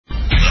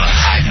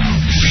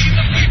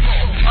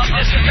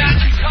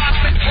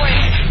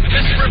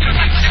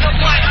reflection of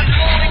light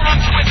unfolding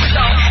onto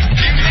itself.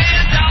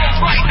 Demand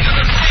now right to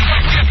the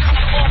sacred gift of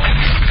the moment.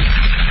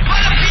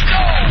 Let it be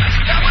known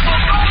that we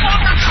will no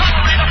longer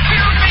tolerate a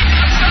fear-based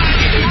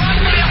society run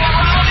by a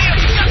morality of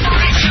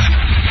separation.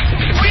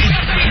 We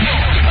the people,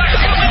 the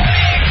human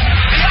beings,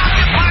 the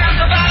occupiers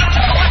of atoms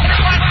selected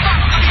by the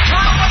box of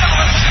eternal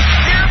benevolence,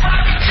 hereby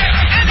reject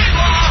any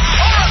law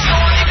or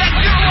authority that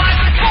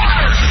utilizes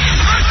borders,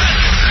 versus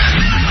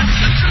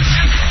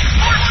institutions,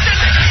 forced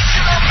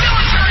dedication or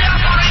military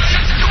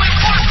operations to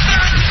enforce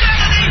their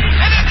insanity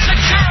and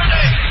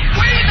insecurity.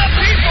 We the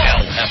people.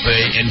 LFA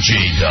and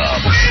J-Dub.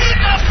 We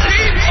the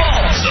people.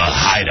 The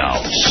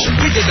Hideout.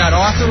 We did not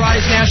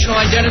authorize national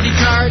identity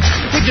cards.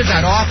 We did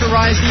not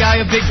authorize the eye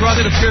of Big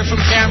Brother to peer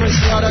from cameras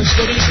throughout our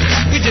cities.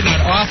 We did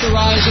not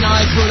authorize an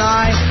eye for an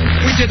eye.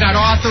 We did not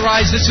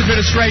authorize this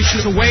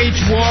administration to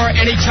wage war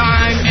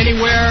anytime,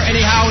 anywhere,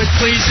 anyhow it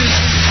pleases.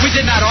 We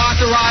did not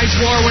authorize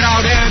war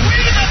without end.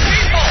 We the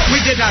people. We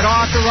did not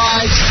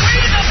authorize.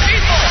 We the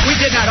people. We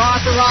did not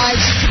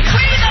authorize.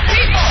 We the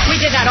people. We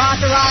did not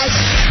authorize.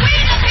 We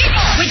the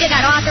people. We did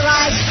not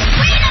authorize.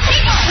 We the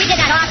people. We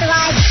did not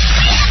authorize.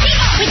 We the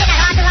people. We did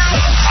not authorize.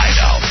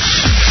 Hideout.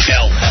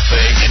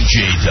 LFA and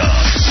J-Dub.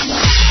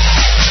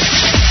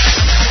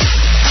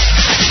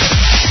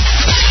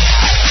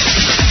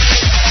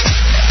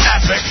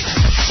 Epic.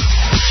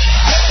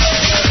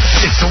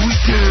 It's the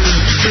weekend.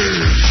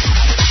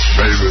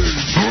 Baby.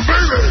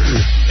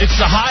 Baby. It's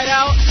the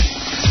Hideout.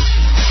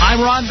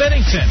 I'm Ron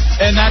Bennington,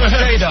 and that's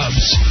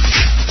J-Dubs.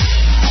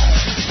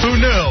 Who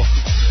knew?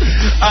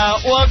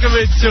 Welcome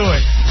into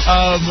it.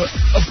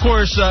 Of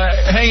course,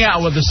 hang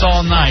out with us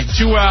all night.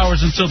 2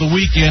 hours until the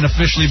weekend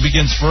officially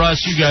begins for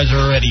us. You guys are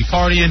already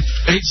partying.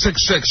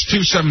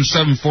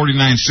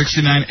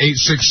 866-277-4969,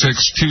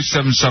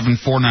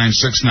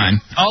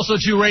 866-277-4969. Also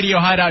to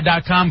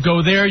RadioHideout.com.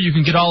 Go there. You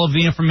can get all of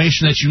the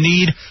information that you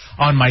need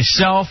on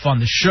myself, on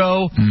the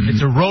show.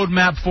 It's a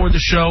roadmap for the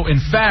show.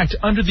 In fact,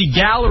 under the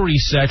gallery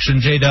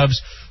section,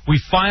 J-Dubs, we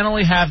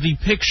finally have the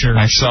picture.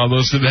 I saw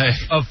those today.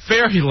 Of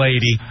Fairy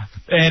Lady.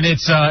 And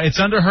it's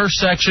under her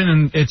section,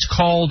 and it's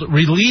called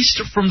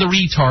Released from the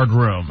Retard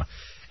Room.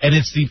 And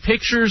it's the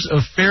pictures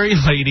of Fairy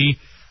Lady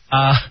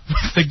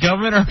with the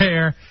gum in her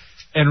hair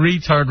and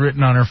retard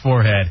written on her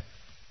forehead.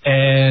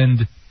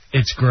 And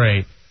it's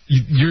great.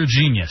 You're a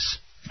genius.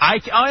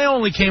 I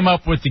only came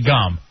up with the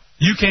gum.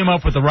 You came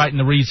up with the writing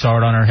the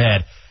retard on her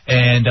head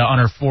and on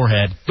her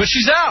forehead. But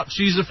she's out.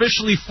 She's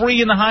officially free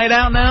in the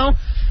Hideout now.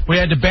 We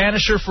had to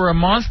banish her for a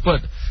month,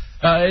 but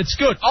it's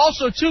good.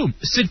 Also, too,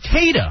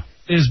 Cicada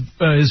is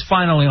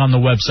finally on the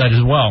website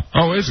as well.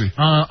 Oh, is he?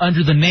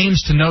 Under the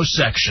Names to Know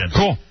section.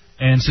 Cool.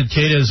 And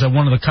Cicada is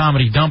one of the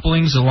comedy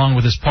dumplings, along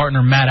with his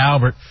partner Matt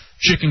Albert,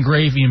 Chicken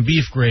Gravy and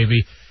Beef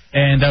Gravy.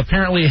 And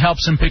apparently it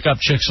helps him pick up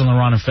chicks on the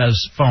Ron and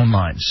Fez phone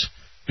lines.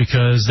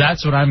 Because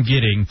that's what I'm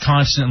getting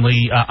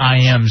constantly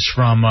IMs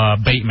from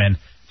Bateman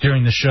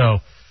during the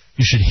show.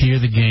 You should hear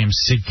the game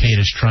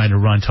Cicada's trying to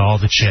run to all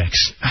the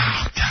chicks.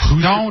 Oh,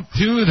 God. Don't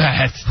do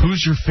that.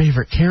 Who's your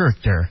favorite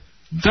character?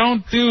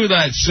 Don't do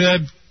that,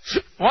 Sid.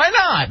 Why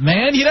not,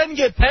 man? He doesn't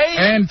get paid.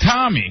 And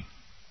Tommy.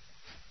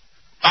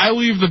 I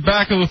leave the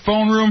back of the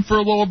phone room for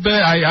a little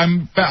bit.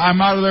 I'm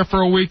out of there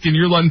for a week, and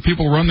you're letting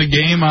people run the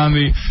game on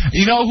the...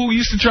 You know who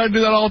used to try to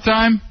do that all the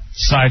time?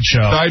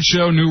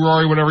 Sideshow, New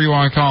Rory, whatever you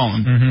want to call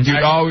him.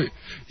 Mm-hmm.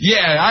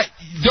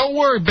 Don't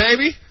worry,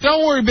 baby.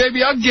 Don't worry,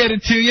 baby. I'll get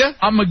it to you.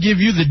 I'm going to give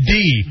you the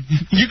D.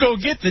 You go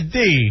get the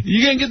D.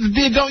 You're going to get the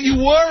D. Don't you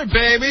worry,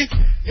 baby.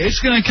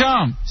 It's going to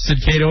come.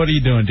 Cicada, what are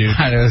you doing, dude?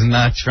 I was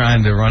not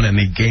trying to run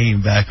any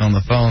game back on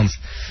the phones.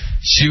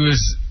 She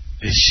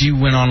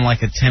went on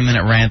like a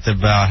 10-minute rant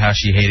about how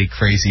she hated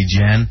Crazy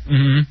Jen.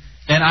 Mm-hmm.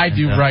 And I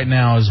do right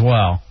now as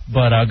well.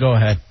 But go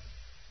ahead.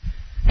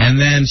 And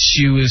then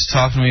she was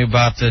talking to me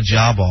about the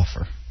job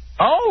offer.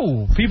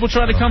 Oh, people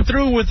trying to come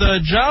through with a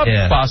job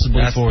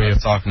possibly that's for what you. I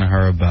was talking to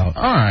her about.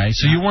 All right,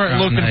 so you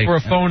weren't looking for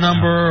a phone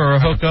number or a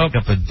hookup?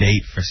 Pick up a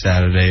date for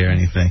Saturday or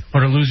anything.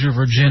 Or to lose your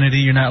virginity,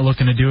 you're not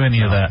looking to do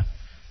any of that.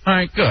 All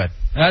right, good.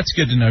 That's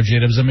good to know, J.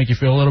 Does that make you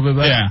feel a little bit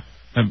better? Yeah.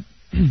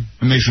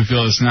 It makes me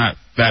feel it's not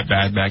that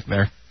bad back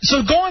there.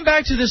 So going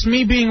back to this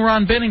me being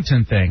Ron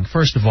Bennington thing,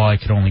 first of all, I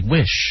could only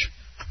wish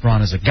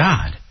Ron is a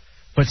god.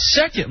 But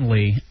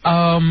secondly,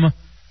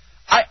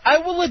 I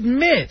will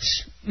admit,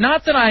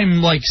 not that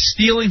I'm, like,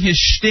 stealing his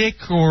shtick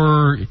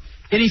or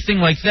anything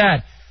like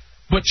that,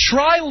 but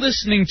try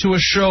listening to a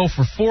show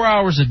for 4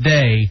 hours a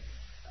day,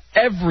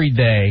 every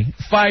day,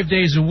 5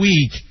 days a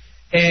week,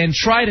 and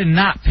try to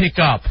not pick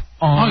up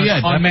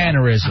on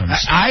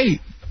mannerisms. I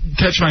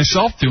catch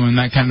myself doing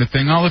that kind of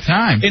thing all the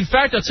time. In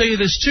fact, I'll tell you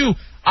this, too.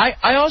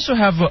 I also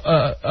have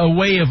a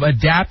way of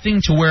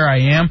adapting to where I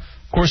am.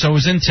 Of course, I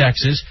was in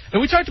Texas, and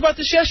we talked about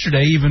this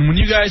yesterday, even when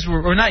you guys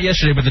were, or not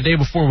yesterday, but the day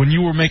before, when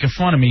you were making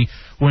fun of me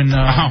when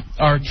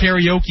our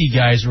karaoke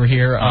guys were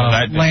here,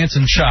 Lance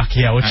and Chuck,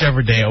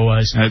 whichever day it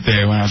was. That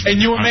day when I was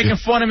and you were making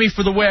fun of me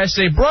for the way I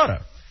say brother.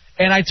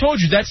 And I told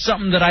you that's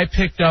something that I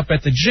picked up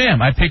at the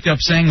gym. I picked up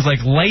sayings like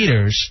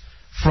laters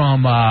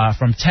from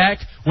Tech.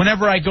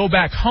 Whenever I go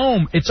back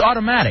home, it's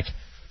automatic.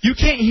 You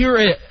can't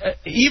hear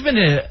even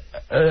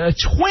a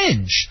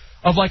twinge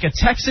of like a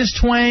Texas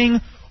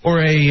twang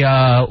or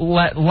a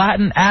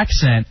Latin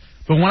accent.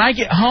 But when I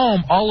get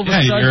home, all of a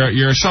sudden...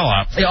 you're a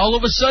sellout. Yeah, all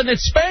of a sudden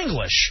it's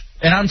Spanglish.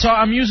 And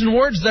I'm using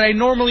words that I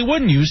normally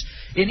wouldn't use.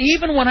 And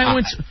even when I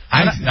went to...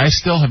 I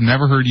still have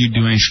never heard you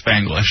do any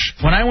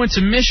Spanglish. When I went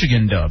to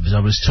Michigan, Dubs, I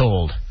was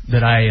told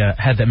that I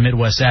had that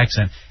Midwest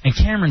accent. And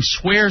Cameron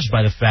swears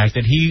by the fact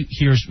that he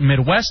hears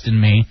Midwest in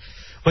me.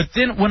 But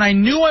then when I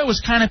knew I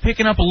was kind of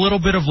picking up a little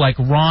bit of like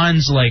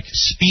Ron's like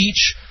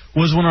speech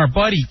was when our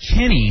buddy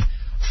Kenny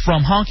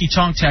from Honky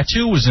Tonk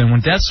Tattoo was in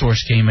when Death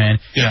Source came in.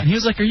 Yeah. And he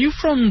was like, "Are you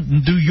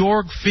from New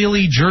York,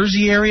 Philly,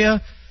 Jersey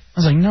area?" I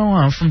was like, "No,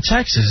 I'm from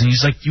Texas." And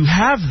he's like, "You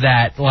have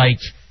that like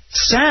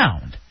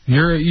sound.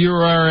 You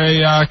are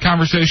a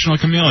conversational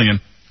chameleon."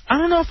 I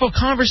don't know if a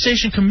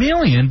conversation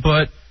chameleon,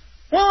 but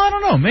well, I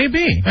don't know,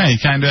 maybe.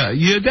 Yeah,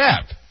 you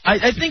adapt.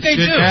 I think I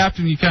do. You adapt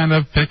and you kind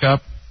of pick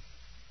up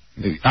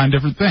on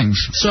different things.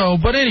 So,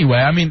 but anyway,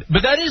 I mean,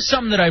 but that is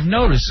something that I've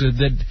noticed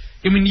that.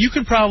 I mean, you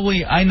could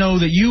probably, I know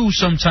that you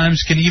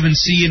sometimes can even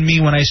see in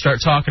me when I start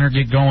talking or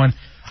get going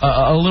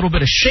a little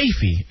bit of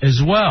Chafee as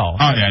well.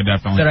 Oh, yeah,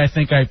 definitely. That I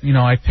think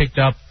I picked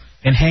up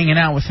in hanging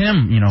out with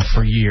him,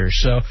 for years.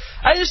 So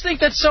I just think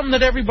that's something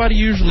that everybody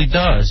usually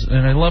does.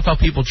 And I love how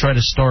people try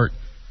to start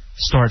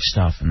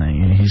stuff and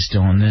then he's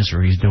doing this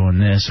or he's doing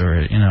this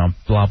or,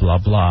 blah, blah,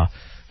 blah.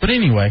 But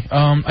anyway,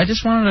 I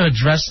just wanted to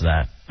address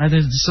that.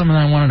 It's something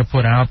I wanted to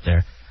put out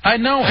there. I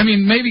know. I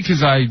mean, maybe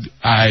because I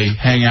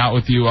hang out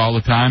with you all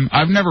the time.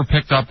 I've never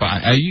picked up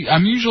on it.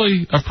 I'm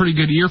usually a pretty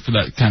good ear for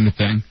that kind of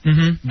thing.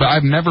 Mm-hmm. But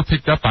I've never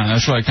picked up on it.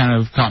 That's why it kind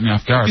of caught me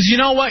off guard. Because you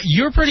know what?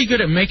 You're pretty good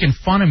at making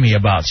fun of me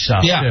about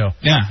stuff, too.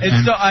 Yeah.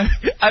 And so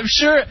I'm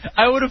sure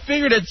I would have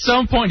figured at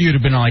some point you'd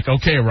have been like,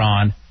 okay,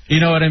 Ron,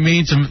 you know what I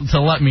mean, to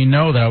let me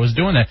know that I was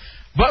doing that.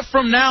 But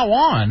from now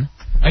on,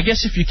 I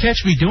guess if you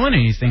catch me doing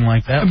anything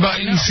like that.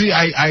 But you see,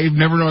 I've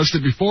never noticed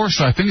it before,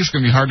 so I think it's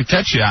going to be hard to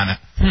catch you on it.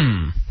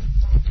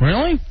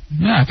 Really?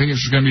 Yeah, I think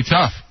it's going to be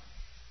tough.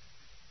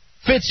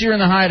 Fitz, you're in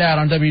the Hideout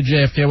on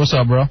WJFK. What's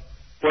up, bro?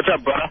 What's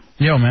up, brother?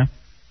 Yo, man.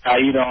 How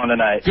you doing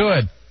tonight?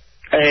 Good.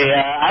 Hey,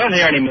 I don't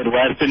hear any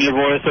Midwest in your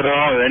voice at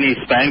all, or any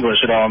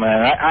Spanglish at all,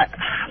 man.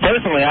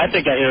 Personally, I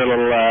think I hear a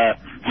little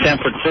San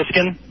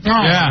Franciscan.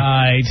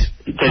 Right.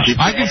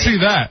 I can see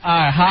that.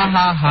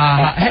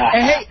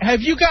 Hey,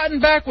 have you gotten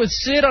back with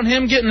Sid on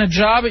him getting a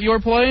job at your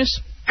place?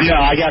 No,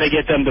 I got to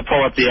get them to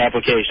pull up the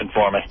application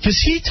for me.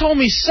 Because he told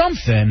me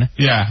something.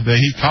 Yeah, that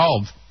he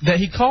called. That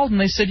he called and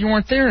they said you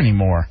weren't there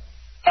anymore.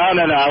 Oh,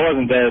 no, I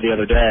wasn't there the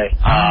other day.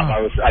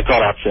 I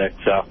called out sick,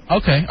 so.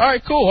 Okay. All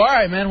right, cool. All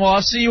right, man. Well,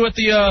 I'll see you at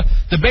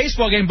the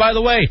baseball game. By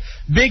the way,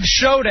 big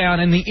showdown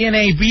in the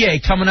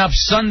NABA coming up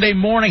Sunday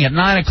morning at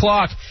 9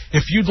 o'clock.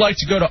 If you'd like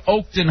to go to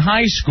Oakton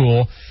High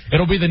School,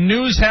 it'll be the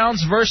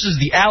Newshounds versus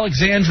the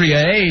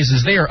Alexandria A's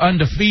as they are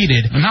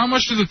undefeated. And how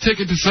much does a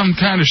ticket to some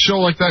kind of show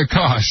like that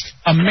cost?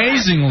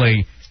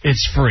 Amazingly,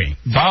 it's free.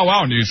 Bow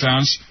wow,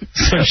 Newshounds.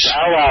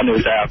 Bow wow,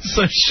 Newshounds.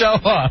 So show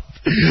up.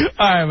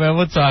 All right, man.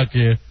 We'll talk to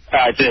you. All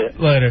right, see you.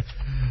 Later.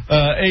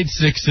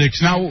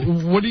 866. Now,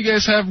 what do you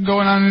guys have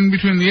going on in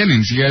between the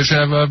innings? You guys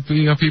have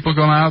people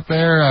going out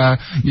there?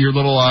 Your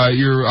little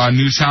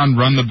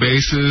Newshound run the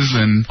bases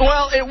and.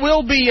 Well, it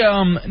will be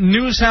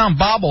Newshound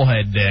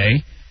Bobblehead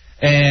Day.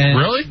 And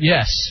really?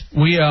 Yes,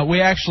 we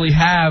actually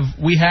have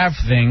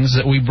things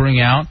that we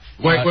bring out.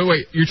 Wait!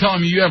 You're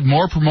telling me you have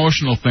more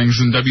promotional things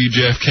than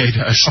WJFK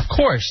does? Of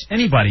course,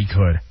 anybody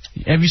could.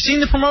 Have you seen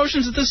the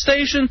promotions at this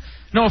station?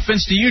 No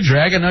offense to you,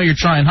 Drag. I know you're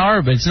trying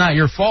hard, but it's not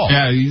your fault.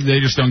 Yeah, they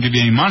just don't give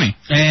you any money.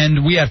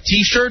 And we have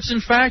T-shirts.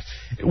 In fact,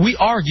 we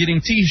are getting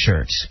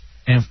T-shirts,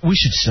 and we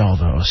should sell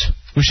those.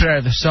 We should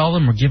either sell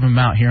them or give them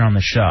out here on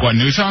the show. What,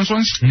 Newshounds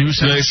ones?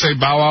 Newshounds. Do they say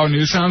Bow Wow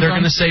Newshounds? They're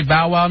going to say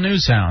Bow Wow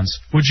Newshounds.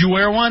 Would you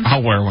wear one?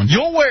 I'll wear one.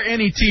 You'll wear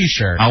any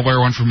T-shirt. I'll wear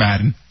one for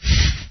Madden.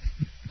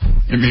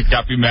 It may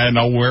got me Madden.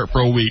 I'll wear it for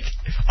a week.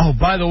 Oh,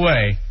 by the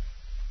way,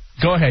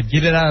 go ahead.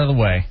 Get it out of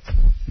the way.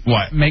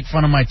 What? Make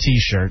fun of my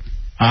T-shirt.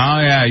 Oh,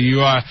 yeah.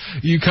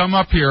 You come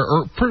up here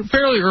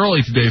fairly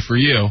early today for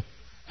you,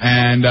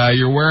 and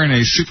you're wearing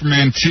a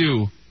Superman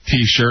 2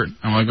 T-shirt.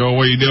 I'm like, oh,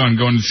 what are you doing?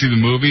 Going to see the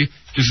movie?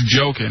 Just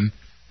joking.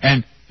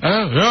 And,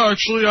 yeah,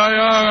 actually,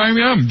 I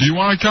am. Do you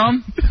want to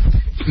come?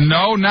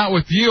 No, not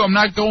with you. I'm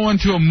not going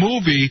to a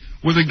movie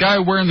with a guy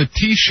wearing the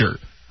T-shirt.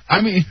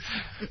 I mean,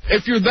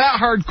 if you're that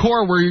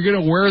hardcore where you're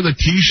going to wear the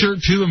T-shirt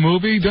to the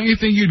movie, don't you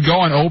think you'd go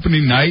on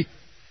opening night?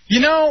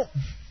 You know,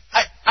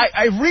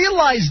 I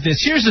realized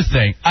this. Here's the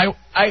thing.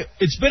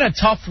 It's been a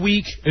tough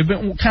week. I've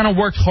been kind of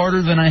worked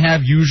harder than I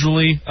have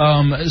usually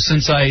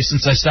since I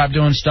stopped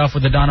doing stuff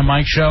with the Don and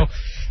Mike show.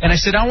 And I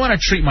said, I want to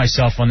treat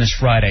myself on this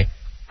Friday.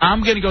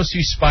 I'm going to go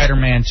see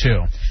Spider-Man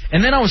 2.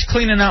 And then I was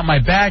cleaning out my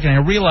bag, and I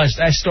realized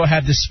I still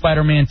had this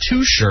Spider-Man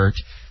 2 shirt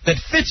that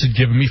Fitz had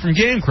given me from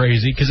Game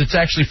Crazy because it's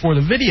actually for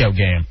the video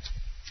game.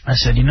 I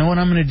said, you know what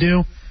I'm going to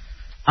do?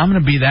 I'm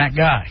going to be that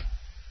guy.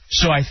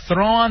 So I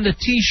throw on the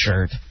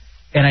T-shirt,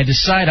 and I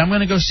decide I'm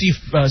going to go see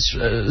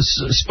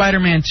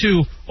Spider-Man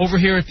 2 over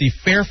here at the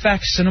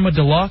Fairfax Cinema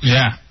Deluxe.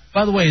 Yeah.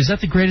 By the way, is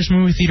that the greatest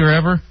movie theater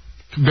ever?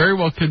 Very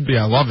well could be.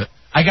 I love it.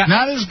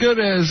 Not as good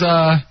as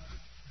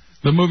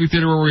the movie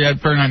theater where we had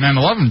Fahrenheit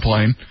 9/11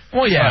 playing.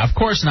 Well, yeah, of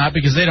course not,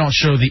 because they don't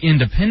show the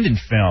independent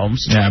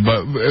films. Yeah,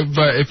 but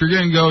if you're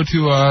going to go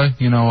to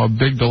a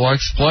big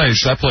deluxe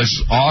place, that place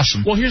is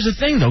awesome. Well, here's the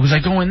thing, though, because I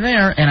go in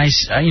there and I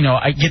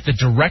get the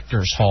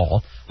director's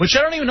hall, which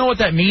I don't even know what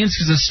that means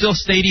because it's still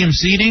stadium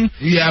seating.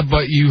 Yeah,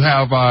 but you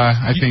have,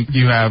 I think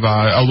you have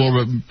a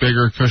little bit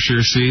bigger,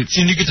 cushier seats.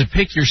 And you get to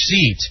pick your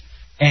seat.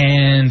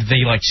 And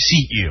they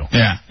seat you.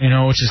 Yeah.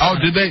 Which is. Oh,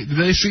 did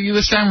they seat you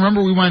this time?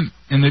 Remember we went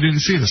and they didn't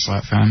seat us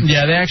last time.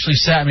 Yeah, they actually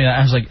sat me.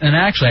 I was like, and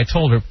actually I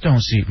told her,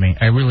 don't seat me.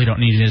 I really don't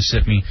need you to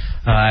sit me.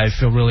 I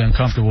feel really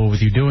uncomfortable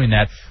with you doing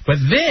that. But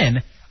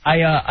then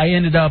I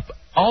ended up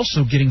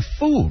also getting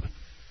food.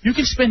 You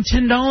can spend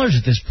 $10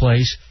 at this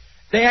place.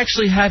 They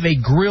actually have a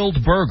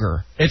grilled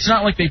burger. It's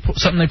not like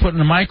something they put in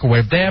the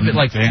microwave. They have it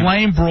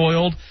flame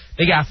broiled.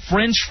 They got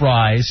French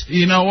fries.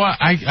 You know what?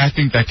 I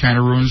think that kind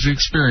of ruins the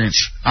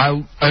experience.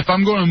 If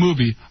I'm going to a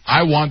movie,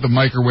 I want the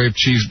microwave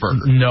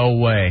cheeseburger. No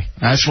way.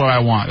 That's what I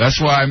want. That's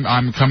what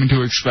I'm coming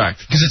to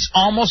expect. Because it's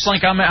almost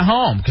like I'm at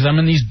home. Because I'm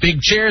in these big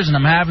chairs and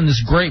I'm having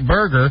this great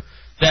burger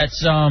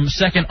that's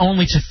second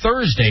only to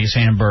Thursday's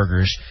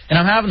hamburgers. And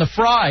I'm having the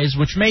fries,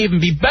 which may even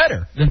be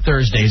better than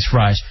Thursday's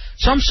fries.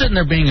 So I'm sitting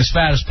there being as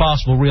fat as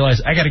possible,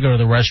 realize I got to go to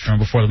the restroom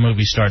before the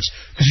movie starts.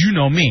 Because you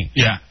know me.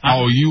 Yeah.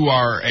 You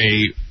are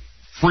a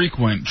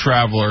frequent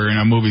traveler in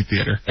a movie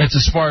theater. That's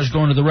as far as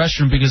going to the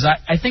restroom, because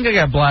I think I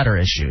got bladder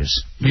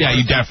issues. Yeah,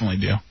 you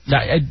definitely do.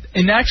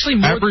 And actually,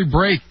 every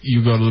break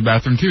you go to the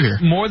bathroom too here.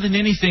 More than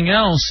anything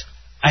else,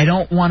 I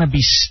don't want to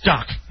be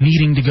stuck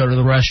needing to go to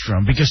the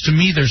restroom, because to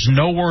me there's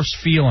no worse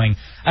feeling.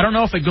 I don't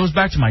know if it goes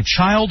back to my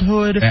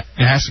childhood. It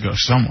has to go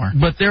somewhere.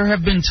 But there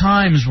have been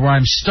times where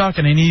I'm stuck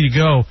and I need to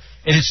go,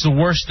 and it's the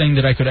worst thing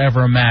that I could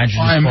ever imagine.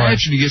 Well, I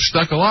imagine you get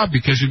stuck a lot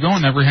because you're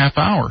going every half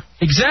hour.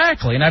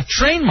 Exactly, and I've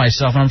trained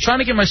myself, and I'm trying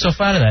to get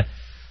myself out of that.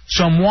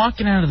 So I'm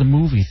walking out of the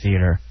movie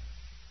theater,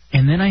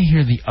 and then I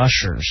hear the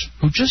ushers,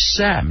 who just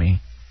sat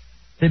me,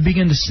 they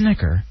begin to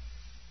snicker,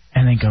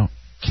 and they go,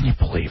 "Can you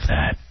believe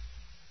that?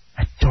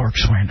 That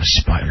dork's wearing a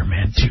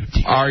Spider-Man 2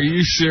 t-shirt." Are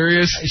you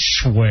serious? I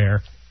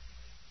swear.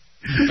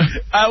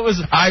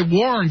 I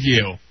warned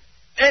you.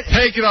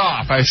 Take it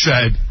off, I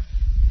said.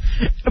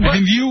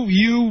 And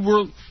you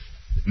were,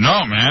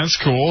 no, man, it's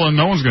cool, and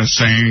no one's going to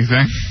say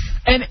anything.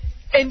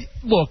 And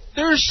look,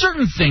 there are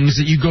certain things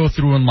that you go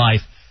through in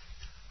life.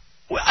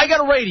 I got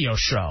a radio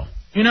show.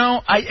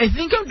 I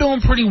think I'm doing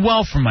pretty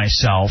well for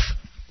myself.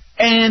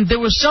 And there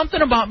was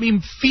something about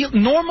me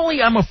normally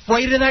I'm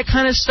afraid of that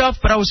kind of stuff,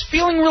 but I was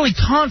feeling really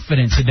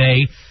confident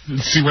today.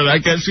 See where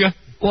that gets you?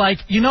 Like,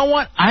 you know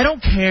what? I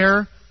don't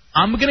care.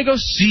 I'm going to go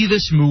see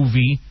this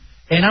movie,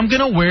 and I'm going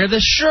to wear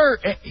this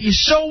shirt.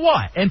 So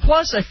what? And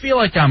plus, I feel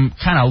like I'm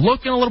kind of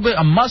looking a little bit.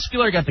 I'm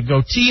muscular. I got the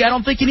goatee. I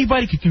don't think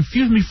anybody could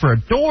confuse me for a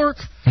dork.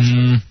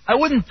 I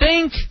wouldn't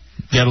think.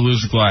 You got to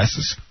lose the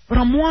glasses. But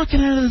I'm walking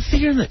out of the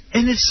theater,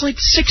 and it's like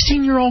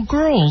 16-year-old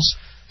girls.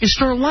 They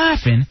start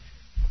laughing.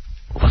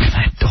 Look at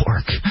that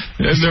dork.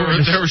 And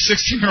there were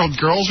 16-year-old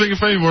girls making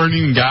fun of you, weren't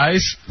even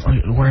guys?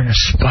 Wearing a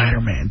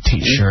Spider-Man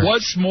t-shirt.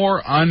 What's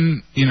more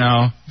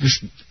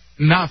just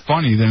not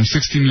funny than a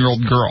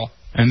 16-year-old girl?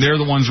 And they're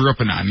the ones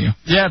ripping on you.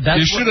 Yeah,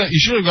 that's you should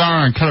have gone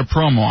around and cut a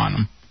promo on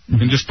them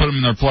and just put them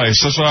in their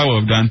place. That's what I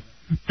would have done.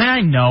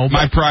 I know.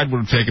 My pride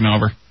would have taken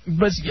over.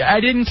 But I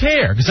didn't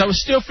care because I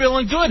was still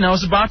feeling good and I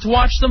was about to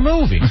watch the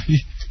movie.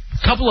 A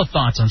couple of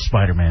thoughts on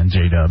Spider-Man,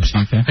 J-Dubs.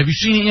 Okay. Have you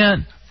seen it yet?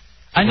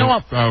 I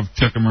know. I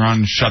took them around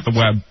and shut the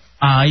web.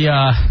 I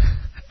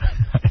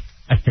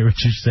hear what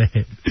you're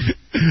saying.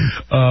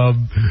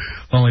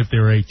 Only if they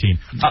were 18.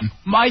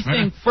 My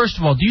thing, first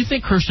of all, do you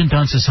think Kirsten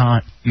Dunst is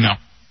hot? No.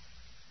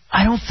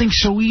 I don't think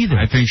so either.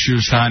 I think she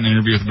was hot in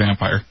Interview with a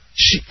Vampire.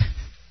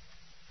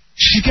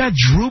 She's got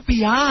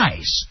droopy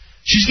eyes.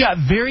 She's got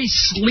very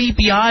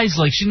sleepy eyes,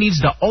 like she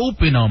needs to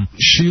open them.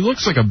 She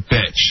looks like a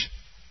bitch.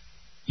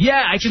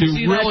 Yeah, I can see that,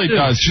 She really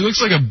does. She looks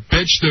like a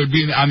bitch that would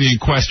be on the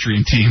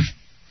equestrian team.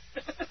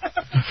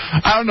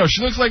 I don't know.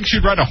 She looks like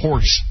she'd ride a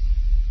horse.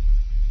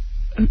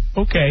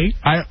 Okay.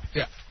 I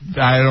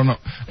don't know.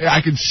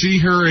 I could see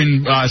her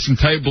in some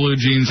tight blue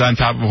jeans on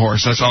top of a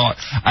horse. That's all.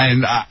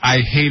 And I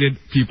hated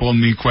people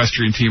in the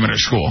equestrian team at our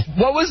school.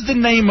 What was the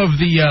name of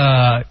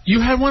the... you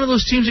had one of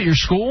those teams at your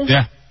school?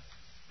 Yeah.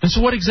 And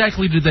so what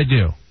exactly did they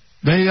do?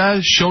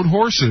 They showed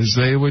horses.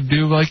 They would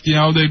do they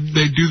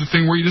do the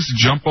thing where you just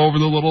jump over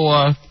the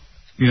little,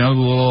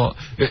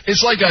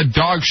 it's like a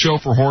dog show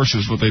for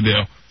horses, what they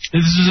do.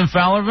 This is in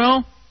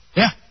Fowlerville?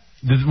 Yeah.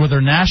 Were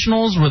there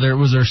nationals? Was there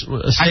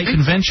a state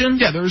convention?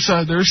 Yeah, there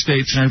were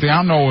states and everything. I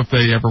don't know if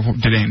they ever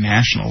did any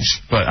nationals,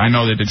 but I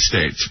know they did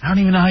states. I don't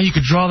even know how you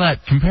could draw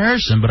that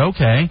comparison, but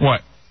okay.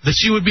 What? That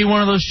she would be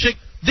one of those chicks.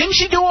 Didn't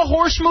she do a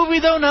horse movie,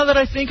 though, now that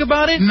I think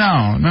about it?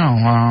 No.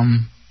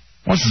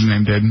 What's his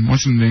name did?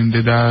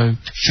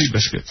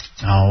 Seabiscuit.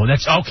 Oh,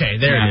 that's okay.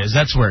 There it is.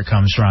 That's where it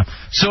comes from.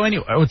 So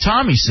anyway,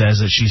 Tommy says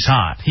that she's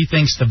hot. He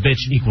thinks the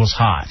bitch equals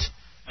hot.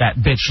 That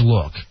bitch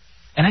look.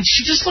 And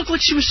she just looked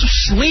like she was so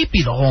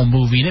sleepy the whole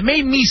movie, and it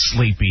made me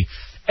sleepy.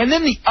 And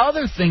then the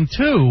other thing,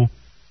 too...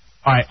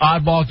 All right,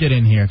 Oddball, get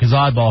in here, because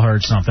Oddball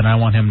heard something. I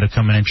want him to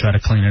come in and try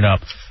to clean it up.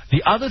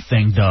 The other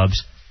thing,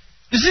 Dubs,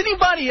 does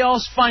anybody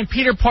else find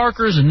Peter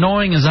Parker as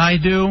annoying as I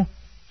do?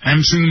 I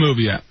haven't seen the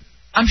movie yet.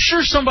 I'm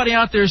sure somebody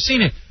out there has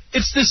seen it.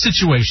 It's this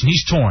situation.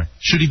 He's torn.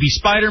 Should he be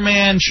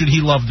Spider-Man? Should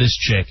he love this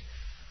chick?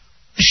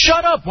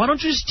 Shut up. Why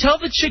don't you just tell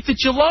the chick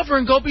that you love her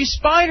and go be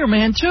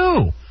Spider-Man,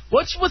 too?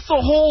 What's with the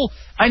whole,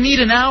 I need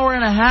an hour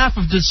and a half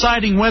of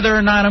deciding whether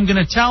or not I'm going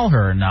to tell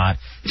her or not?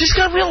 It just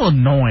got real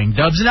annoying,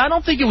 Dubs, and I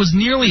don't think it was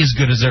nearly as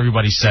good as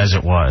everybody says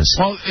it was.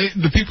 Well,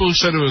 the people who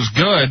said it was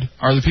good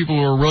are the people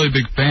who are really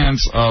big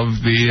fans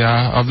of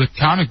the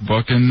comic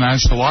book, and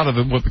that's a lot of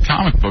what the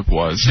comic book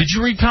was. Did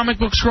you read comic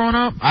books growing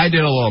up? I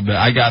did a little bit.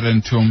 I got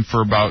into them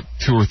for about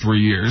 2 or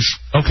 3 years.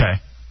 Okay.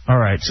 All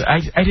right. So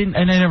I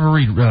never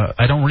read.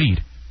 I don't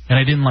read, and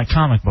I didn't like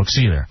comic books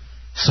either.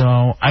 So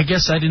I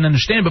guess I didn't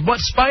understand. But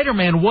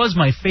Spider-Man was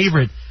my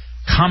favorite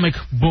comic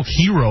book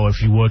hero,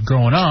 if you would,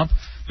 growing up.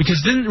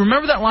 Because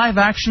remember that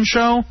live-action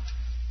show?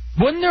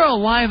 Wasn't there a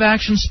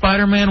live-action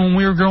Spider-Man when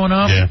we were growing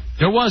up? Yeah.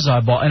 There was,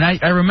 Oddball. And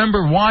I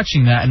remember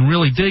watching that and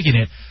really digging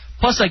it.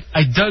 Plus,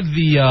 I dug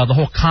the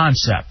whole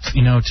concept.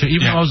 Even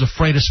though I was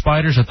afraid of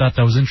spiders, I thought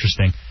that was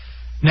interesting.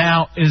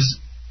 Now, as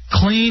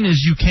clean as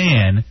you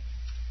can,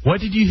 what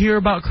did you hear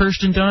about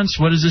Kirsten Dunst?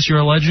 What is this you're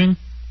alleging?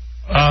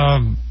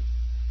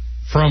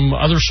 From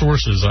other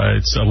sources,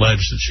 it's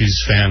alleged that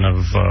she's a fan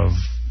of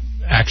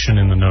action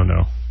in the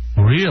no-no.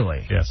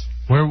 Really? Yes.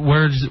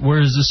 Where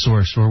is this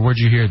source? Or where'd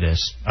you hear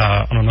this?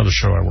 On another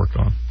show I worked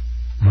on.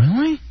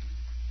 Really?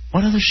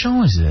 What other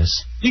show is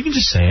this? You can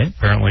just say it.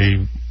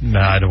 Apparently,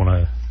 I don't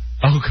want to...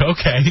 Oh,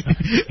 okay.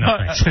 No,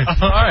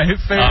 thanks. All right,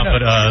 fair enough.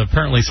 But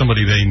apparently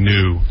somebody they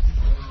knew...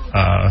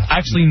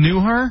 actually knew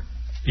her?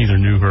 Either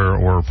knew her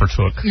or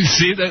partook. You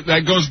see,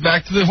 that goes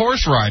back to the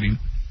horse riding.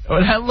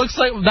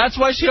 That's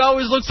why she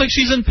always looks like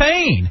she's in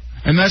pain.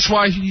 And that's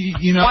why,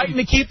 fighting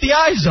to keep the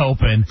eyes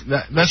open.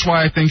 That's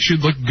why I think she'd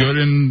look good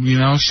in,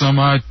 some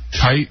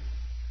tight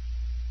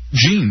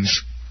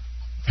jeans.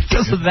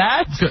 Because of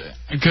that?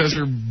 Because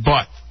her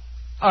butt.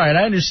 All right,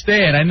 I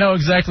understand. I know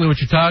exactly what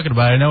you're talking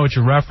about. I know what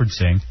you're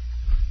referencing.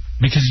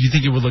 Because you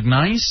think it would look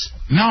nice?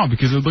 No,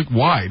 because it would look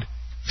wide.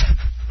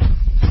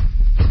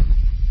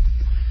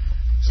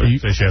 So you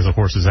say she has a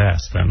horse's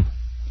ass, then.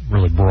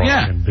 Really broad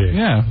and big.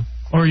 Yeah.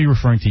 Or are you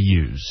referring to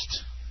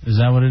used? Is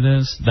that what it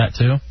is? That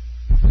too?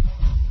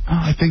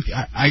 I think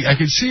I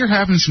could see her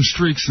having some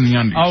streaks in the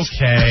undies.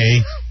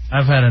 Okay.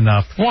 I've had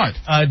enough. What?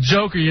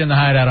 Joker, you in the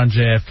Hideout on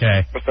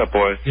JFK. What's up,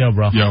 boys? Yo,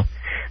 bro. Yo.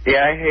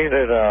 Yeah, I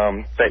hated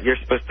that you're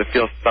supposed to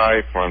feel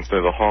sorry for him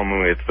through the whole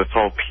movie. It's this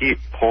whole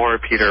poor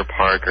Peter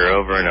Parker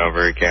over and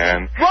over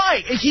again.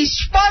 Right. He's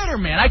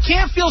Spider-Man. I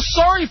can't feel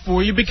sorry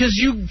for you because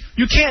you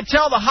can't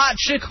tell the hot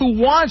chick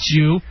who wants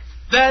you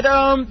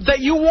that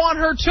you want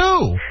her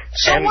too.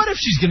 So what if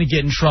she's going to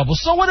get in trouble?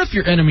 So what if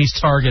your enemies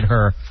target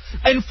her?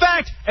 In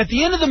fact, at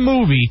the end of the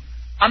movie,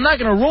 I'm not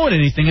going to ruin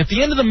anything. At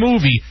the end of the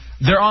movie,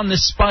 they're on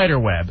this spider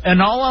web.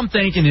 And all I'm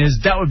thinking is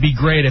that would be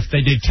great if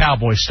they did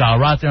cowboy style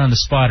right there on the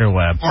spider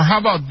web. Or how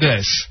about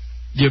this?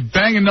 You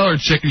bang another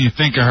chick and you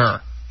think of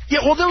her. Yeah,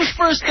 well, there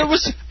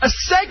was a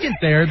second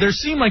there. There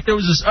seemed like there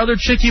was this other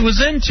chick he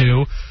was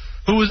into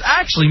who was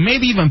actually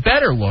maybe even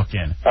better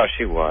looking. Oh,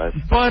 she was.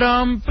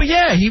 But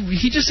yeah,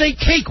 he just ate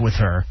cake with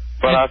her.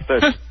 But after...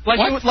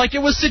 like it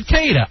was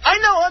cicada. I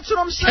know, that's what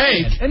I'm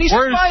saying. Cake? And he's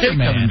Where does cake come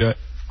Spider-Man. into it?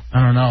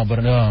 I don't know,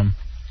 but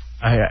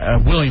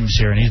William's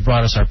here, and he's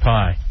brought us our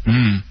pie.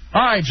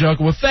 All right,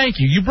 Joker, well, thank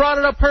you. You brought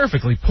it up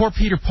perfectly. Poor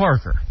Peter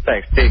Parker.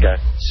 Thanks. See you guys.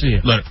 See you.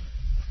 Later.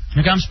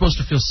 Look, I'm supposed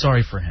to feel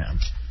sorry for him.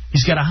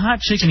 He's got a hot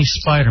chick and he's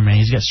Spider-Man.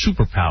 He's got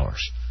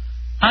superpowers.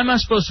 How am I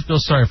supposed to feel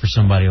sorry for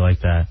somebody like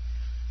that?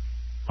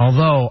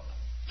 Although,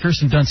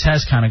 Kirsten Dunst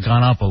has kind of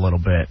gone up a little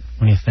bit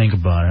when you think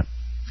about it.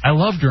 I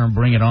loved her in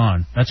Bring It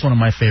On. That's one of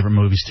my favorite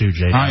movies, too,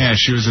 Jay. Oh, yeah,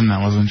 she was in that,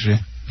 wasn't she?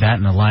 That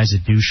and Eliza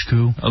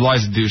Dushku.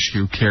 Eliza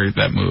Dushku carried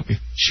that movie.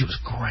 She was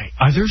great.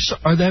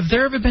 Have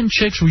there ever been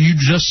chicks where you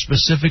just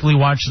specifically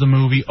watch the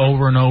movie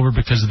over and over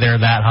because they're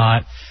that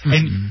hot?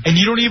 Mm-hmm. And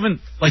you don't even,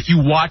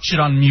 you watch it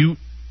on mute?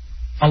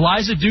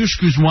 Eliza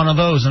Dushku's one of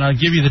those, and I'll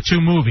give you the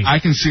two movies. I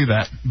can see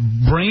that.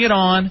 Bring It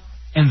On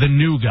and The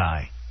New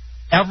Guy.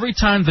 Every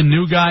time The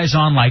New Guy's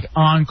on,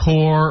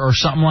 Encore or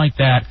something like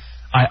that,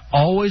 I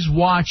always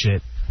watch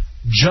it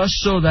just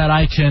so that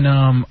I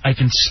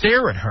can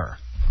stare at her.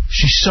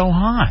 She's so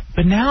hot.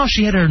 But now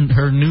she had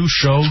her new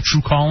show,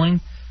 True Calling.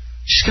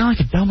 She's got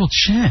a double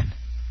chin.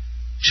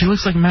 She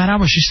looks like Matt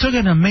Albert. She's still got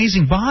an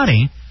amazing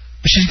body,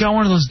 but she's got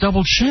one of those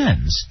double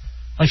chins.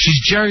 Like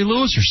she's Jerry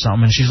Lewis or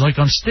something, and she's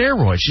on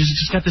steroids. She's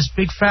just got this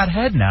big fat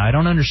head now. I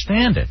don't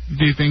understand it.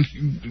 Do you think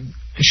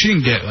she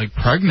didn't get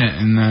pregnant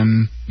and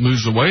then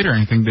lose the weight or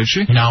anything, did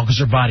she? No, because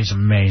her body's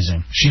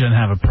amazing. She doesn't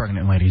have a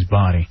pregnant lady's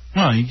body.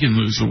 Well, you can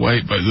lose the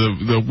weight, but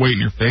the weight in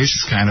your face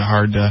is kind of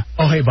hard to...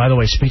 Oh, hey, by the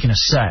way, speaking of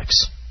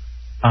sex,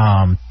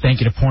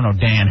 thank you to Porno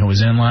Dan, who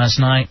was in last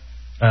night.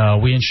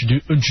 we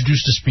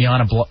introduced us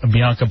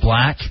Bianca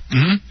Black,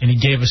 and he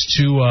gave us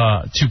two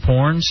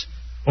porns,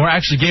 or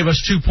actually gave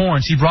us 2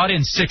 porns. He brought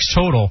in 6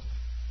 total.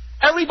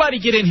 Everybody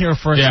get in here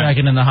for a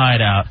second in the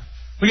Hideout.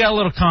 We got a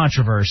little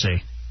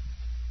controversy.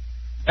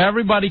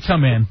 Everybody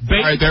come in.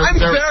 I'm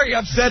very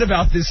upset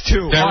about this,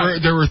 too.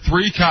 There were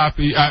 3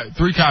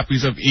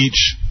 copies of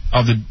each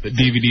of the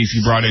DVDs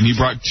he brought in. He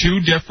brought 2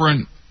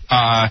 different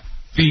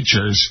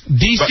features.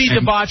 DC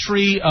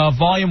Debauchery,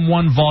 Volume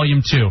 1,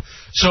 Volume 2.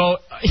 So,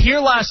 here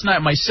last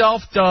night,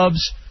 myself,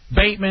 Dubs,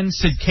 Bateman,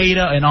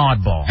 Cicada, and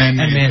Oddball. And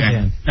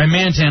Mantan. And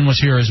Mantan was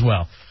here as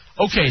well.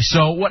 Okay,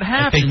 so what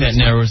happened? I think that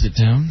narrows it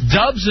down.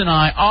 Dubs and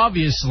I,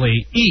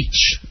 obviously,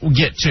 each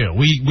get 2.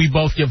 We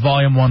both get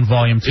Volume 1,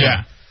 Volume 2.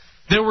 Yeah.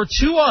 There were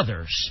 2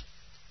 others.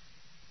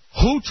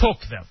 Who took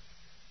them?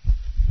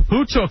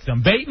 Who took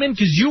them? Bateman,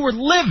 because you were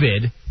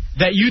livid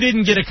that you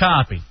didn't get a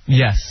copy.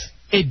 Yes.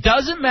 It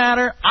doesn't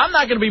matter. I'm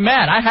not going to be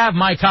mad. I have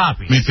my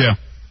copy. Me too.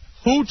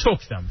 Who took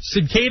them?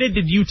 Cicada,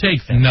 did you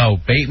take them? No,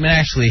 Bateman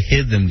actually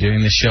hid them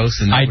during the show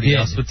so nobody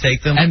else would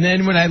take them. And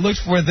then when I looked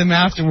for them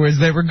afterwards,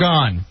 they were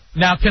gone.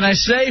 Now, can I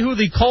say who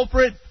the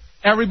culprit,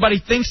 everybody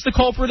thinks the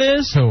culprit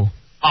is? Who?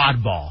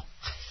 Oddball.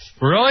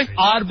 Really?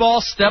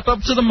 Oddball, step up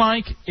to the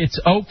mic. It's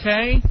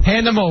okay.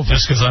 Hand them over.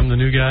 Just because I'm the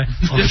new guy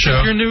on the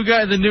show? You're new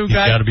guy, the new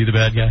guy. You got to be the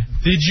bad guy.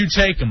 Did you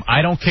take them?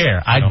 I don't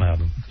care. I don't have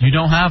them. You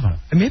don't have them.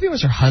 And maybe it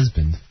was her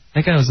husband.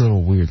 That guy was a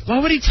little weird.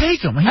 Why would he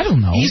take them? I don't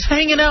know. He's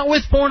hanging out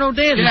with Porno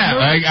Dan. Yeah,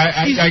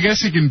 I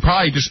guess he can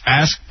probably just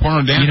ask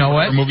Porno Dan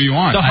for movie you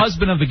want. The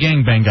husband of the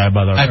gangbang guy,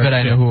 by the way. I bet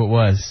I know who it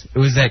was. It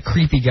was that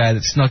creepy guy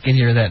that snuck in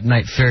here that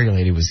night Fairy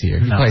Lady was here.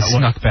 He probably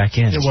snuck back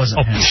in. It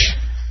wasn't him.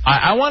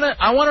 I want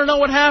to know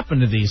what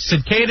happened to these.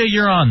 Cicada,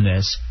 you're on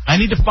this. I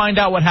need to find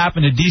out what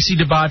happened to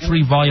DC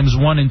Debauchery Volumes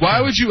 1 and 2.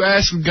 Why would you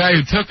ask the guy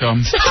who took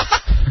them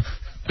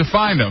to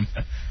find them?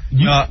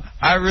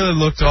 I really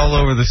looked all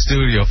over the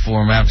studio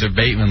for him after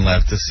Bateman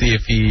left to see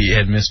if he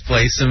had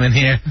misplaced them in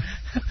here.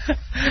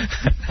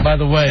 By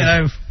the way, and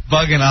I'm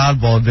bugging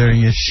Oddball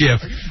during his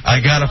shift. I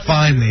gotta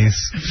find these.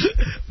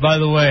 By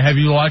the way, have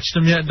you watched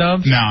them yet,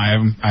 Dubs? No, I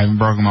haven't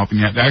broken them open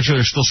yet. Actually,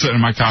 they're still sitting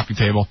on my coffee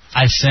table.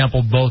 I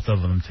sampled both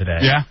of them today.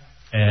 Yeah.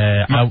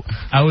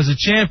 I was a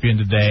champion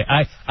today.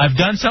 I've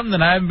done something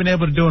that I haven't been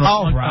able to do in a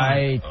long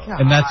time.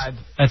 And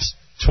that's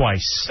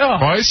twice.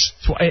 Twice?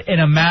 In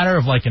a matter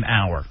of like an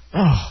hour.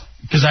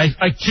 Because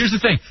here's the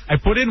thing. I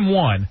put in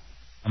one.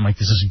 I'm like,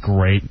 this is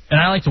great. And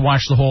I like to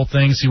watch the whole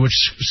thing, see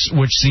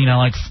which scene I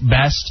like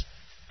best,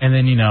 and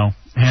then,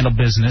 handle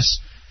business.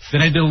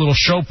 Then I did a little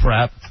show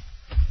prep,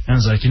 and I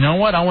was like, you know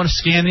what? I want to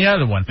scan the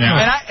other one.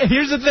 Yeah. And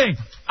here's the thing.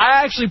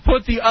 I actually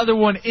put the other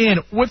one in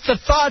with the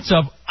thoughts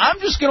of, I'm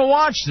just going to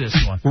watch this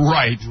one.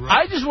 Right.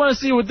 I just want to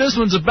see what this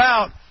one's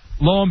about.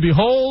 Lo and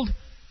behold,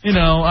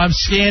 I'm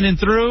scanning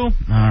through. All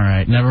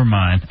right, never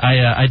mind.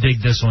 I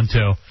dig this one,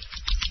 too.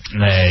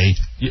 Hey.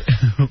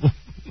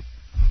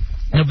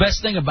 The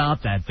best thing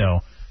about that,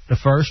 though, the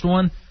first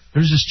one,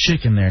 there's this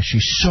chick in there.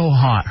 She's so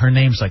hot. Her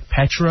name's like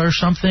Petra or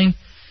something.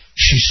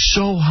 She's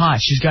so hot.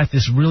 She's got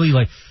this really,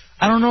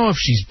 I don't know if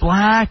she's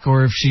black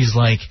or if she's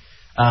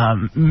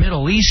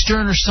Middle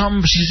Eastern or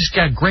something, but she's just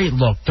got a great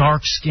look.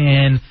 Dark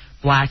skin,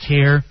 black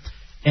hair,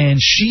 and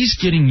she's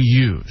getting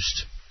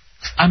used.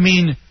 I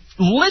mean,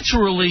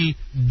 literally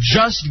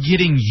just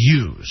getting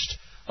used.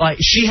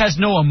 She has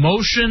no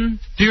emotion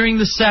during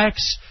the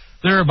sex.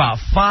 There are about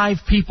 5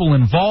 people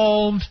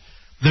involved.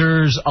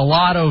 There's a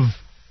lot of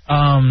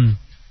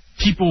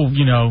people,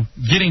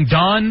 getting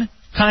done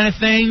kind of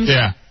thing.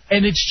 Yeah.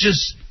 And it's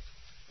just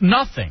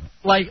nothing.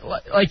 Like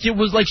it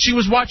was like she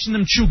was watching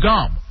them chew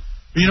gum.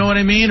 You know what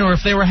I mean? Or if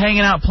they were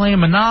hanging out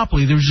playing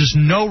Monopoly, there was just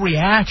no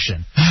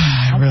reaction.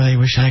 I really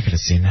wish I could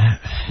have seen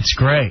that. It's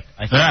great.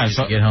 I can't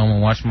get home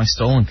and watch my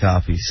stolen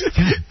copies.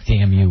 God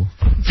damn you.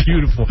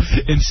 Beautiful.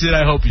 And Sid,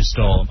 I hope you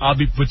stole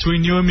them.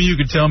 Between you and me, you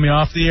could tell me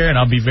off the air, and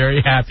I'll be very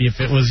happy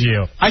if it was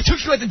you. I took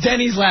you at the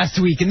Denny's last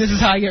week, and this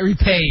is how I get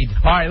repaid.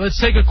 All right, let's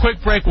take a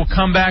quick break. We'll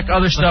come back.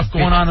 Other stuff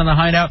going on in the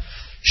Hideout.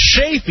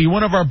 Shafee,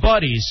 one of our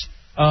buddies,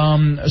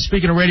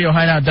 speaking of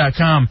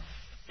RadioHideout.com,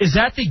 is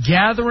that the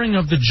gathering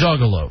of the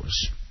Juggalos?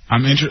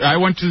 I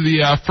went to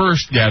the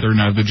first gathering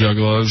of the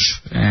Juggalos,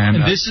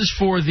 and this is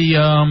for the.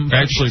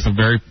 Actually, it's a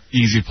very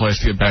easy place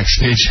to get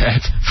backstage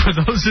at. For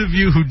those of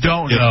you who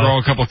don't know, throw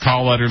a couple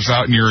call letters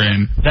out and you're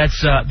in.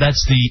 That's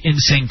the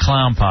Insane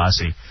Clown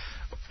Posse.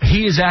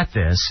 He is at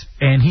this,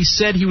 and he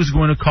said he was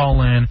going to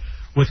call in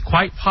with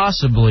quite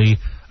possibly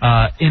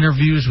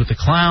interviews with the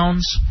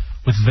clowns,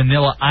 with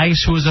Vanilla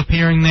Ice, who is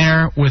appearing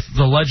there, with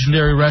the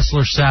legendary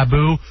wrestler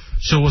Sabu.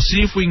 So we'll see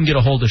if we can get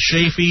a hold of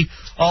Shafee.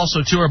 Also,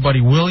 too, our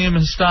buddy William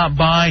has stopped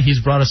by. He's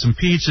brought us some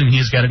pizza, and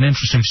he's got an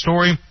interesting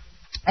story.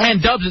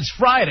 And, Dubs, it's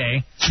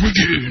Friday.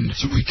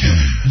 It's a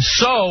weekend.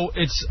 So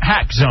it's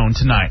Hack Zone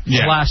tonight.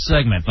 Yeah. Last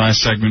segment.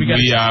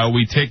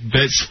 We take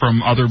bits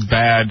from other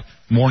bad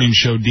morning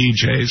show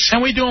DJs.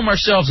 And we do them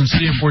ourselves and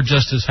see if we're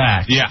just as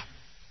hacked. Yeah.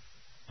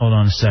 Hold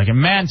on a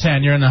second.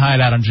 Mantan, you're in the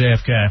Hideout on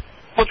JFK.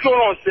 What's going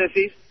on,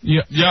 sissies?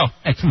 Yo.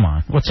 Hey, come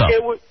on. What's up?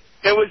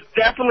 It was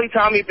definitely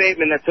Tommy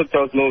Bateman that took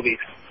those movies.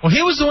 Well,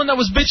 he was the one that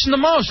was bitching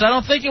the most. I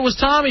don't think it was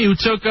Tommy who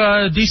took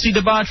DC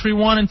Debauchery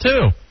 1 and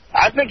 2.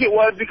 I think it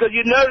was because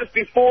you noticed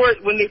before,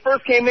 when they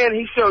first came in,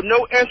 he showed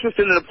no interest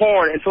in the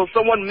porn until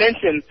someone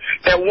mentioned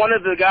that one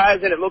of the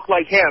guys in it looked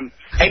like him.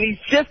 And he's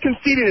just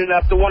conceited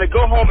enough to want to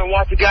go home and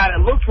watch a guy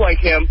that looks like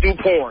him do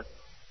porn.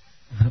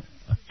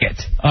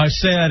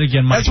 Say that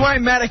again, Mike. That's why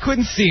I'm mad I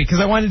couldn't see it, because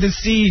I wanted to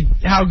see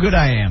how good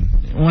I am.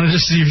 You wanted to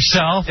see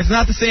yourself? It's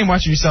not the same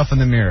watching yourself in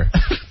the mirror.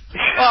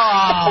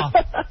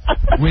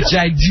 Which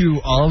I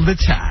do all the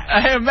time.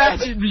 I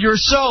imagine you're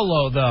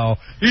solo, though.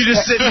 You're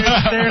just sitting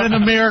there staring in the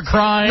mirror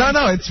crying.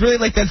 No, it's really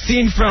like that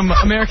scene from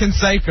American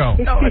Psycho.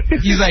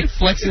 He's like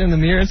flexing in the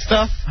mirror and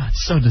stuff. Oh,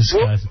 it's so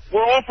disgusting.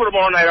 We're on for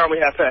tomorrow night, aren't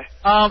we, Hefe?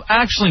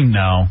 Actually,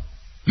 no.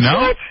 No?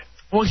 What?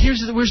 Well,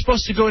 we're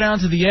supposed to go down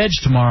to the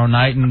Edge tomorrow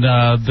night and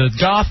the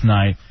goth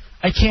night.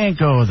 I can't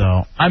go,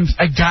 though.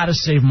 I gotta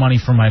save money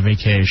for my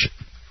vacation.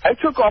 I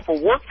took off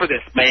of work for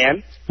this,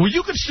 man. Well,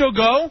 you could still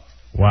go.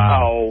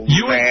 Wow. Oh,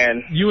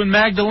 man. You and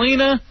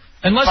Magdalena?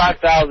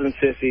 5,000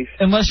 sissies.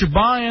 Unless you're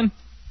buying.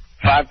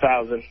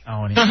 5,000.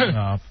 Oh, and he hung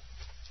up.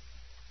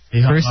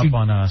 He hung up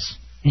on us.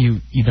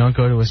 You don't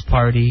go to his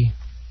party.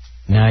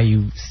 Now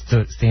you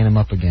stand him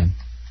up again.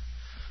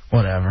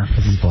 Whatever.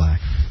 Because he's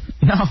black.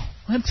 No,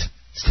 let's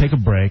take a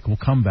break. We'll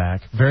come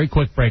back. Very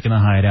quick break in the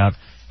Hideout.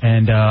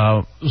 And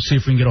we'll see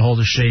if we can get a hold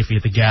of Shafee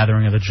at the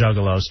gathering of the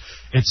Juggalos.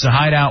 It's the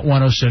Hideout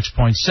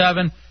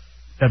 106.7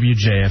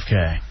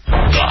 WJFK.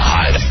 The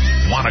Hideout.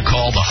 Want to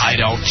call the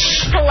Hideout?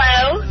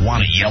 Hello?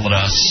 Want to yell at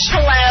us?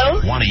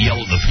 Hello? Want to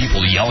yell at the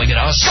people yelling at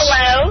us?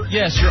 Hello?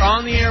 Yes, you're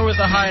on the air with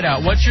the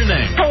Hideout. What's your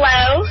name?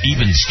 Hello?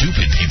 Even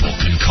stupid people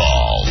can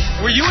call.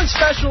 Were you in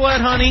special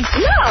ed, honey?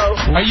 No.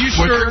 Are you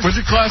sure? Was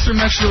your classroom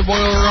next to the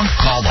boiler room?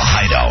 Call the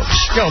Hideout.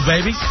 Go,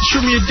 baby.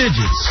 Show me your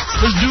digits.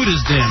 Let's do this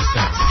damn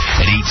thing.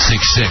 At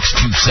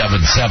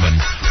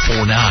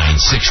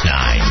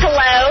 866-277-4969.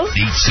 Hello?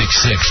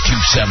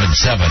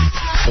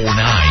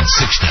 866-277-4969.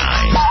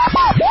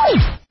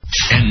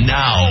 And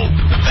now,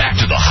 back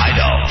to the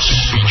Hideout,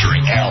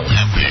 featuring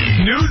LMB.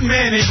 Nude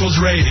man equals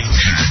ratings.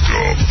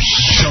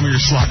 Show me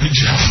your sloppy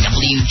job.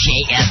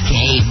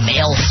 WJFK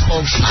male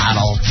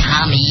spokesmodel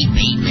Tommy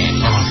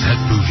Bateman. Oh, that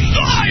booty.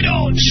 The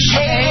Hideout.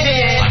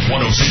 Hey. On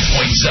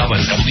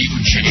 106.7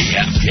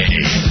 WJFK.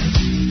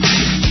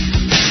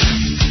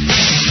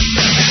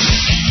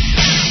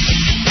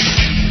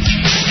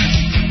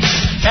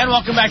 And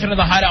welcome back into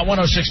the Hideout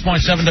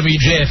 106.7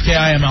 WJFK.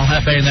 I am El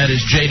Jefe, and that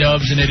is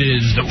J-Dubs, and it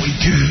is the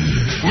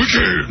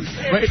weekend.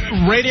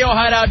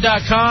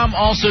 RadioHideout.com.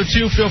 Also,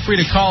 too, feel free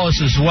to call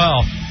us as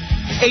well.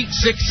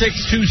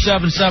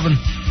 866-277-4969.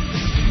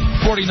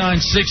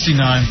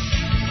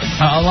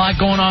 A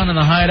lot going on in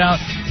the Hideout.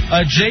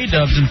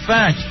 J-Dubs, in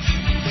fact,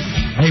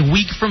 a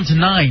week from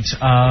tonight,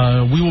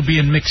 we will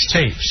be in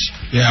mixtapes.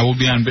 Yeah, we'll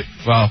be on...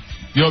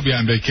 you'll be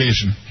on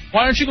vacation.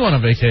 Why aren't you going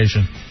on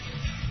vacation?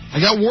 I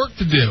got work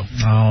to do.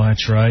 Oh,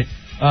 that's right.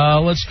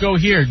 Let's go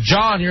here.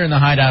 John, you're in the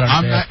Hideout.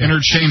 I'm not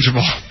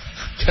interchangeable.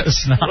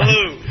 That's not.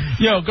 Hello.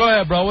 Yo, go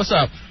ahead, bro. What's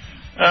up?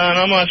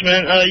 Not much,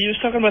 man. You was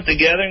talking about the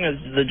gathering of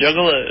the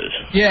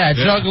Juggalos. Yeah,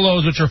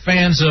 Juggalos, which are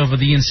fans of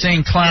the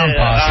Insane Clown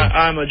Posse.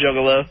 I'm a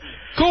Juggalo.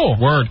 Cool.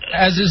 Word.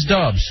 As is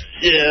Dubs.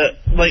 Yeah,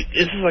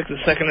 this is like the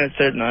second or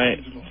third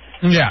night.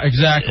 Yeah,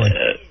 exactly.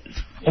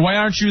 Why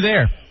aren't you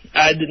there?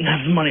 I didn't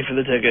have the money for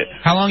the ticket.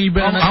 How long you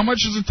been on it? How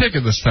much is the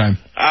ticket this time?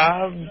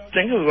 I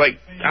think it was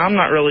I'm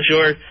not really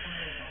sure.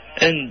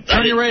 And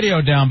turn your radio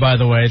down, by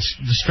the way. It's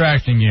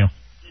distracting you.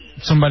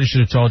 Somebody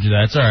should have told you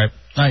that. It's all right.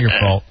 Not your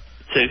fault.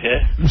 It's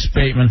okay. It's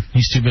Bateman.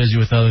 He's too busy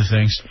with other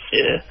things.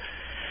 Yeah.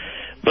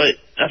 But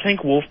I think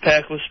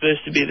Wolfpack was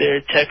supposed to be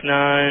there. Tech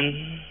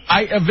 9.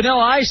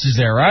 Vanilla Ice is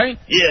there, right?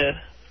 Yeah.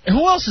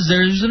 Who else is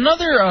there? There's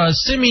another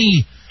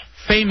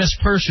semi-famous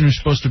person who's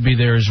supposed to be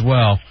there as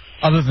well.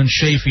 Other than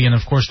Shafee and,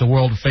 of course, the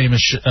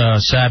world-famous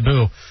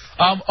Sabu.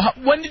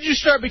 When did you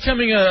start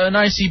becoming an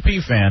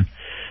ICP fan?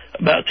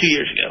 About 2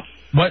 years ago.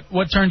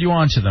 What turned you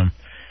on to them?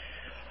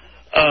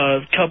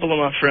 A couple of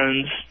my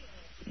friends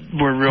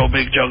were real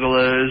big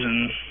Juggalos.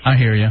 And I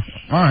hear you.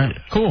 All right.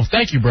 Cool.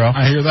 Thank you, bro.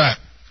 I hear that.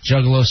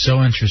 Juggalo's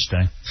so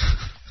interesting.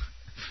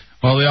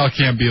 Well, they all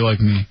can't be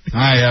like me.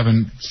 I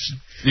haven't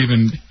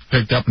even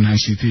picked up an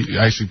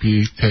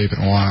ICP tape in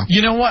a while.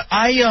 You know what?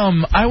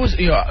 I was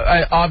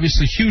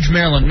obviously huge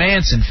Marilyn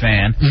Manson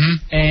fan,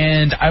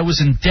 and I was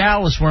in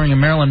Dallas wearing a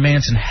Marilyn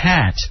Manson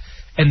hat,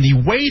 and the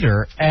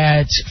waiter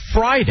at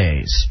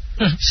Fridays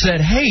said,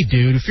 "Hey,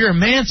 dude, if you're a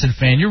Manson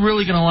fan, you're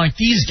really gonna like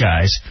these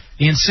guys,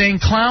 the Insane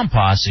Clown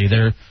Posse.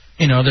 They're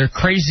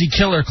crazy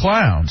killer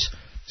clowns."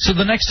 So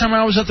the next time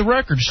I was at the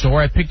record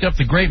store, I picked up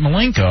the Great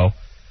Malenko.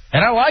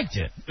 And I liked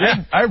it.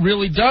 Yeah. I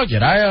really dug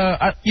it.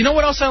 You know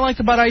what else I liked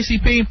about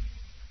ICP?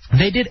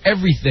 They did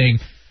everything.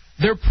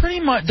 They're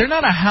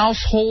not a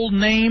household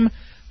name,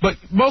 but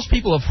most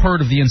people have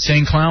heard of the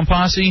Insane Clown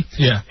Posse.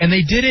 Yeah. And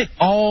they did it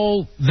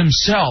all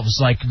themselves,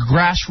 like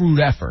grassroots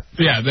effort.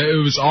 Yeah,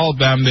 it was all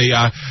them. They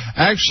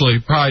actually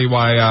probably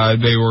why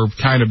they were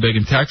kind of big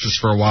in Texas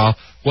for a while.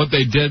 What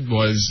they did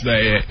was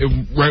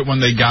right when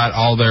they got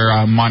all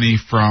their money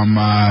from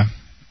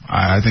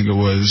I think it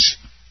was.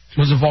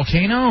 Was it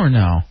Volcano or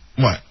no?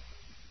 What?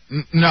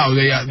 No,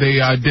 they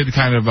did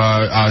kind of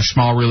a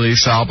small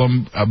release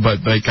album, but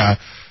like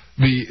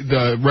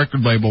the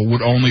record label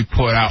would only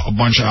put out a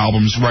bunch of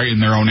albums right in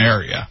their own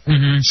area.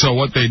 Mm-hmm. So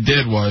what they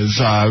did was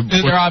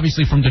they're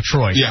obviously from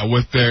Detroit. Yeah,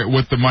 with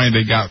the money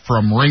they got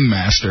from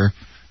Ringmaster,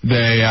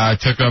 they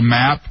took a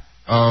map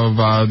of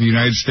the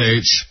United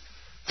States,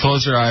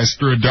 closed their eyes,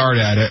 threw a dart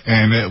at it,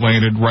 and it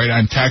landed right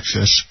on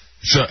Texas.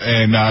 So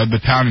and the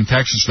town in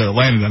Texas that it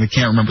landed on, I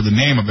can't remember the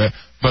name of it,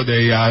 but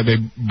they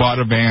bought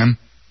a van,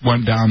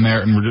 went down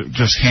there, and were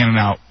just handing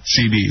out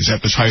CDs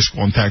at this high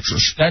school in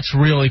Texas. That's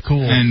really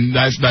cool. And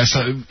that's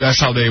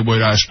how they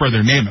would spread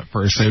their name at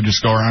first. They would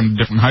just go around to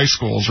different high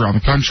schools around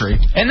the country.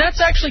 And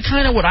that's actually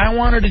kind of what I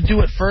wanted to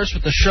do at first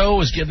with the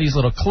show, is get these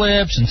little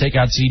clips and take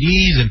out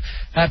CDs and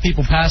have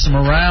people pass them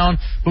around.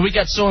 But we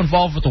got so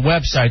involved with the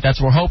website.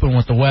 That's what we're hoping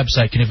what the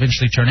website can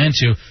eventually turn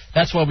into.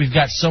 That's why we've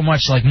got so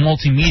much like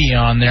multimedia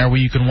on there, where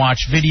you can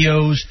watch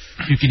videos,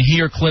 you can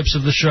hear clips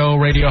of the show,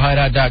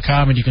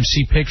 RadioHideout.com, and you can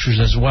see pictures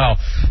as well.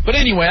 But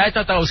anyway, I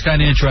thought that was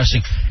kind of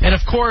interesting. And,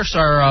 of course,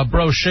 our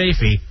bro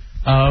Shafee,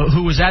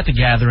 who was at the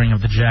gathering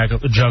of the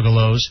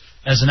Juggalos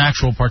as an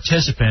actual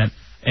participant,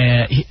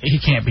 he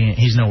can't be.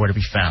 He's nowhere to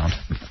be found.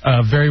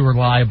 Very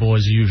reliable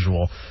as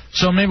usual.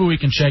 So maybe we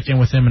can check in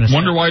with him in a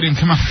second. Wonder why he didn't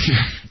come out here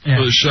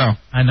for the show.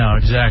 I know,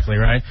 exactly,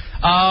 right?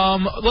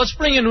 Let's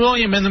bring in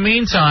William in the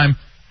meantime.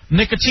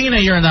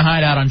 Nicotina, you're in the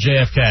Hideout on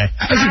JFK.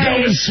 How's it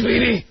going,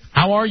 sweetie?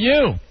 How are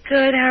you?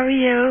 Good, how are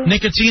you?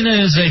 Nicotina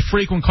is a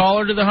frequent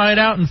caller to the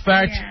Hideout. In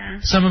fact,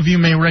 some of you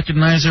may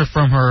recognize her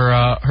from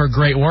her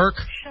great work.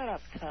 Shut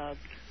up, Tub.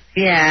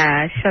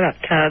 Yeah, shut up,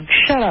 Tub.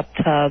 Shut up,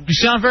 Tub. You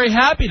sound very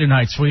happy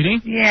tonight,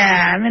 sweetie.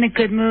 Yeah, I'm in a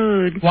good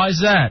mood. Why's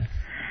that?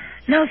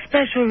 No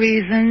special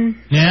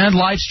reason. Yeah,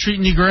 life's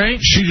treating you great?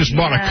 She just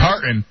bought a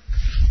carton.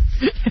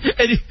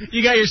 And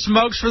you got your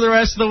smokes for the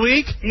rest of the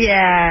week?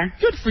 Yeah.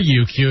 Good for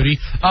you, cutie.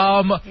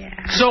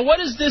 So what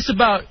is this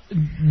about,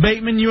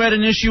 Bateman? You had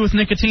an issue with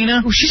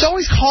Nicotina? Well, she's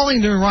always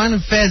calling the Rhino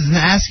Feds and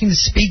asking to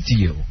speak to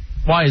you.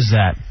 Why is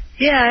that?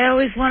 Yeah, I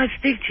always want to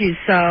speak to you,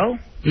 so.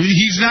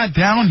 He's not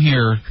down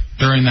here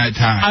during that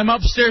time. I'm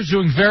upstairs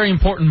doing very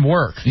important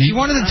work. If you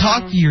wanted to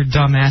talk to your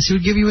dumbass, he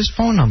would give you his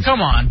phone number.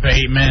 Come on,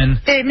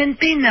 Bateman. Bateman,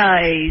 be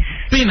nice.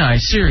 Be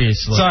nice,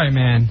 seriously. Sorry,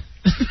 man.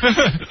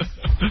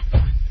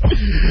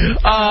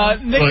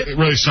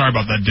 Really sorry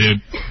about that,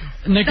 dude.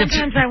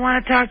 Sometimes I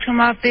want to talk to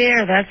him off the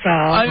air, that's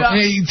all.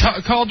 Hey,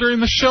 call during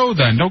the show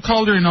then. Don't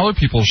call during other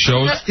people's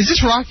shows. Is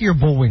this Rocky or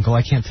Bullwinkle?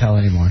 I can't tell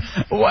anymore.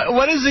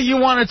 What is it you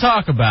want to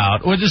talk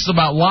about? Or just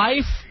about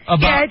life?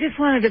 About I just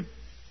wanted to...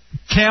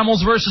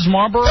 Camels versus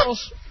Marlboros?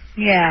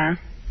 Yeah.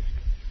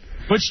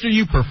 Which do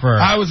you prefer?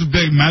 I was a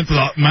big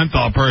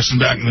menthol person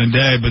back in the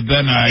day, but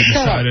then I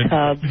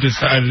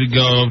decided to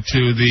go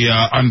to the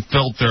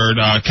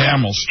unfiltered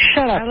Camels.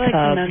 Shut up, I like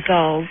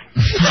menthols.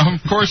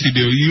 Of course you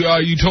do.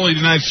 You totally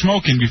denied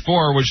smoking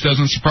before, which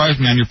doesn't surprise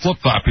me on your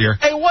flip-flop here.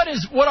 Hey, what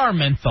are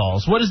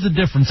menthols? What is the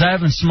difference? I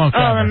haven't smoked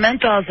ever. The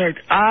menthols are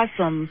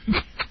awesome.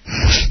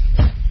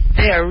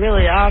 They are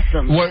really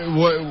awesome.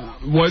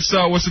 What's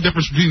the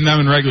difference between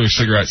them and regular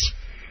cigarettes?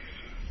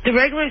 The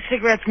regular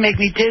cigarettes make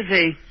me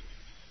dizzy.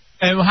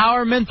 And how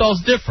are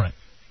menthols different?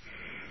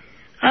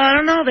 I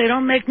don't know. They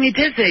don't make me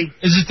dizzy.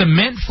 Is it the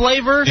mint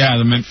flavor? Yeah,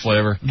 the mint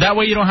flavor. That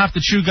way you don't have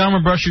to chew gum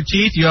or brush your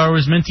teeth. You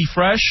always minty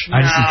fresh? No.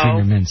 I just eat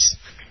finger mints.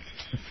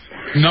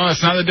 No,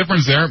 that's not the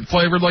difference. They aren't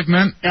flavored like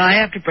mint. No, I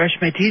have to brush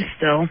my teeth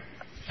still.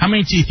 How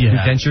many teeth do you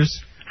have?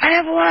 Dentures? I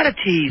have a lot of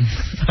teeth.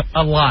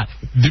 A lot.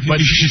 But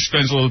she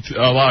spends a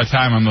lot of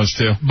time on those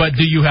two. But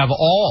do you have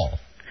all?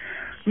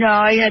 No,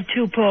 I had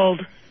 2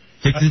 pulled.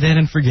 Kick it in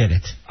and forget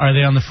it. Are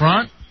they on the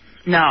front?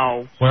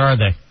 No. Where are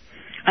they?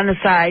 On the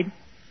side.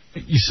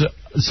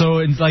 So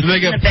it's like... Do they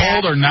get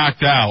pulled or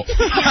knocked out?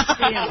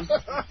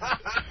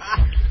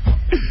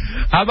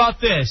 How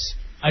about this?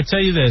 I tell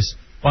you this.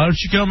 Why don't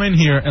you come in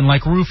here and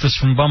like Rufus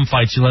from Bum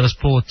Fights, you let us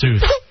pull a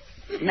tooth?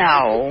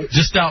 No.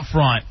 Just out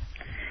front.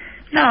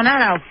 No,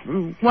 not out.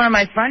 One of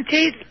my front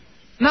teeth?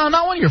 No,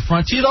 not one of your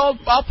front teeth.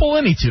 I'll pull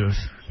any tooth.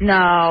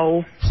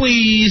 No.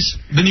 Please.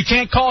 Then you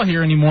can't call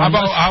here anymore.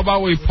 How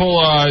about we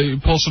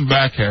pull some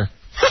back hair?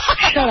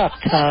 Shut up,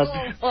 Tub.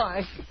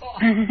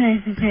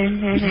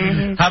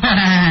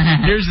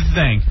 Here's the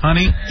thing,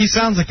 honey. He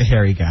sounds like a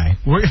hairy guy.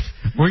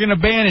 We're gonna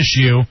banish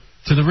you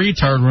to the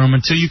retard room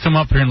until you come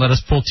up here and let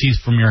us pull teeth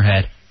from your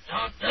head.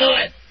 Don't do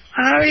it.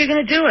 How are you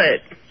gonna do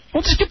it?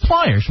 We'll just get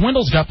pliers.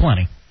 Wendell's got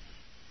plenty.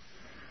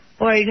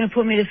 Boy, are you gonna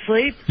put me to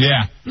sleep?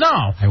 Yeah.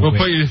 No. We'll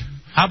put you.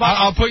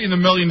 I'll put you in the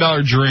 $1 million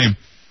dream.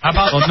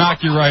 We'll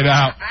knock you right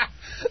out.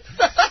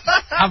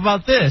 How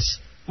about this?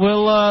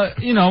 We'll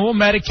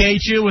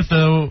medicate you with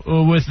a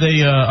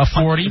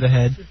 40 to the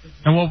head,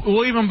 and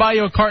we'll even buy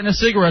you a carton of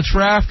cigarettes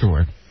for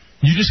afterward.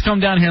 You just come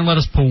down here and let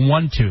us pull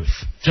one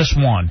tooth, just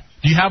one.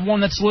 Do you have one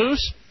that's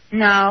loose?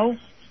 No.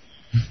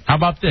 How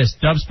about this?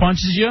 Dubs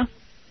punches you,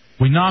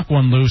 we knock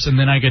one loose, and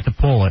then I get to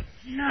pull it.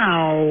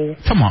 No.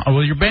 Come on,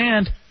 well you're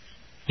banned.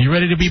 You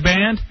ready to be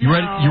banned? You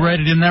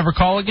ready to never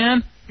call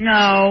again?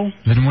 No.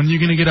 Then when are you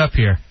going to get up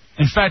here?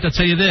 In fact, I'll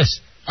tell you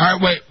this. All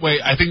right,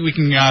 wait. I think we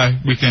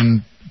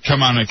can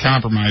come on a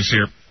compromise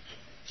here.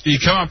 You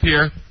come up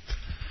here,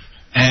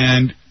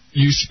 and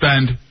you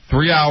spend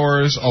 3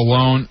 hours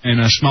alone in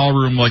a small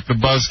room like the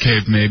Buzz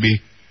Cave,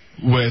 maybe,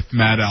 with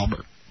Matt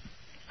Albert.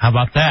 How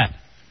about that?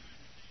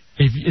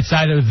 If it's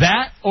either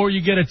that or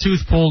you get a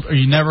tooth pulled or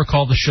you never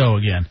call the show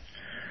again.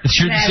 It's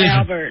your Matt decision.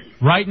 Albert.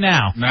 Right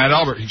now. Matt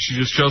Albert. She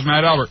just chose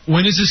Matt Albert.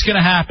 When is this going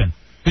to happen?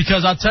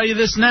 Because I'll tell you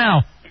this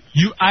now.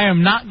 I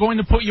am not going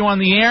to put you on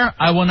the air.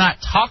 I will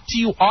not talk to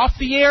you off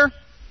the air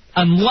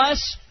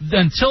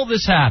until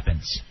this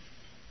happens.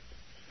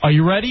 Are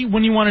you ready?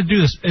 When you want to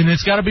do this? And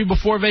it's got to be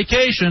before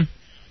vacation.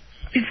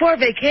 Before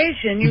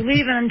vacation? You're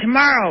leaving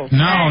tomorrow.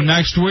 No,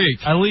 next week.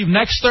 I leave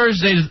next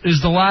Thursday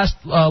is the last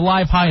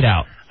live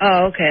Hideout.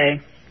 Oh,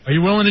 okay. Are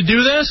you willing to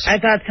do this? I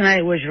thought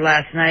tonight was your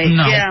last night.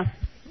 No. Yeah.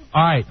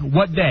 All right.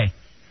 What day?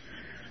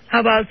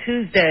 How about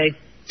Tuesday?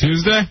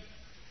 Tuesday?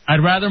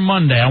 I'd rather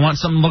Monday. I want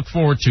something to look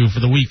forward to for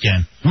the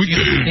weekend. We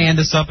can stand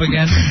us up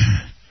again.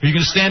 Are you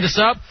going to stand us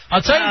up?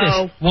 I'll tell you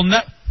this. We'll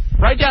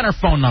write down her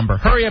phone number.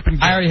 Hurry up and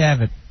get I already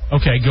have it.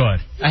 Okay, good.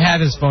 I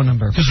have his phone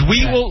number. Because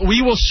we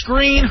will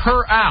screen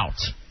her out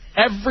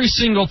every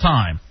single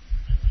time.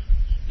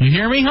 You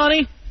hear me,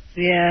 honey?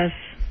 Yes.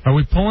 Are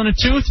we pulling a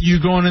tooth? You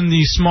going in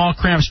the small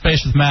cramped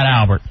space with Matt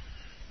Albert?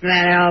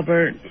 Matt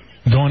Albert.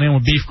 Going in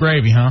with beef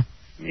gravy, huh?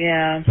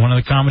 Yeah. One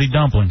of the comedy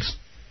dumplings.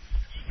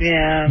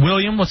 Yeah.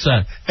 William, what's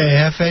that? Hey,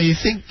 Hefe, you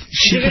think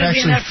she could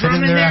actually fit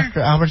in there after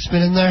Albert's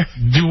been in there?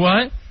 Do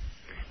what?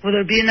 Will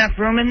there be enough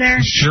room in there?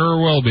 Sure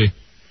will be.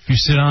 If you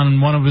sit on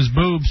one of his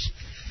boobs.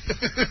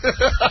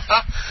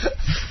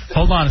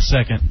 Hold on a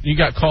second. You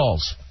got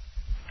calls.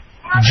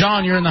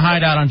 John, you're in the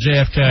Hideout on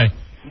JFK.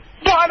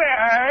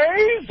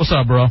 Buddy! What's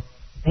up, bro?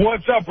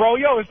 What's up, bro?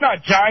 Yo, it's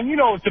not John. You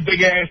know it's the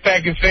big-ass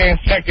Packers fans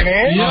checking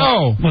in.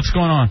 Yo. What's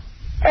going on?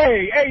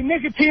 Hey,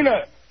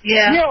 Nicotina.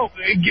 Yeah. Yo,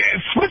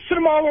 switch to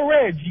the Marlon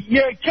Reds.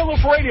 Yeah, Killer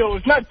for Radio.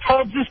 It's not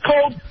Tubbs. It's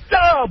called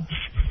Dubs.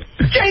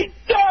 Jay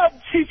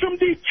Dubs. He's from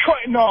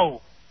Detroit.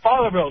 No.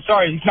 Fatherville.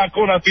 Sorry, he's not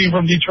going out being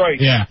from Detroit.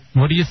 Yeah.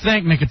 What do you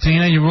think,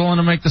 Nicotina? You willing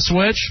to make the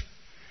switch?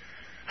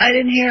 I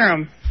didn't hear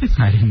him.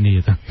 I didn't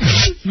either.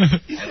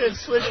 He said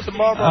switch to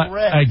Marlboro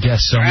Red. I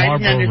guess so. I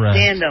Marlboro didn't Red.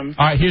 understand him.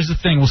 All right, here's the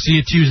thing. We'll see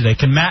you Tuesday.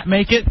 Can Matt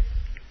make it?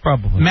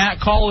 Probably. Matt,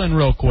 call in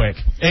real quick.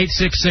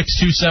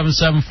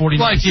 866-277-49.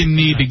 Like you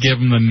need to give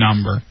him the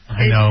number.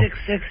 I know.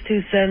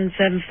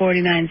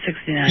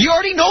 866-277-4969. You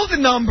already know the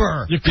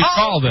number. You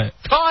called it.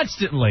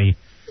 Constantly.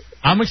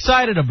 I'm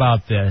excited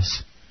about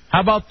this.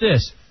 How about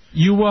this?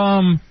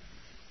 All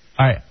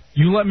right,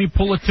 you let me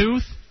pull a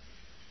tooth,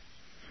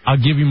 I'll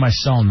give you my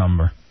cell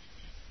number.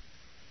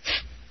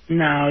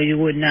 No, you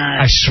would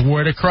not. I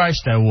swear to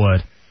Christ I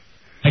would.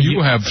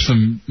 You have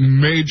some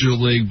major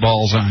league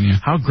balls on you.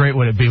 How great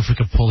would it be if we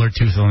could pull her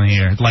tooth on the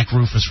air, like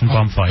Rufus from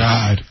Bumfight?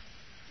 God.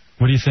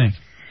 What do you think?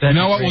 You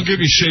know what? We'll give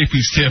you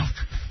Shapies, too.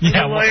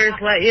 The lawyers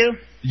let you?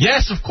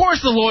 Yes, of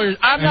course the lawyers.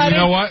 You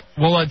know what?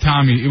 We'll let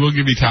Tommy. We'll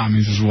give you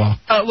Tommy's as well.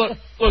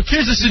 Look,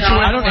 here's the situation.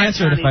 I don't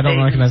answer it if I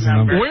don't recognize the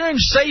number. We're in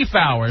safe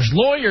hours.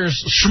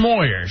 Lawyers,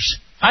 schmoyers.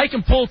 I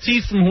can pull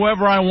teeth from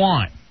whoever I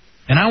want.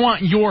 And I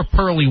want your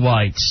pearly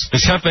whites.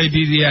 It's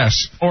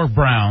FADDS. Or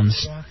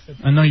browns.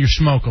 I know you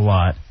smoke a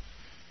lot.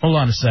 Hold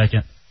on a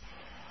second.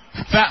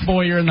 Fat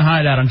boy, you're in the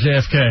Hideout on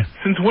JFK.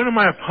 Since when am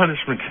I a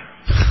punishment?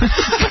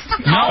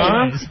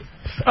 No.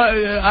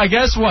 I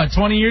guess,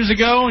 20 years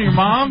ago, your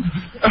mom?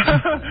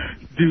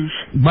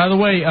 Douche. By the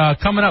way,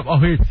 coming up,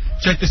 here,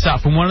 check this out.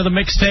 For one of the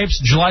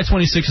mixtapes, July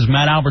 26th is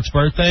Matt Albert's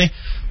birthday.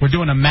 We're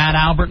doing a Matt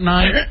Albert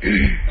night.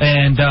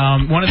 And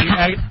one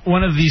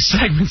of the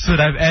segments that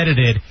I've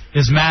edited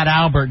is Matt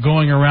Albert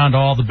going around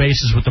all the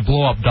bases with the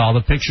blow-up doll,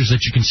 the pictures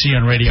that you can see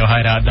on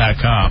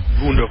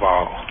RadioHideout.com.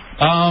 Wunderbar.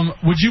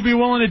 Would you be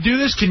willing to do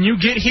this? Can you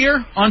get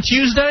here on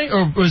Tuesday,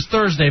 or was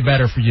Thursday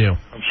better for you?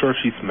 I'm sure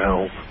she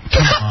smells.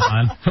 Come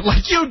on.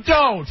 Like you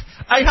don't.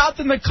 I hopped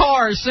in the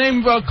car,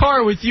 same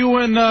car with you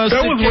and that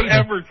Sid was Cato.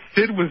 whatever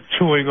Sid was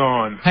chewing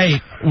on.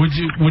 Hey, would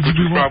you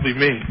be probably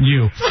me.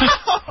 You.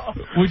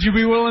 Would you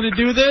be willing to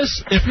do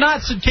this? If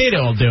not, Sid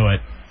Cato will do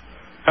it.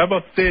 How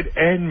about Sid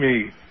and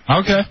me?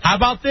 Okay. How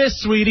about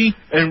this, sweetie?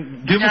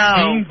 And give us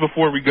beans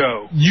before we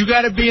go. You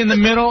got to be in the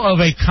middle of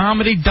a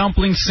comedy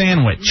dumpling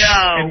sandwich.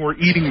 No. And we're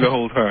eating the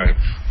whole time.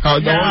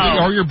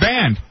 Or your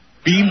band.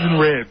 Beans and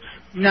ribs.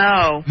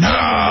 No. No.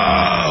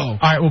 All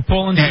right, we'll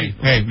pull in.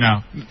 Hey,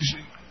 no.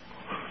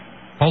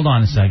 Hold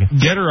on a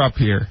second. Get her up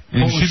here,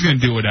 and she's going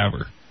to do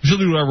whatever. She'll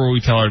do whatever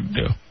we tell her to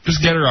do.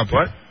 Just get her up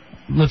here.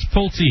 Let's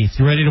pull teeth.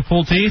 You ready to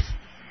pull teeth?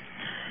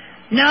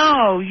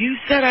 No, you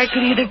said I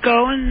could either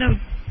go and...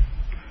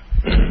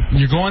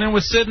 You're going in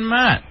with Sid and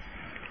Matt.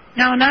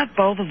 No, not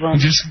both of them.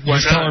 Just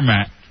tell her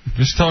Matt.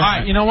 Just tell her. All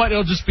right, you know what?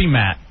 It'll just be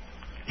Matt.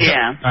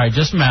 Yeah. All right,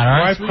 just Matt. All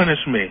right. Why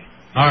punish me?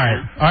 All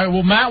right.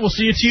 Well, Matt, we'll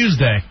see you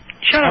Tuesday.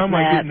 Shut How up, am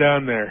I Matt. getting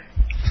down there?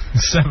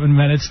 7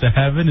 minutes to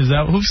heaven. Is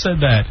that who said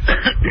that?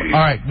 All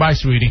right, bye,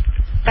 sweetie.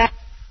 Bye.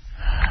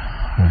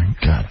 All right,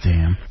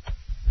 goddamn.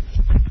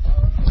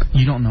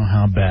 You don't know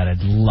how bad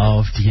I'd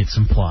love to get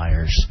some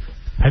pliers.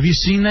 Have you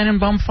seen that in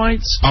bum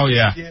fights? Oh,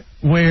 yeah.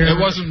 Where It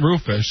wasn't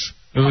Rufus.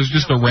 It was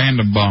just a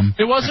random bum.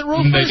 It wasn't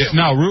Rufus?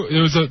 No,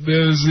 it was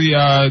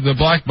the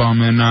black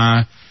bum in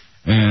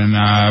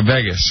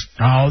Vegas.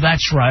 Oh,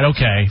 that's right.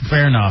 Okay,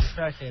 fair enough.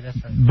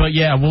 But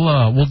yeah,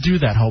 we'll do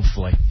that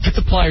hopefully. Get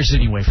the pliers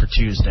anyway for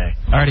Tuesday.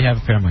 I already have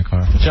a pair in my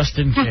car. Just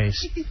in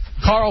case.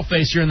 Carl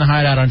Face, you're in the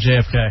Hideout on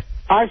JFK.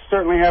 I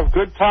certainly have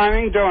good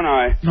timing, don't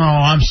I? No,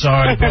 I'm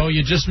sorry, bro.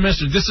 You just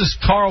missed it. This is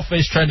Carl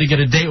Face tried to get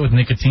a date with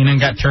Nicotina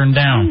and got turned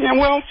down. Yeah,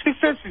 well, she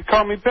said she'd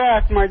call me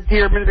back, my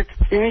dear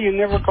Nicotina. You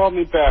never called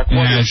me back.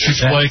 Yeah,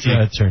 she's flaky.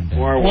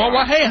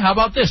 Well, hey, how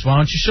about this? Why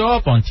don't you show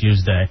up on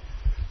Tuesday?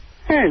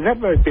 Hey, that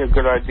might be a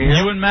good idea.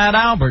 You and Matt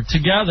Albert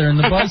together in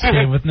the Buzz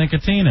Cave with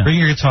Nicotina. Bring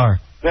your guitar.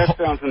 That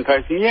sounds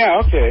enticing. Yeah,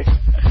 okay.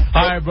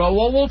 All right, bro.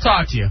 Well, we'll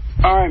talk to you.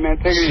 All right, man.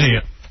 Take it easy. See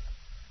ya.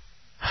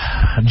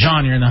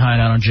 John, you're in the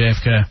Hideout on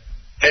JFK.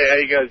 Hey, how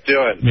you guys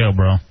doing? Yo,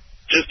 bro.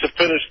 Just to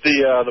finish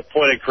the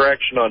point of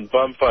correction on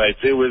bum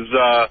fights, it was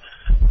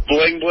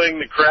Bling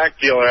Bling the crack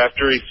dealer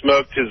after he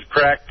smoked his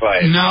crack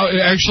pipe. No,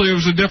 actually, it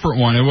was a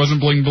different one. It wasn't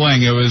Bling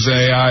Bling. It was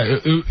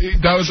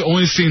that was the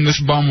only scene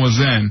this bum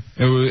was in.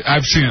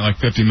 I've seen it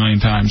like 50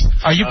 million times.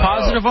 Are you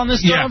positive on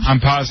this, Yeah,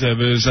 I'm positive.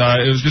 It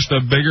was just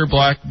a bigger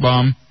black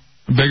bum,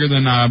 bigger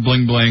than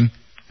Bling Bling,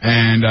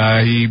 and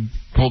he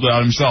pulled it out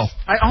himself.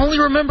 I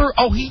only remember,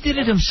 he did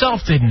it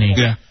himself, didn't he?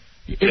 Yeah.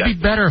 It'd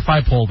be better if I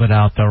pulled it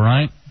out, though,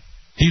 right?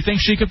 Do you think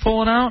she could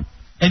pull it out?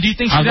 And do you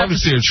think I'd love to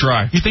see her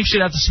try. You think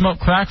she'd have to smoke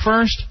crack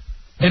first?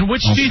 And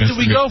which teeth do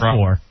we go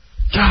for?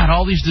 God,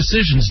 all these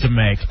decisions to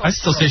make. I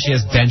still say she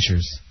has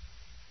dentures.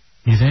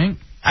 You think?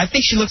 I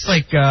think she looks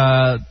like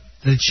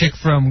the chick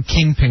from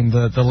Kingpin,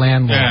 the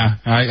landlord. Yeah,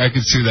 I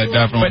could see that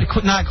definitely.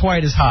 But not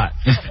quite as hot.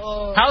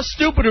 How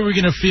stupid are we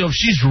going to feel if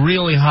she's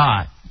really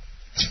hot?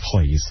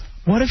 Please.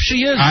 What if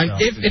she is?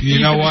 If you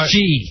know what?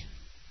 G.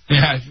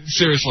 Yeah,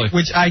 seriously.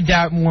 Which I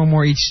doubt more and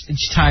more each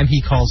time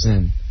he calls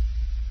in.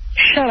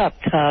 Shut up,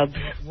 Tubbs.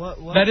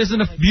 What? That isn't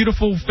a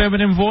beautiful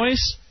feminine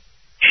voice?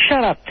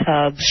 Shut up,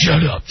 Tubbs.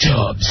 Shut up,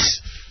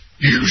 Tubbs.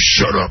 You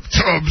shut up,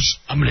 Tubbs.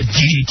 I'm going to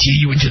DDT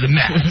you into the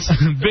mat.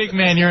 Big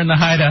man, you're in the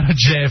Hideout at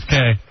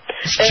JFK.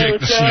 Jake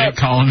the Snake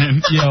calling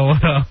in. Yo,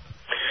 what up?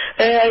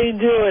 Hey, how you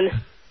doing?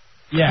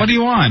 Yeah. What do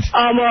you want?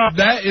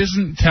 That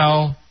isn't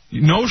tell.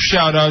 No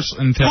shout-outs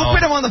until... We'll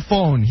put him on the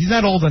phone. He's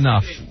not old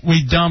enough.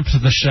 We dumped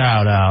the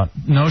shout-out.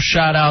 No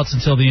shout-outs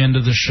until the end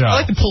of the show.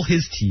 I like to pull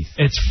his teeth.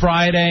 It's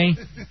Friday,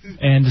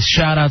 and the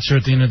shout-outs are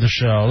at the end of the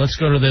show. Let's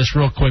go to this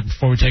real quick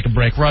before we take a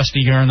break.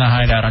 Rusty, you're in the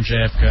Hideout on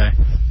JFK.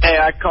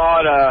 Hey, I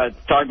called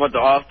talk about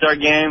the All-Star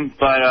game,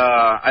 but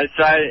I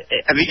decided...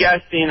 Have you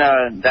guys seen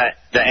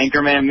the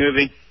Anchorman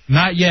movie?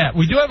 Not yet.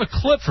 We do have a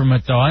clip from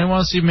it, though. I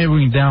want to see if maybe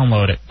we can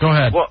download it. Go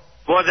ahead. Well,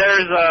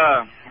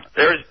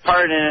 there's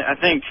part in it, I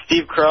think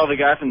Steve Carell, the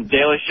guy from The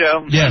Daily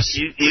Show. Yes.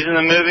 He's in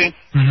the movie.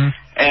 Mm-hmm.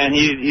 And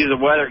he's a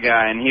weather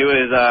guy, and he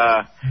was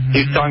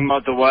talking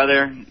about the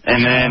weather,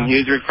 and then he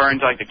was referring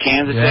to like the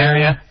Kansas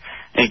area,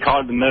 and he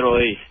called it the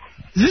Middle East.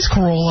 Is this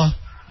Corolla?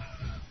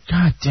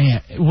 God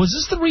damn. Was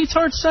this the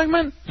retard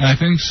segment? I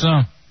think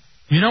so.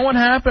 You know what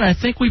happened? I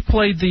think we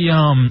played the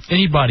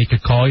anybody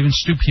could call, even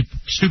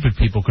stupid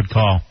people could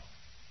call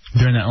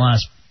during that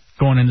last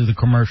going into the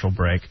commercial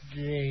break.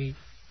 Great.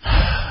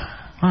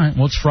 All right,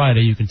 well, it's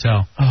Friday, you can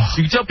tell.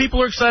 You can tell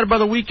people are excited by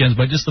the weekends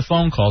by just the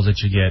phone calls that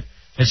you get.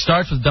 It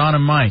starts with Don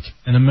and Mike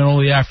in the middle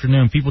of the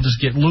afternoon. People just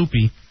get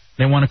loopy.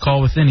 They want to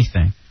call with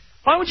anything.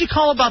 Why would you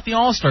call about the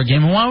All-Star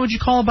game, and why would you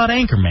call about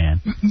Anchorman?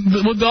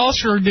 The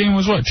All-Star game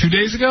was, 2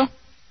 days ago?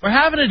 We're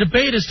having a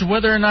debate as to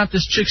whether or not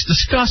this chick's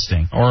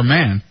disgusting. Or a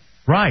man.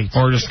 Right.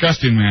 Or a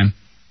disgusting man.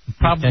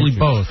 Probably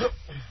both.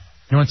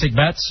 You want to take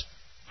bets?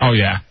 Oh,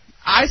 yeah.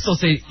 I still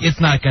say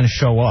it's not going to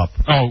show up.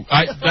 Oh,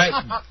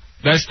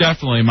 that's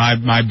definitely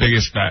my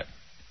biggest bet.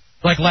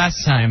 Like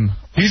last time.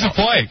 He's a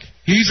flake.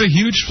 He's a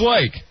huge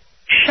flake.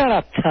 Shut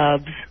up,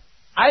 Tubbs.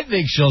 I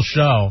think she'll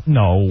show.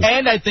 No.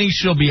 And I think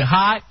she'll be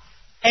hot.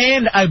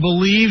 And I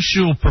believe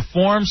she'll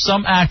perform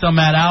some act on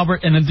Matt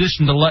Albert in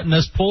addition to letting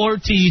us pull her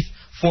teeth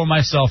for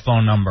my cell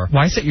phone number.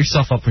 Why set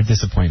yourself up for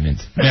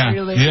disappointment?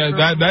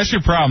 Yeah, that's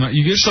your problem.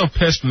 You get so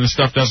pissed when this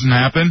stuff doesn't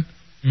happen.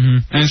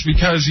 Mm-hmm. And it's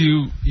because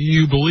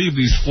you believe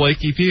these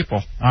flaky people.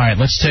 All right,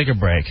 let's take a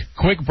break.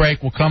 Quick break.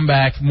 We'll come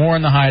back. More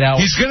in the Hideout.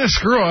 He's going to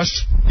screw us.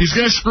 He's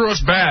going to screw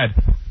us bad.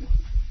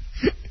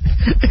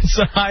 It's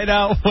the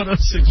Hideout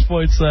 106.7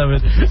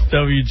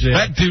 WJ.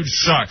 That dude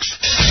sucks.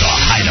 The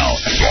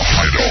Hideout. The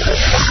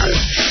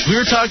Hideout. We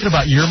were talking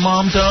about your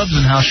mom, Dubs,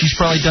 and how she's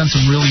probably done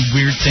some really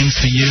weird things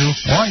to you.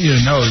 I want you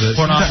to know that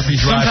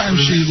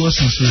sometimes she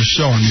listens to the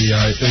show on the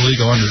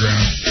illegal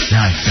underground.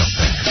 Now I feel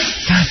bad.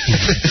 God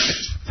damn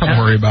it. Don't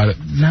worry about it.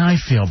 Now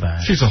I feel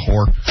bad. She's a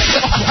whore. The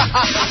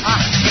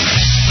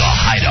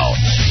Hideout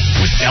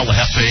with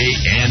LFA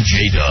and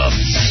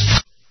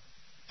J-Dubs.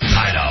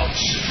 Hideout.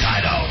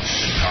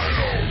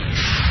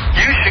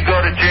 You should go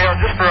to jail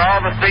just for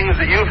all the things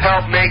that you've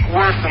helped make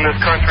worse in this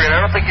country, and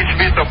I don't think you should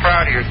be so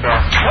proud of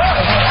yourself.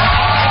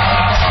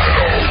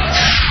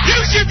 You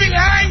should be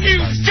hanged, you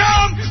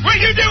scum! Will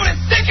you do it?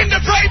 Sick and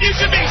depraved you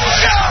should be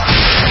shot!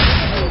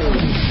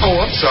 Oh,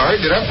 I'm sorry.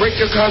 Did I break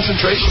your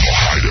concentration?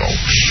 Hideout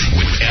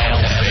with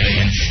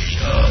LFA and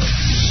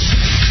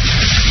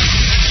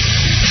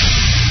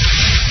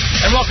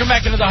And welcome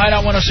back into the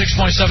Hideout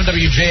 106.7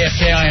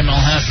 WJFK. I am El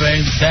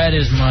Jefe. That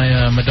is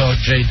my dog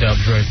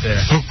J-Dubs right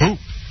there.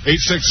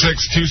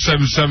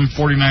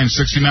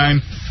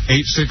 866-277-4969.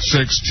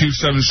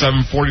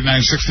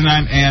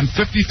 866-277-4969. And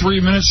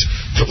 53 minutes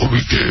till the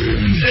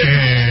weekend.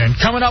 And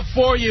coming up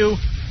for you,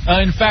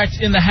 in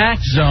fact, in the Hack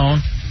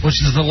Zone, which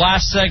is the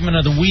last segment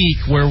of the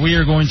week where we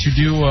are going to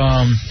do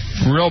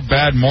real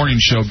bad morning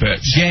show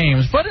bits.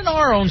 Games, but in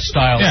our own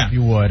style, if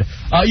you would.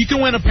 You can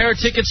win a pair of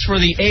tickets for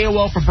the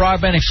AOL for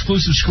Broadband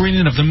exclusive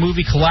screening of the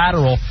movie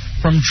Collateral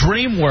from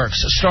DreamWorks,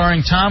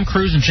 starring Tom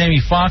Cruise and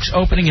Jamie Foxx,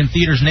 opening in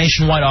theaters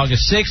nationwide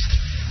August 6th.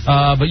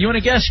 But you and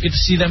a guest get to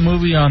see that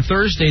movie on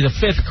Thursday the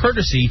 5th,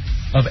 courtesy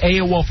of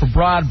AOL for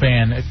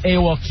Broadband.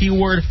 AOL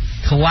keyword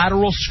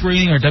Collateral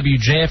screening or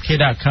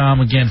WJFK.com,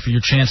 again, for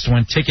your chance to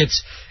win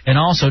tickets. And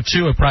also,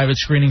 too, a private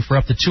screening for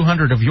up to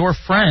 200 of your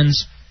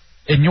friends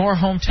in your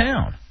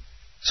hometown.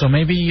 So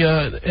maybe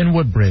in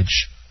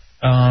Woodbridge.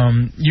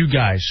 You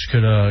guys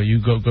could you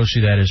go see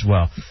that as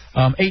well.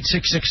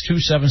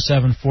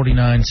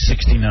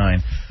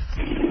 866-277-4969.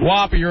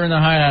 Whopper, you're in the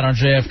Hideout on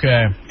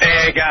JFK.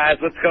 Hey, guys,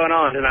 what's going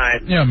on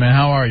tonight? Yeah, man,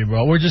 how are you,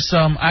 bro? We're just,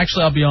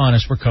 actually, I'll be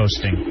honest, we're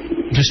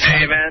coasting. Just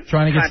hey, man,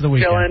 trying to get to the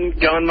weekend. Chilling,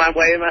 going my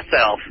way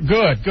myself.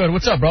 Good.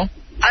 What's up, bro?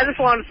 I just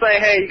wanted to say,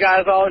 hey, you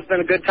guys always been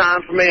a good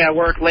time for me. I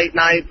work late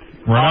nights.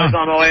 Right. Always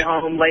on my way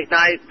home late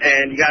night,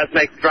 and you guys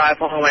make the drive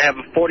home. I have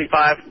a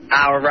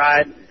 45-hour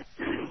ride.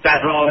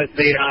 That's always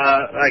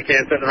I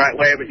can't say it the right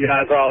way, but you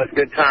guys are always a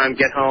good time.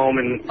 Get home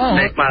and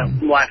make my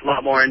life a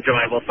lot more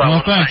enjoyable. So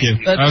well, thank you.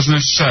 That was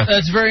nice to say.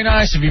 That's very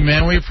nice of you,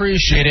 man. We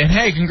appreciate it. And,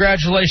 hey,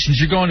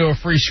 congratulations. You're going to a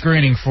free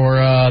screening for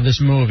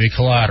this movie,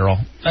 Collateral.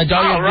 Right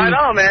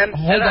on, man.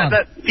 Hold on.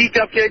 That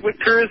teacup cake with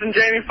Cruise and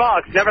Jamie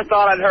Foxx. Never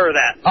thought I'd heard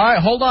that. All right,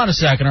 hold on a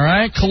second, all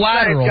right?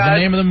 Collateral, Thanks, the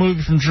name of the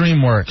movie from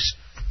DreamWorks.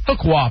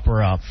 Hook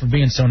Whopper up for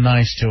being so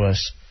nice to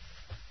us.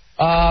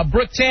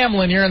 Brooke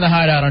Tamlin, you're in the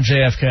Hideout on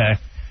JFK.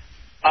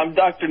 I'm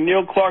Dr.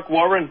 Neil Clark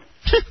Warren.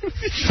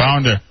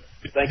 Founder.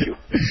 Thank you.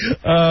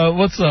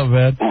 What's up,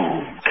 man?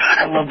 God,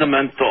 I love the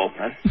menthol,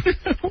 man.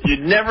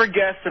 You'd never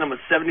guess that I'm a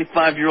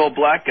 75-year-old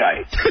black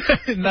guy.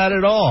 Not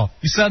at all.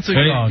 You sound so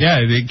young. Yeah,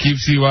 it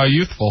keeps you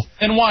youthful.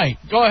 And white.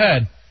 Go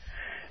ahead.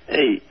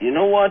 Hey, you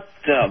know what?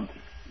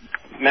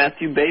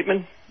 Matthew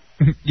Bateman?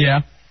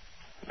 Yeah.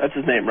 That's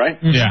his name, right?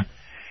 Mm-hmm. Yeah.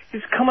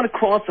 He's coming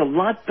across a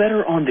lot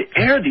better on the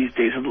air these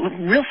days.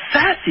 Real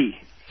sassy.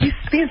 He's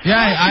being sassy.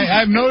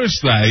 Yeah, I've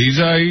noticed that. He's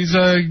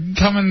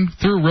coming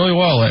through really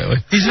well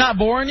lately. He's not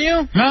boring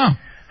you? No. I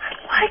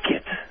like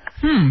it.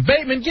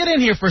 Bateman, get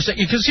in here for a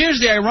second, because here's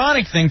the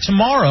ironic thing.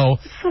 Tomorrow,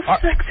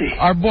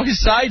 our boy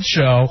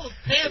Sideshow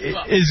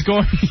is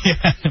going.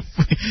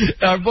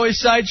 Our boy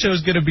Sideshow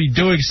is going to be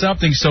doing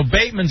something. So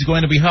Bateman's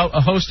going to be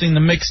hosting the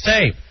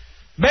mixtape.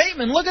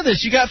 Bateman, look at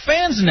this. You got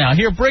fans now.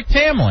 Here, Brick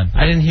Tamlin.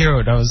 I didn't hear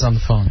it. I was on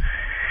the phone.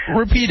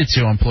 Repeat it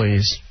to him,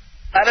 please.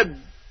 I had a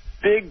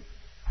big,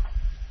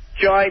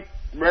 giant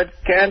red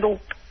candle.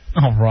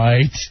 All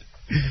right.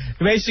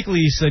 Basically,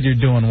 you said you're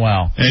doing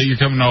well. Hey, you're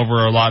coming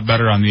over a lot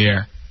better on the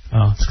air.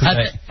 Oh, it's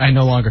because I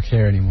no longer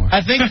care anymore.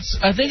 I think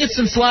it's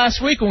since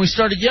last week when we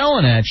started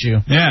yelling at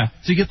you. Yeah.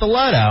 To get the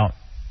lead out.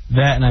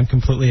 That, and I'm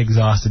completely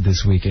exhausted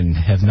this week and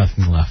have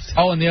nothing left.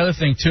 Oh, and the other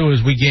thing, too,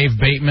 is we gave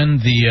Bateman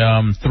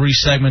the 3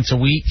 segments a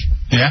week.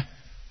 Yeah.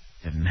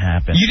 Didn't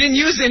happen. You didn't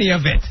use any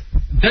of it.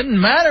 Doesn't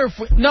matter if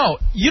no,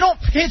 you don't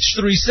pitch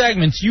 3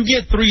 segments. You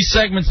get 3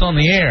 segments on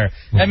the air.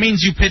 That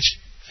means you pitch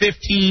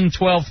 15,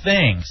 12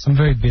 things. I'm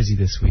very busy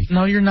this week.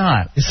 No, you're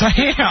not. Yes, I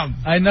am.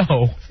 I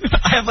know.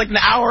 I have like an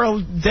hour a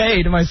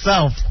day to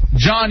myself.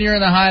 John, you're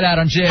in the Hideout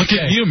on JFK. Look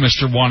at you,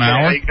 Mr. 1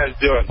 Hour. How you guys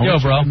doing? Yo,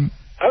 bro.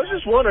 I was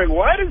just wondering,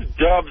 why does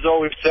Dubs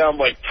always sound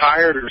like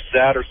tired or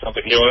sad or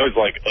something? You know, always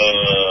like,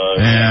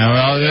 Yeah,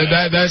 well,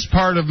 that's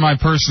part of my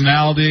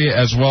personality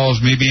as well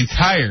as me being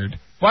tired.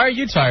 Why are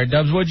you tired,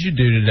 Dubs? What did you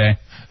do today?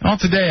 Well,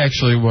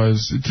 today's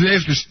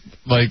just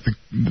like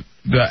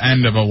the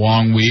end of a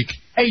long week.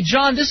 Hey,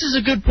 John, this is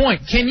a good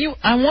point. Can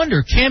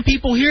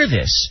people hear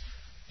this?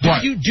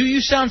 Do you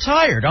sound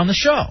tired on the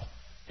show?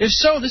 If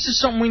so, this is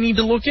something we need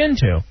to look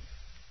into.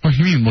 What do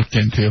you mean look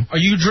into? Are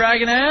you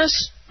dragging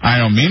ass? I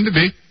don't mean to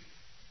be.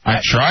 I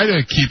try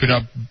to keep it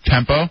up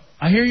tempo.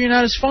 I hear you're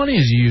not as funny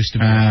as you used to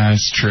be.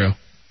 That's true.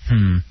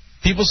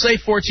 People say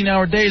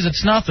 14-hour days,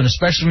 it's nothing,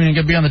 especially when you're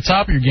going to be on the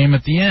top of your game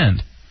at the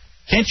end.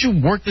 Can't you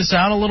work this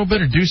out a little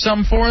bit or do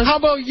something for us? How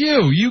about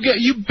you? You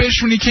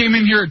bitch when you came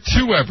in here at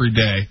 2 every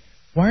day.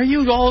 Why are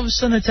you all of a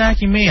sudden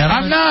attacking me?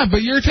 I'm not,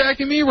 but you're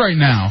attacking me right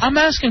now. I'm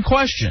asking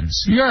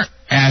questions. You aren't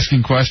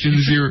asking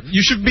questions.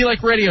 You should be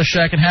like Radio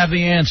Shack and have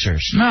the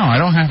answers. No, I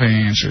don't have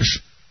any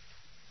answers.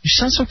 You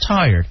sound so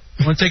tired.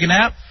 You want to take a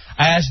nap?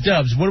 I asked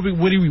Dubs, what do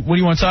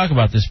you want to talk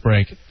about this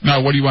break?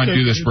 No, what do you want to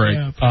do this break?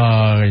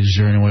 Is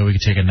there any way we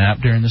could take a nap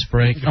during this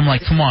break? I'm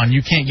like, come on,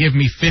 you can't give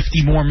me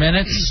 50 more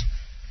minutes?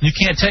 You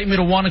can't take me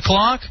to 1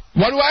 o'clock?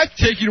 Why do I have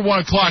to take you to 1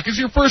 o'clock? It's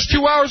your first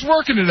 2 hours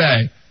working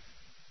today.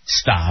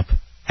 Stop.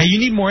 Hey, you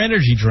need more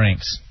energy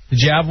drinks.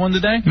 Did you have one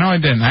today? No,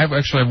 I didn't. I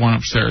actually have one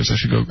upstairs I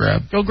should go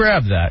grab. Go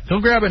grab that. Go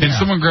grab it Can now.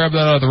 someone grab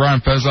that out of the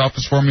Ron Fez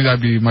office for me?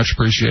 That'd be much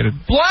appreciated.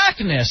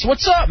 Blackness,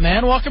 what's up,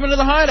 man? Welcome into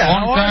the Hideout.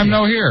 Long time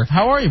no here.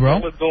 How are you, bro?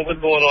 What's going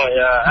on,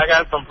 yeah? I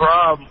got some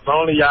problems.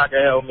 Only y'all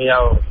can help me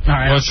out. All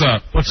right. What's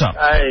up? What's up?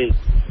 Hey,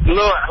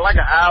 look, like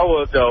an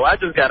hour ago, I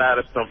just got out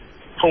of some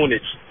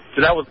poonage.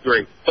 So that was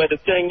great. But the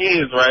thing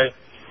is, right,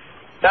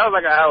 that was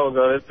like an hour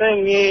ago. The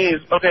thing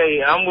is, okay,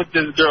 I'm with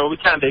this girl. We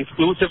kind of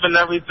exclusive and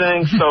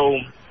everything, so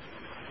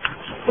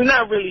we're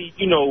not really,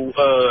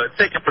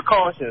 taking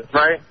precautions,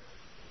 right?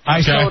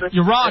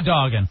 You're raw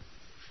dogging.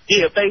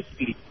 Yeah,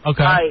 basically.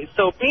 Okay. All right,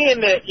 so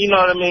being that, you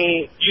know what I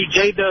mean, you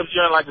J-Dubs,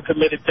 you're in like a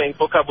committed thing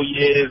for a couple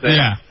years. And,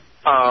 yeah.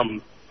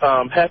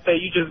 Hefe,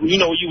 you just,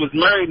 you was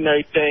married and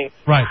everything.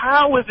 Right.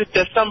 How is it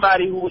that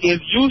somebody who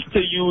is used to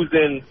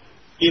using,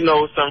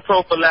 some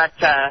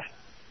prophylacti,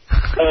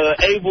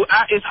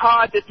 it's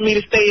hard for me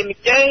to stay in the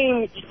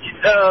game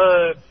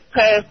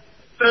past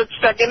third,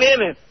 second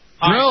inning.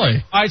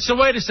 Really? All right, so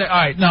wait a second. All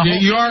right, no.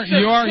 You aren't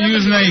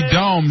using any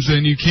domes,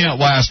 and you can't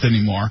last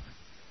anymore.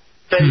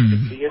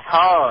 Basically, it's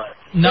hard.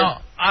 No.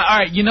 All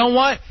right, you know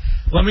what?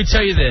 Let me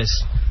tell you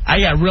this.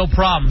 I got real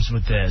problems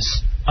with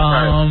this.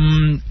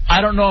 I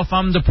don't know if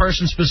I'm the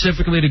person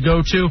specifically to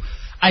go to.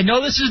 I know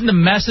this isn't the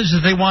message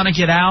that they want to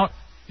get out.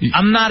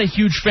 I'm not a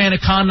huge fan of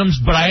condoms,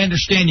 but I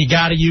understand you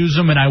got to use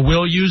them, and I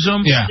will use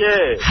them. Yeah.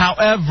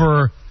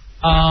 However,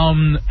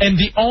 and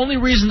the only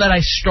reason that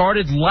I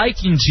started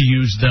liking to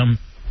use them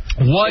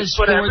was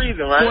for that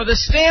reason, right? For the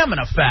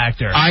stamina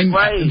factor.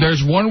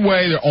 There's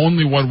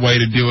only one way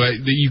to do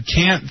it. That you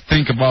can't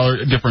think about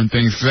different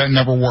things because that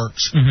never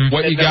works. Mm-hmm.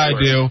 What you gotta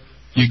do,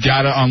 you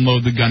gotta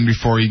unload the gun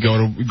before you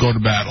go to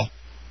battle.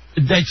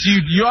 That's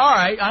you. All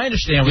right, I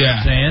understand what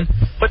you're saying.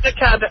 But that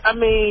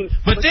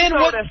but then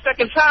that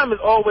second time is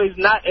always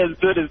not as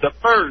good as the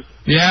first.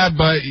 Yeah,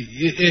 but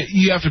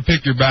you have to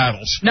pick your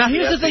battles. Now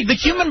here's the thing: the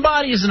human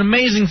body is an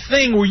amazing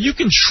thing where you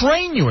can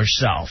train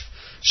yourself.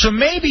 So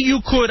maybe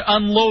you could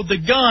unload the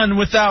gun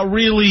without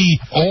really,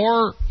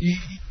 or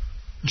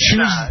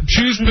choose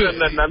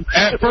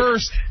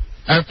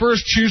at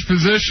first choose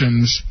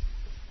positions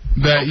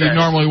that you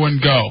normally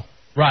wouldn't go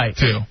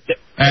to,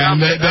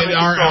 and they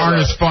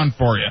aren't as fun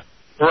for you.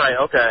 Right.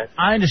 Okay.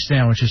 I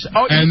understand what you're saying.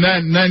 And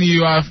then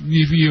you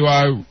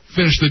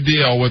finish the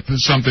deal with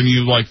something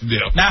you like to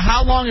do. Now,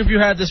 how long have you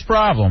had this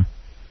problem?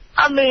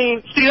 I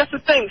mean, see, that's the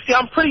thing. See,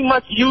 I'm pretty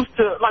much used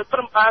to, like,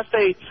 I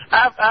say,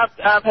 I've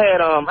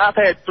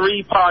had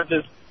 3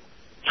 partners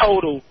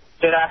total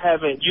that I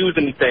haven't used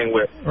anything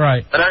with.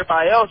 Right. But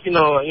everybody else,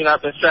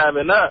 I've been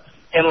striving up.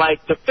 And,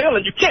 like, the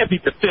feeling, you can't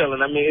beat the feeling.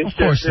 I mean, it's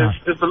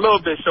a little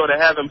bit short of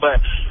heaven, but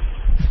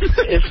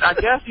I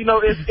guess,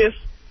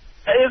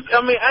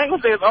 I mean, I ain't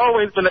gonna say it's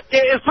always been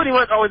it's pretty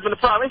much always been a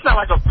problem. It's not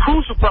like a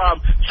crucial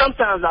problem.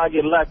 Sometimes I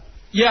get lucky.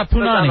 Yeah,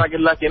 Punani. Sometimes I get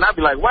lucky, and I'll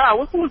be like,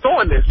 wow, who's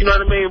doing this? You know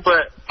what I mean?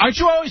 But aren't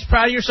you always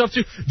proud of yourself,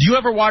 too? Do you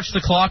ever watch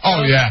the clock?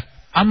 Oh, yeah.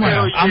 I'm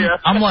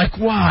like,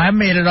 wow, I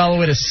made it all the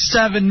way to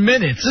 7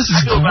 minutes. This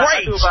is great.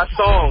 I do about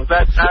songs.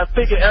 I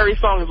figure every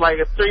song is like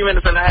 3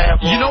 minutes and a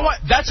half long. You know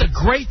what? That's a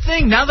great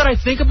thing. Now that I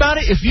think about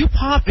it, if you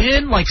pop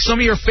in, like, some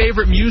of your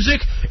favorite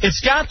music,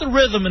 it's got the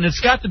rhythm and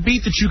it's got the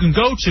beat that you can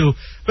go to,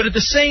 but at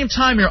the same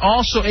time, you're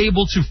also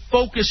able to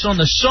focus on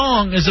the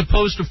song as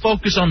opposed to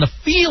focus on the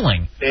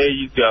feeling. There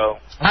you go.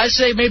 I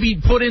say maybe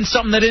put in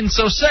something that isn't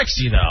so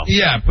sexy, though.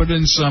 Yeah, put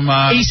in some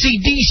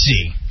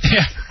AC/DC.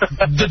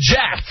 The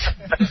Jack.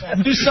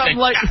 Do something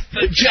like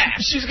the Jack.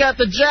 She's got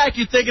the Jack.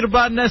 You're thinking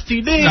about an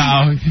STD.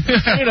 No.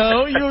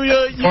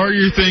 Or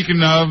you're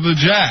thinking of the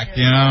Jack.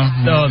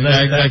 No,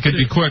 that could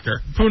be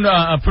quicker.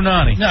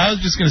 Punani. No, I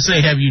was just gonna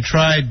say, have you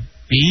tried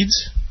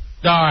beads?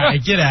 All right,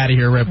 get out of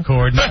here,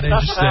 Ripcord. Not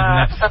interested in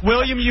that.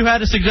 William, you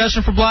had a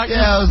suggestion for Blackness?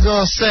 Yeah, I was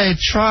gonna say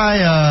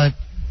try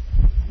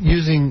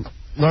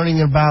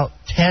learning about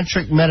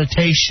tantric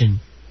meditation.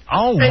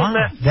 Oh, wow.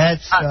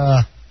 That's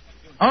all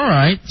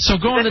right. So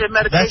go on.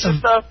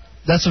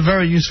 That's a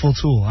very useful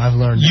tool. I've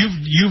learned.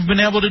 You've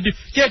been able to do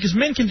because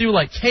men can do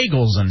like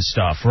Kegels and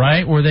stuff,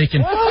 right? Where they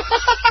can.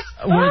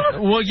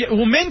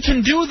 Men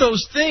can do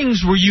those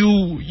things where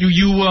you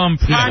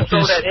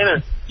practice.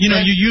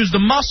 You use the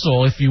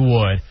muscle if you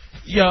would.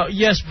 Yeah,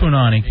 yes,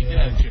 Punani.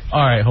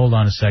 All right, hold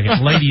on a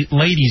second.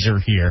 Ladies are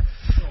here.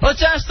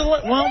 Let's ask maybe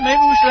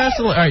we should ask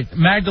all right,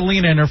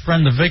 Magdalena and her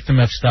friend, the victim,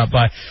 have stopped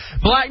by.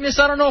 Blackness,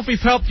 I don't know if we've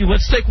helped you.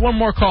 Let's take one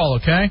more call,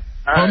 okay?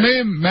 Well,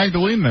 maybe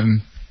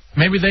Magdalena.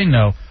 Maybe they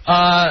know.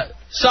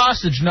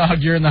 Sausage Nog,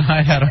 you're in the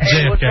Hideout on JFK.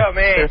 Hey, what's up,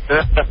 man?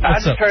 I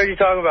just up? heard you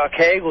talk about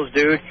Kegels,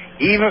 dude.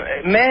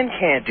 Even men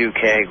can't do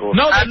Kegels.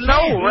 No, I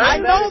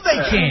know they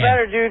can.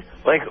 Better, dude.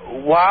 Like,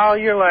 while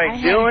you're,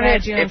 like, doing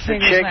it, if the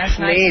chick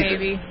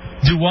sneezes.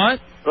 Do what?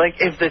 Like,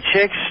 if the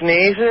chick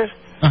sneezes,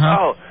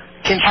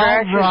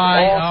 Contractions.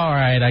 All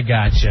right, I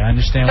got you. I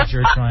understand what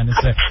you're trying to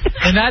say.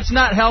 And that's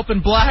not helping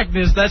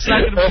Blackness. That's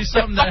not going to be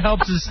something that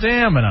helps his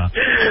stamina.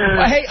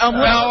 Hey,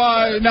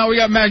 now we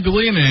got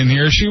Magdalena in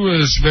here. She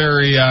was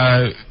very.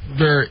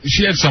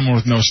 She had someone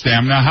with no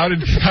stamina. How'd you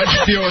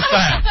deal with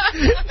that?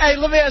 Hey,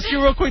 let me ask you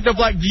real quick, though,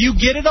 Black. Do you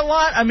get it a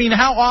lot? I mean,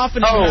 how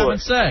often are you having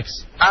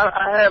sex?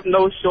 I have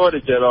no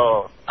shortage at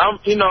all. I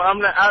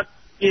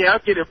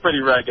get it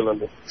pretty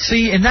regularly.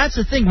 See, and that's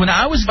the thing. When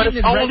I was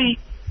getting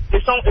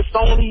it's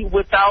only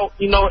without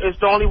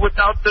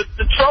the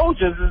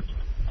Trojans.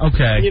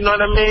 Okay. You know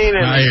what I mean?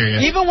 And I hear you.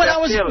 Even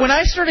when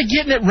I started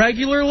getting it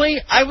regularly,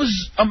 I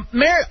was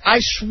I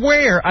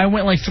swear I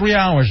went like 3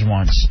 hours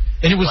once,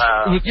 and it was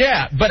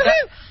but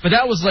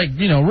that was like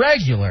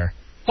regular.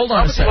 Hold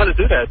on a second. I want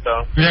to do that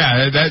though.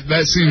 Yeah,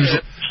 that seems.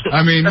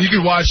 I mean, you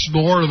could watch The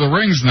Lord of the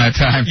Rings in that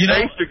time. You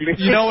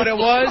know what it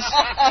was?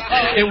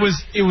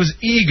 It was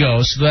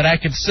ego, so that I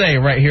could say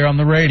right here on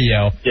the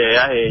radio.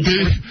 Yeah, I hear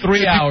you.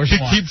 3 hours. To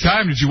keep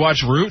time, did you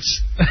watch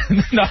Roots?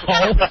 No.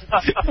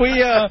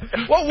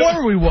 What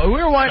were we?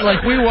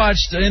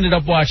 Ended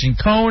up watching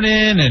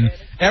Conan and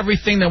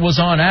everything that was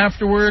on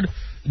afterward.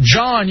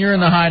 John, you're in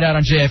the Hideout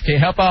on JFK.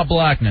 Help out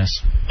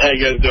Blackness. How you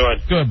guys doing?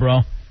 Good,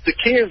 bro. The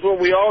key is when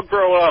we all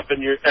grow up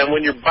and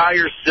when you're by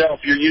yourself,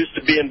 you're used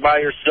to being by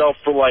yourself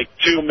for like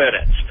 2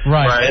 minutes.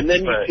 Right. And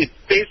then it's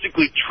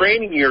basically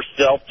training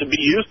yourself to be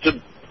used to 2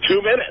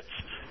 minutes.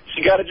 So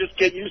you got to just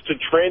get used to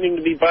training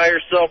to be by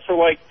yourself for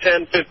like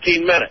 10,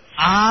 15 minutes.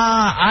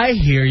 I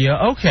hear you.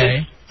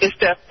 Okay. It's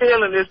that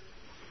feeling.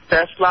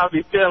 That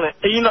sloppy feeling.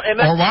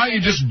 Or why don't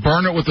you just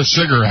burn it with a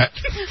cigarette?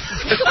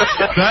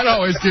 That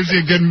always gives you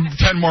a good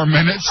 10 more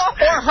minutes.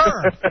 Or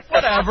her.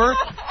 Whatever.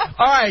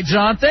 All right,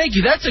 John, thank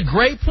you. That's a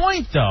great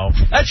point, though.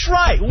 That's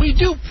right. We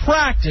do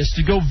practice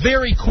to go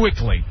very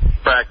quickly.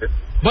 Practice.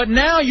 But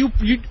now you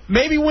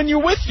maybe when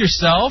you're with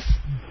yourself,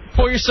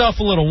 pour yourself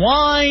a little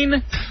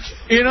wine.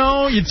 You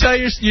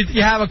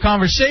have a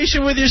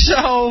conversation with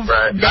yourself.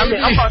 Right. I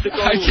mean, I'm about to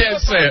go. I can't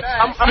say it.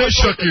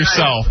 Fish hook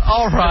yourself.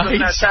 All right.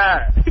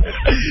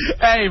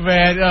 Hey,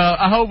 man,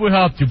 I hope we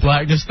helped you,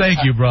 Blackness.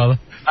 Thank you, brother.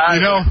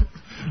 Right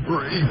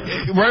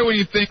when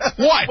you think,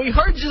 what? We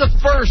heard you the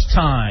first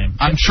time.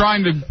 I'm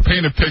trying to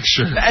paint a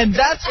picture. And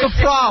that's the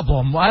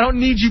problem. I don't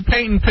need you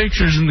painting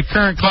pictures in the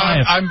current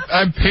climate.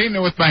 I'm painting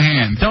it with my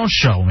hand. Don't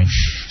show me,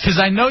 because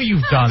I know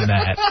you've done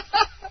that.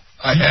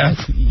 I have.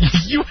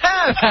 You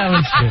have,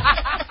 haven't you?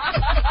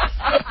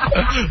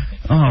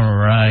 All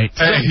right.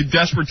 Hey,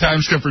 desperate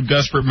times come for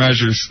desperate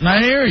measures.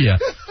 I hear you.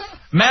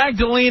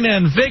 Magdalena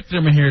and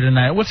Victim are here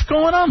tonight. What's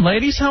going on,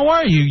 ladies? How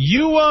are you?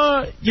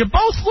 You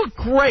both look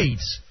great.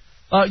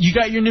 You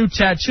got your new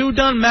tattoo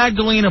done.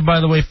 Magdalena, by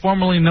the way,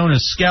 formerly known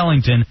as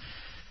Skellington.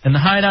 And the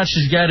Hideout,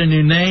 she's got a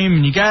new name,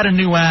 and you got a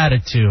new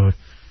attitude.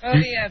 Oh,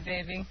 yeah,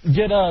 baby.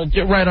 Get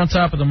right on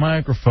top of the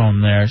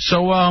microphone there.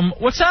 So,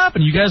 what's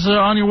happened? You guys are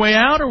on your way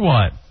out or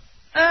what?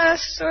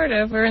 Sort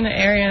of. We're in the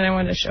area, and I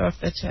wanted to show off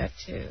the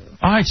tattoo.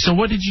 All right, so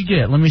what did you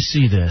get? Let me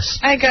see this.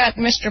 I got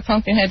Mr.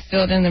 Pumpkinhead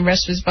filled in, the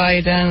rest of his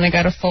body done, and I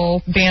got a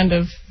full band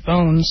of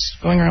bones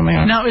going around my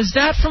arm. Now, is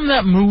that from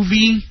that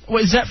movie?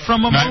 What, is that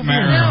from a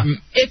Nightmare.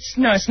 movie?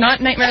 No, it's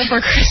not Nightmare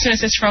Before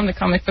Christmas. It's from the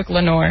comic book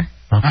Lenore.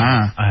 Okay.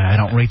 I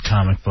don't read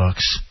comic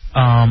books.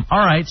 All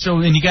right, so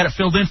and you got it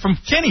filled in from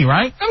Kenny,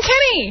 right? From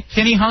Kenny.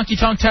 Kenny Honky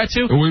Tonk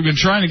Tattoo? We've been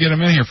trying to get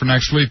him in here for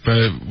next week,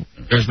 but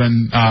there's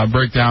been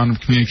breakdown of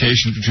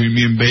communications between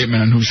me and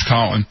Bateman and who's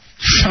calling.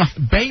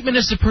 Bateman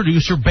is the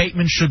producer.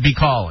 Bateman should be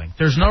calling.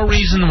 There's no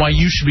reason why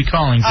you should be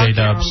calling, J-Dubs.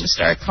 I'll get him to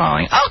start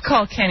calling. I'll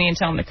call Kenny and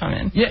tell him to come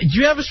in. Yeah, do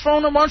you have his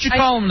phone number? Why don't you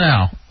call him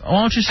now?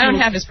 Why don't you see I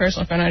don't have his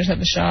personal phone. I just have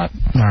the shop.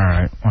 All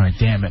right,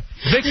 damn it.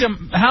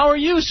 Victim, how are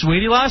you,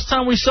 sweetie? Last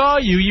time we saw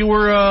you, you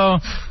were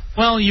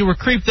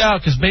creeped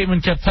out because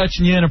Bateman kept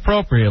touching you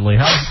inappropriately.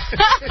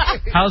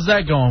 How's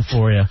that going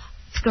for you?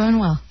 It's going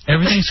well.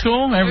 Everything's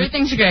cool?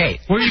 Everything's great.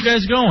 Where are you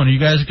guys going? Are you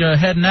guys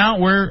heading out?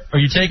 Where are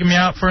you taking me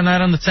out for a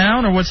night on the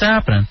town, or what's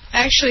happening?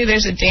 Actually,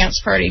 there's a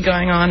dance party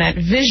going on at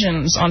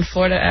Visions on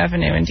Florida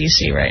Avenue in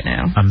D.C. right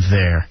now. I'm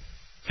there.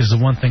 Because the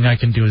one thing I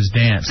can do is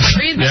dance.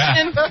 Free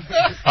admission.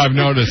 Yeah, I've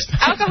noticed.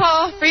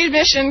 Alcohol, free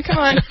admission. Come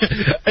on.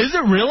 Is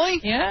it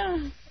really? Yeah.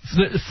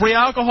 Free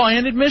alcohol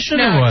and admission,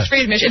 or what? It's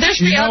free admission. If there's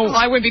free alcohol,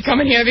 I wouldn't be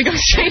coming here. I'd be going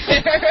straight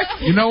there.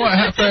 You know what,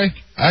 Hefe?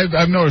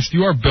 I've noticed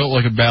you are built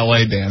like a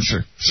ballet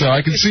dancer, so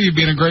I can see you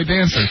being a great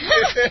dancer.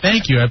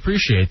 Thank you. I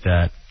appreciate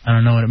that. I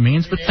don't know what it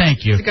means, but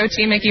thank you. Does the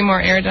goatee make you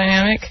more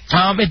aerodynamic?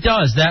 It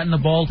does. That and the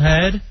bald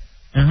head.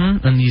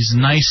 And these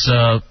nice,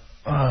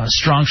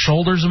 strong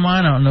shoulders of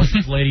mine. I don't know if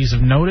you ladies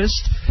have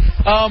noticed.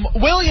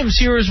 William's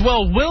here as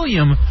well.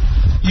 William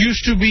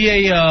used to be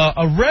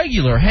a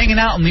regular hanging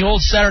out in the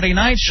old Saturday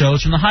night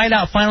shows. From the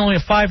Hideout finally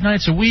at 5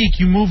 nights a week,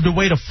 you moved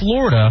away to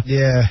Florida.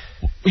 Yeah.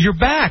 You're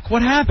back.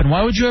 What happened?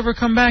 Why would you ever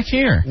come back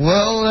here?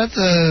 Well, that's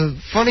a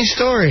funny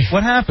story.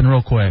 What happened,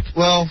 real quick?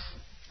 Well,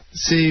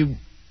 see,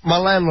 my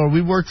landlord,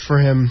 we worked for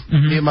him,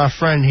 me and my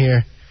friend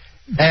here,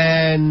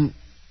 and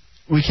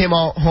we came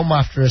home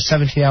after a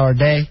 17-hour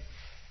day,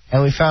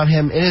 and we found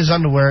him in his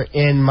underwear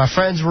in my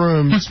friend's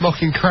room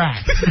smoking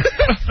crack.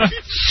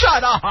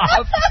 Shut up.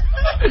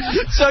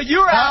 So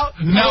you're out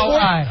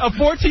a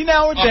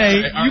 14-hour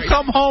day. You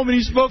come home and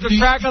he's smoking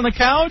crack on the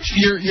couch?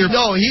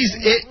 No, he's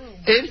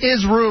in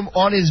his room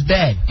on his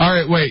bed. All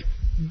right, wait.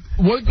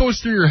 What goes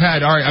through your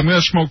head? All right, I'm going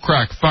to smoke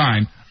crack.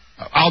 Fine.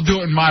 I'll do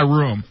it in my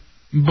room.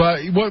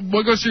 But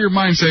what goes through your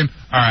mind saying,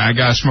 all right, I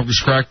got to smoke this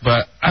crack,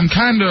 but I'm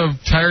kind of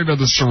tired of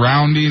the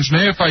surroundings.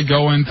 Maybe if I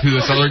go into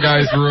this other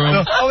guy's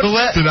room,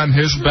 sit on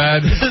his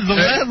bed. The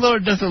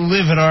landlord doesn't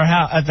live at our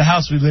house, at the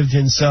house we lived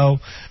in, so...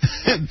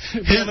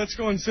 Yeah, let's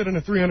go and sit in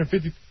a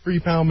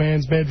 353-pound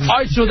man's bedroom.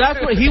 All right, so that's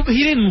what... He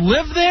didn't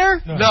live there?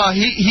 No,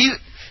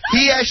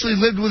 he actually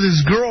lived with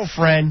his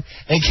girlfriend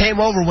and came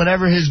over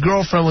whenever his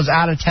girlfriend was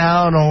out of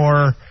town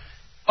or...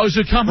 Oh,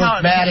 so come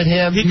out mad at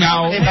him. He came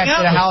back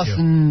to the house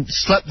and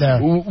slept there.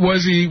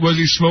 Was he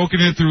smoking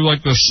it through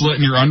like the slit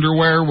in your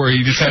underwear where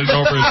he just had it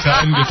over his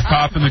head and just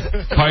popping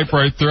the pipe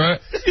right through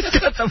it? He's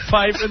got the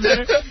pipe in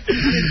there.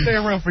 Stay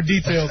around for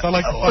details. I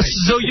like the pipe.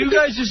 So you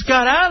guys just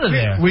got out of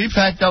there. We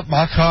packed up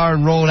my car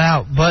and rolled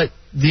out. But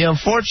the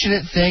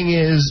unfortunate thing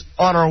is,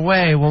 on our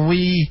way, when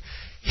we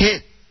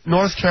hit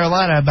North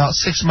Carolina about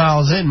 6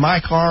 miles in,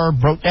 my car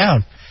broke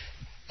down.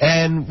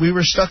 And we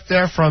were stuck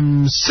there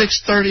from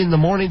 6:30 in the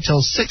morning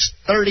till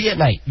 6:30 at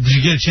night. Did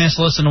you get a chance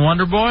to listen to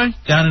Wonder Boy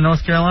down in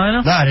North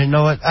Carolina? No, I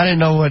didn't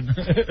know what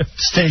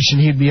station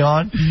he'd be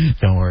on.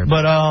 Don't worry.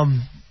 But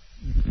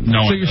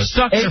so you're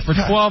stuck there for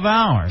 12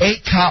 hours.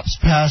 8 cops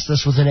passed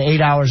us within 8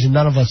 hours, and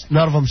none of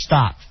them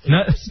stopped.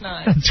 It's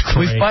not. That's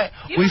great.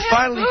 We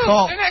finally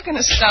called. They're not going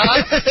to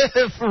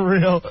stop. For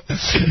real.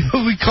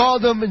 We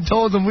called them and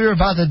told them we were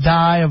about to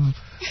die of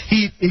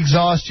heat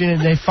exhaustion, and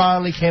they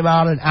finally came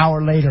out an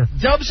hour later.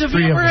 Dubs, have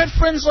you ever had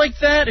friends like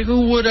that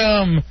who would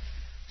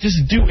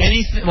just do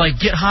anything, like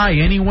get high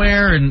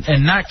anywhere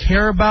and not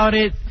care about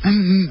it?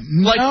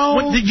 Like,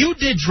 No. You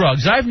did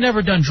drugs. I've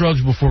never done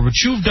drugs before, but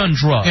you've done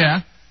drugs.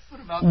 Yeah.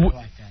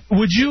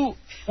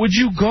 Would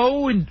you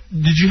go, and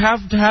did you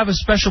have to have a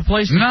special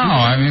place? No,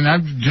 I mean,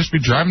 I'd just be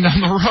driving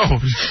down the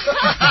road.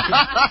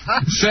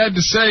 Sad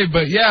to say,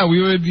 but yeah,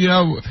 we would,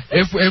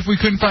 if we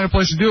couldn't find a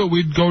place to do it,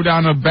 we'd go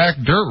down a back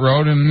dirt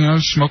road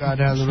and,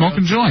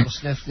 smoking joints.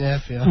 Sniff,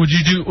 yeah. Would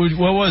you do,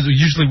 what was it,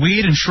 usually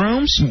weed and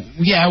shrooms?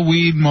 Yeah,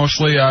 weed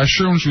mostly.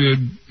 Shrooms we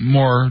would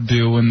more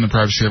do in the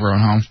privacy of our own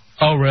home.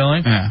 Oh,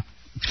 really? Yeah.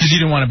 Because you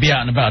didn't want to be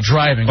out and about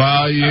driving.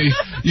 Well,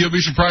 you'll be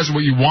surprised at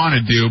what you want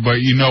to do,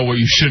 but you know what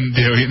you shouldn't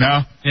do,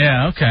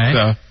 Yeah, okay.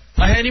 So.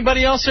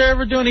 Anybody else there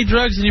ever do any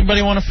drugs?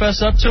 Anybody want to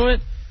fess up to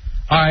it?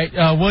 All right,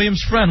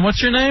 William's friend,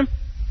 what's your name?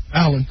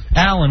 Alan.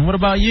 Alan, what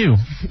about you?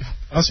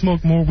 I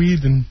smoke more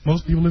weed than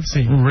most people have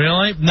seen.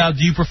 Really? Now, do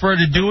you prefer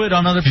to do it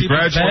on other people's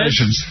beds?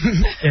 Congratulations.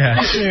 Yeah.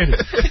 Appreciate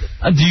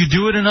it. Do you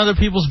do it in other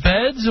people's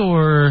beds,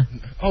 or?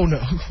 Oh,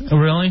 no.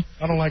 Really?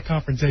 I don't like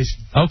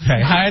confrontation.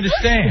 Okay, I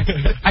understand.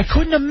 I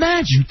couldn't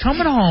imagine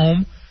coming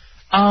home,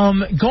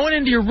 going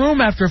into your room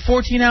after a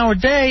 14-hour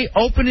day,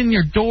 opening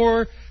your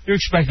door. You're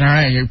expecting, all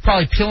right, you're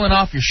probably peeling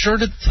off your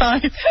shirt at the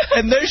time,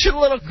 and there's your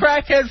little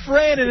crackhead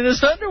friend in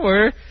his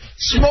underwear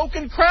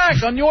smoking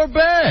crack on your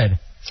bed.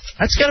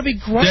 That's got to be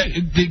great.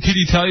 Could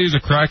he tell you he was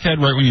a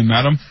crackhead right when you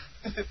met him?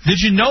 Did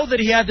you know that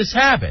he had this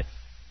habit?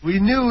 We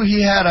knew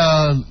he had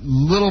a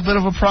little bit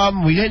of a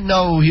problem. We didn't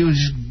know he was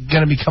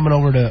going to be coming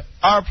over to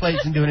our place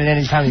and doing it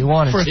anytime he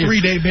wanted for a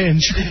 3-day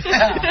binge.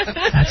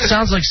 That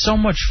sounds like so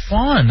much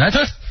fun.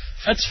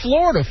 That's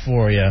Florida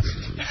for you.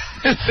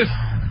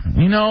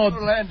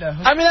 Orlando.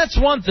 I mean, that's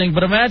one thing,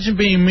 but imagine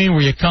being me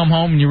where you come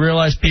home and you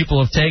realize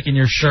people have taken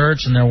your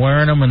shirts and they're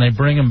wearing them and they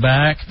bring them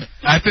back.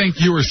 I think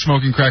you were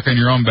smoking crack on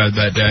your own bed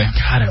that day.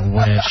 God, I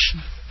wish.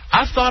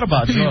 I've thought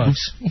about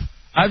drugs.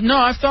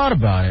 I've thought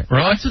about it.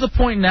 Really? To the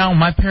point now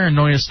my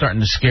paranoia is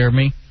starting to scare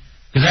me.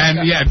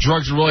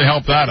 Drugs really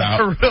help that out.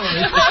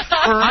 Really?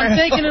 I'm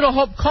thinking it'll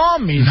help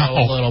calm me a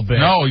little bit.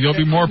 No, you'll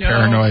be more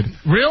paranoid.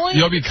 Really?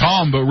 You'll be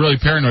calm, but really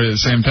paranoid at the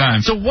same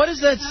time. So what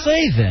does that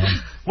say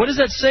then? What does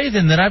that say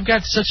then, that I've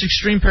got such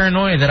extreme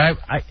paranoia that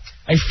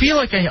I feel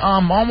like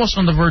I'm almost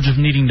on the verge of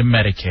needing to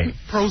medicate?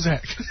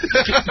 Prozac.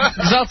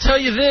 Because I'll tell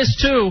you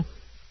this, too.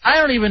 I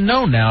don't even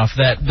know now if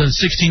the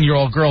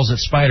 16-year-old girls at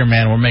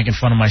Spider-Man were making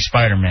fun of my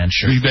Spider-Man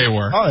shirt. They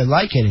were. Oh, they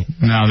liking it.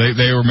 No,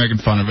 they were making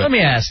fun of it. Let me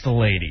ask the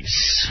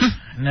ladies.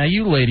 Now,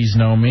 you ladies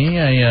know me.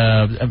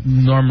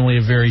 I'm normally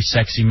a very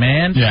sexy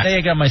man. Yeah. Today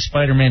I got my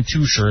Spider-Man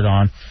 2 shirt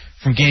on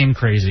from Game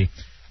Crazy.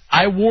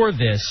 I wore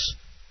this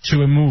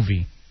to a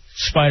movie,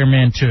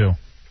 Spider-Man 2.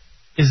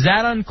 Is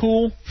that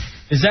uncool?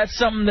 Is that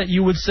something that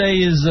you would say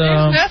is...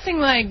 There's nothing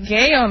like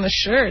gay on the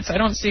shirts. I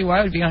don't see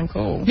why it would be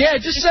uncool. Yeah,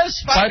 it just says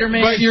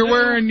Spider-Man. But you're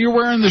wearing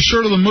the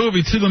shirt of the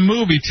movie to the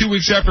movie 2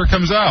 weeks after it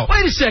comes out.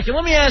 Wait a second.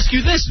 Let me ask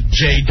you this,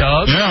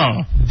 J-Dubs.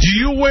 Yeah. Do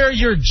you wear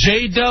your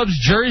J-Dubs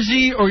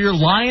jersey or your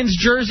Lions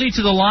jersey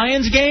to the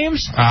Lions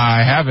games?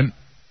 I haven't.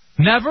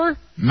 Never?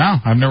 No,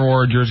 I've never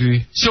wore a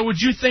jersey. So would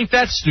you think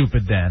that's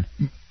stupid then?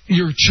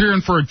 you're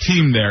cheering for a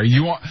team there.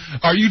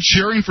 Are you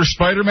cheering for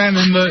Spider-Man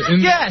in the?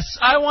 Yes,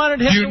 I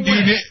wanted him to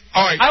win.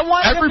 All right, I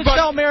wanted him to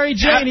tell Mary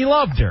Jane he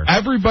loved her.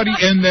 Everybody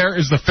in there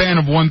is the fan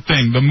of one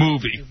thing, the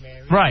movie.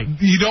 Right.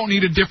 You don't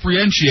need to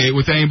differentiate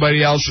with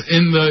anybody else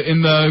in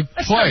the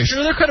place.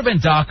 Sure, there could have been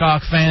Doc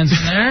Ock fans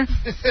in there.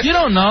 You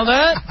don't know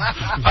that.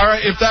 All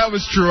right, if that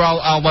was true,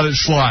 I'll let it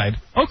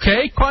slide.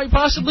 Okay, quite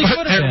possibly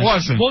could have been. It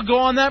wasn't. We'll go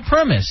on that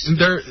premise.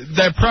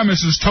 That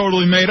premise is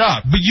totally made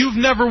up. But you've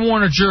never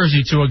worn a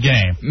jersey to a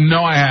game.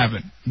 No, I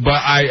haven't. But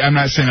I'm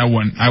not saying I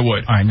wouldn't. I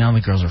would. All right, now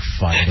the girls are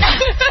fighting.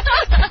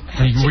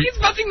 She's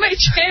bumping my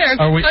chair.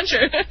 Punch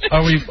her.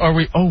 Are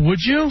we? Oh, would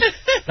you?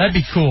 That'd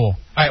be cool.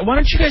 All right, why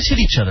don't you guys hit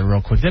each other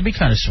real quick? That'd be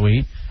kind of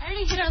sweet. I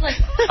already hit her like.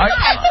 All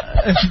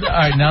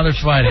right, now they're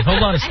fighting.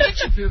 Hold on.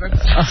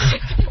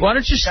 Why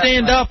don't you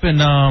stand up and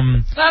No,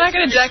 I'm not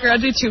gonna deck her.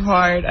 I'd be too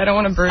hard. I don't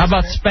want to bruise. How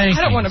about her. spanking?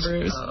 I don't want to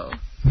bruise.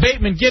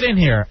 Bateman, get in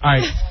here. All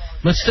right,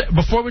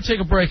 before we take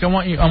a break, I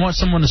want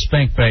someone to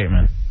spank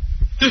Bateman.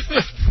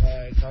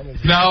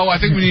 No, I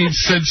think we need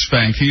Sid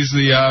spanked. He's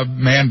the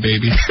man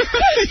baby.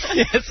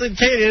 Yes,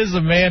 Cicada is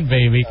a man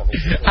baby.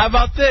 How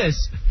about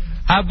this?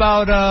 How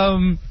about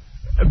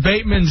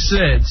Bateman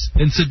Sids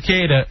and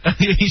Cicada?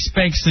 He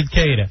spanks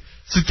Cicada.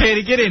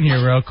 Cicada, get in here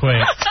real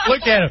quick.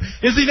 Look at him.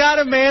 Is he not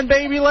a man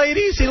baby,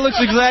 ladies? He looks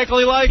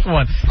exactly like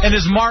one. And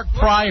his Mark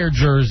Pryor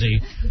jersey.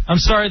 I'm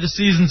sorry the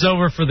season's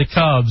over for the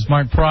Cubs.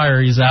 Mark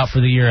Pryor, he's out for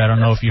the year. I don't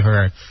know if you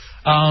heard.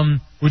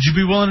 Would you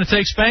be willing to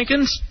take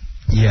spankings?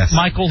 Yes.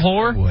 Michael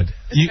Hoare? Would.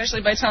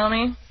 Especially by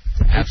Tommy.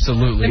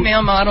 Absolutely. The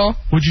male model.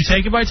 Would you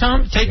take it by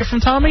Tom? Take it from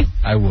Tommy?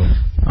 I would.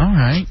 All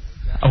right.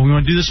 We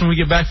want to do this when we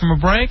get back from a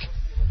break?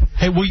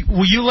 Hey,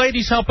 will you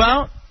ladies help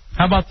out?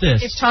 How about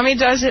this? If Tommy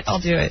does it,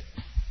 I'll do it.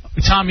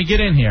 Tommy, get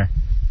in here.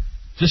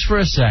 Just for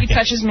a second. He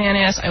touches man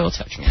ass, I will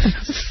touch man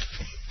ass.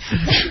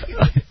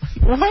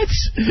 What?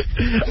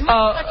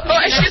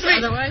 Excuse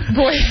me.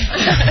 Boy.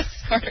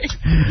 Sorry.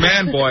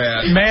 Man boy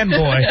ass. Man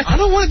boy. I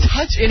don't want to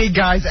touch any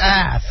guy's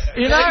ass.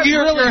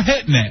 You're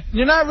hitting it.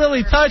 You're not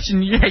really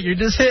touching. You're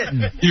just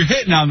hitting. You're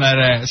hitting on that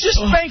ass. Just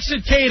spank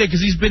Cicada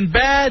because he's been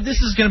bad.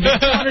 This is going to be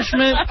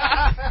punishment.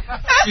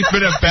 He's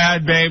been a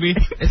bad baby.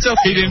 It's okay.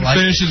 He didn't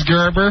finish his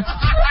Gerber.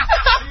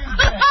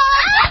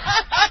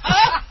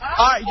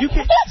 All right, you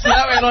can. So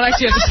that way I don't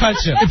actually have to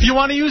touch him. If you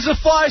want to use a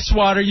fly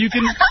swatter, you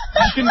can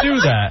do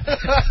that.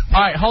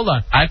 All right, hold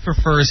on. I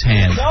prefer his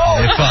hand.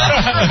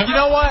 You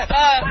know what?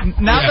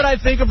 Now that I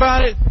think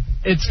about it,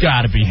 it's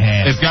got to be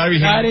hand. It's got to be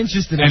hand. Not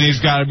interested in And he's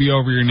got to be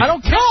over your knee. I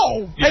don't care.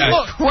 No. Yeah. Hey,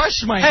 look,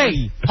 crush my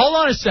knee. Hold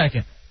on a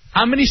second.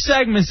 How many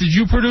segments did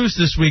you produce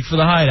this week for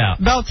the Hideout?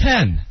 About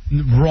 10.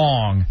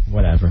 Wrong.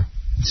 Whatever.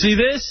 See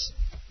this?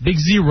 Big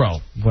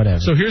zero. Whatever.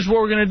 So here's what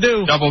we're going to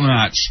do. Double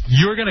knots.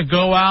 You're going to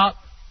go out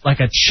like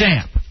a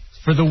champ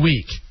for the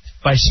week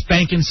by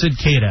spanking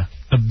Cicada,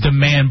 the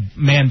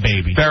man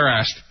baby.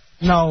 Bare-assed.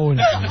 No.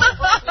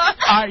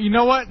 You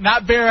know what?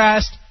 Not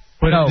bare-assed,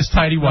 but No. just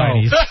tidy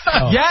whities.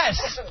 No.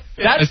 Yes!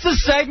 That's the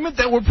segment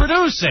that we're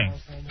producing.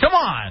 Come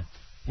on.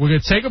 We're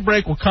going to take a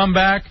break. We'll come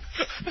back.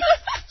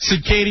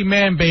 Cicada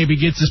man baby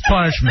gets his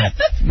punishment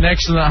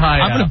next to the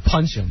Hideout. I'm going to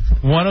punch him.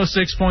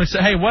 106.7.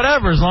 Hey,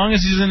 whatever, as long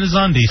as he's in his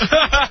undies.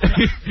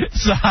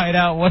 It's the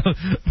Hideout.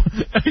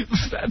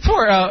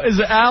 Poor is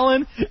it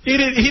Alan? He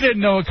didn't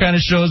know what kind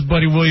of shows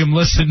Buddy William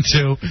listened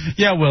to.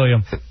 Yeah,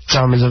 William.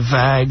 Tommy's a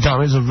fag.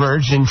 Tommy's a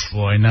virgin.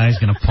 Boy, now he's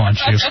going to punch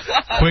you.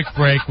 Quick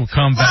break. We'll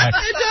come back.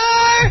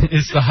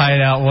 It's the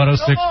Hideout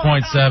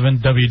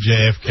 106.7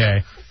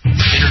 WJFK.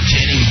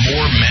 Entertaining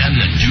more men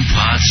than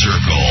DuPont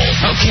Circle.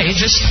 Okay,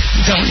 just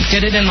don't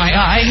get it in my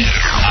eye.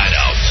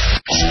 Hideout.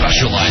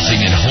 Specializing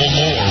in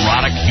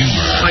homoerotic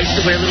humor. I used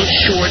to wear little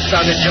shorts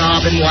on the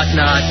job and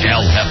whatnot.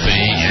 El Jefe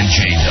and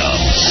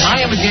J-Dubs.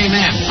 I am a gay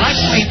man. I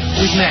sleep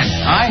with men.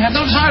 I have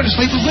no desire to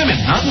sleep with women.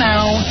 Not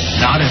now.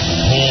 Not in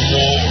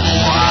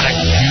homoerotic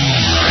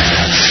humor.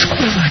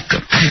 Like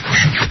the people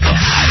in your The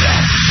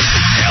Hideout.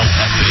 El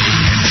Jefe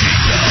and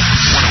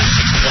J-Dubs.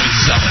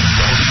 106.7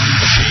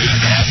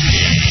 WJFK.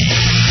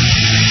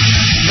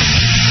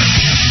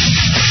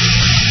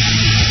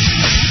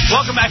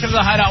 Welcome back to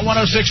the Hideout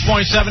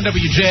 106.7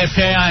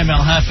 WJFK. I'm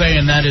El Jefe,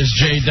 and that is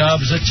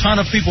J-Dubs. A ton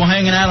of people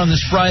hanging out on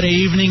this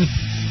Friday evening.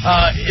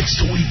 It's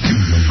the weekend.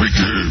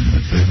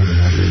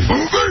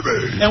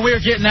 And we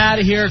are getting out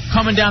of here,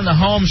 coming down the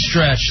home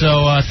stretch.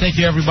 So thank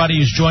you, everybody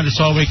who's joined us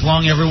all week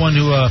long. Everyone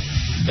who,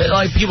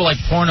 like people like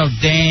Porno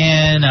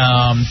Dan,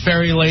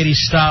 Fairy Lady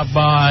stopped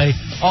by.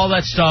 All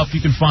that stuff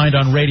you can find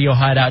on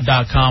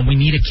RadioHideout.com. We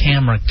need a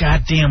camera.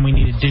 God damn, we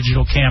need a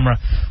digital camera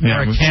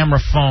or a camera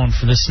phone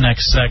for this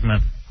next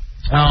segment.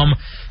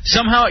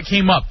 Somehow it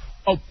came up.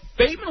 Oh,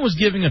 Bateman was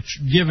given a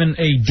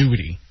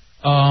duty,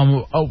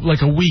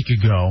 like a week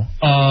ago,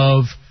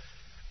 of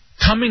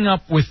coming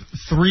up with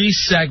 3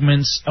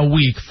 segments a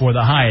week for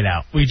the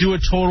Hideout. We do a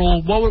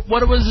total. What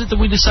was it that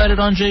we decided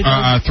on,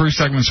 JP? 3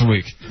 segments a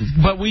week.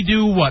 But we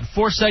do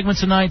 4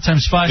 segments a night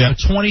times 5,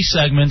 so 20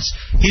 segments.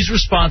 He's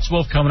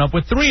responsible for coming up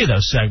with 3 of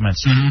those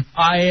segments.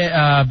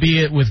 Mm-hmm.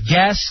 Be it with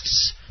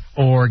guests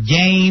or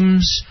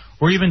games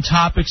or even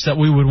topics that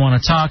we would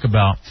want to talk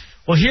about.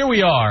 Well, here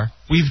we are.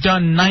 We've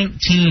done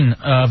 19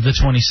 of the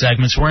 20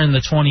 segments. We're in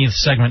the 20th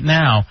segment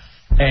now,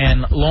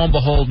 and lo and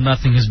behold,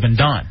 nothing has been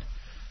done.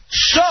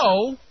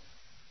 So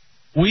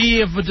we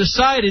have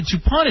decided to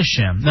punish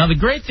him. Now, the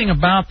great thing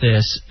about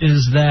this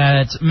is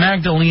that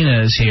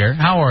Magdalena is here.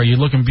 How are you?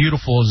 Looking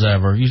beautiful as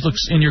ever.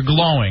 You're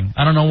glowing.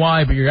 I don't know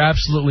why, but you're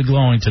absolutely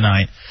glowing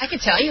tonight. I can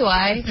tell you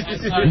why.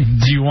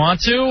 Do you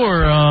want to,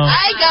 or?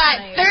 I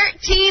got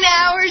 13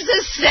 hours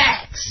of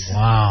sex.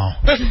 Wow.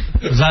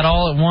 Was that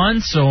all at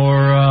once,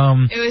 or?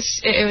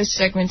 It was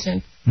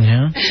segmented.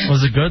 Yeah.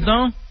 Was it good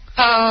though?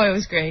 Oh, it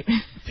was great.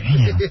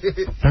 Damn.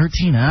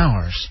 13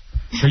 hours.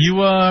 Are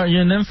you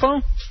an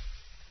nympho?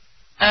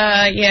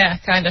 Yeah,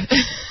 kind of.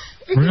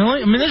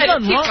 Really? I mean, there's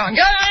nothing wrong. Keep on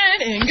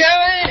going and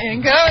going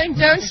and going.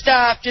 Don't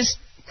stop. Just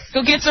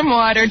go get some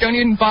water. Don't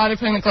even bother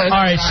putting the clothes on.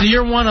 All right, so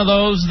you're one of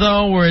those,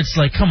 though, where it's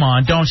like, come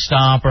on, don't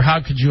stop, or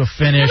how could you have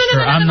finished, or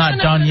I'm not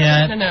done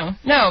yet?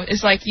 No,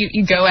 it's like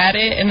you go at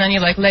it, and then you,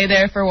 like, lay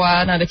there for a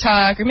while, not to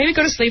talk, or maybe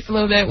go to sleep for a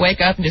little bit,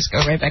 wake up, and just go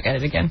right back at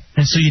it again.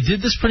 And so you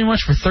did this pretty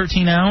much for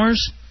 13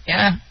 hours?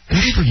 Yeah.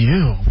 Good for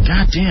you.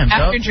 God damn.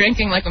 After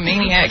drinking like a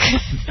maniac.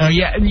 Oh,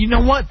 yeah, and you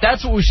know what?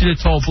 That's what we should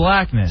have told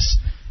Blackness.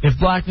 If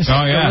Blackness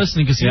was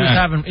listening, because he was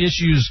having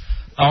issues.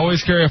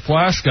 Always carry a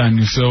flask on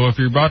you, so if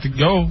you're about to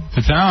go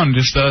to town,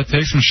 just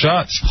take some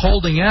shots.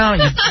 Holding out,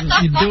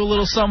 you do a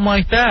little something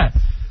like that.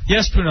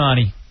 Yes,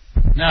 Punani.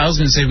 No, I was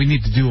going to say we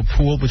need to do a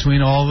pool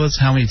between all of us,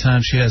 how many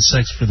times she has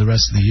sex for the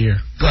rest of the year.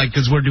 Like,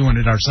 because we're doing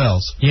it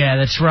ourselves. Yeah,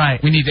 that's right.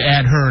 We need to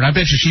add her, and I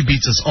bet you she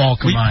beats us all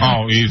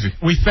combined. Easy.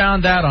 We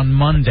found out on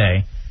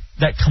Monday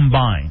that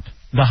combined,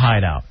 the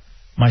Hideout,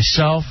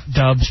 myself,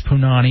 Dubs,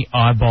 Punani,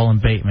 Oddball,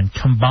 and Bateman,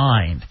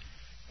 combined,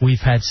 we've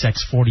had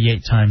sex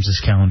 48 times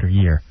this calendar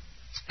year.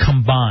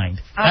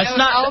 Combined.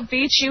 I'll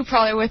beat you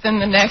probably within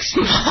the next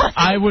month.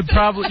 I would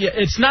probably... Yeah,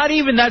 it's not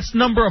even that's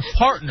number of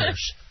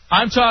partners.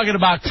 I'm talking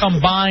about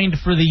combined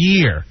for the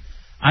year.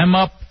 I'm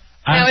up...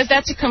 Now, is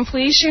that to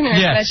completion, or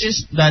yes,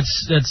 is that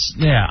just... That's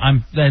yeah,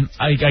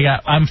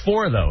 I'm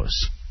for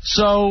those.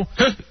 So,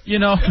 you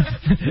know,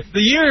 the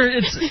year,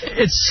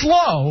 it's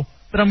slow,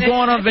 but I'm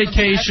going on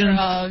vacation.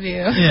 For all of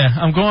you. Yeah,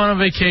 I'm going on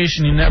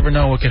vacation. You never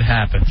know what could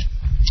happen.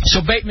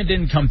 So Bateman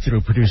didn't come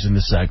through producing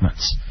the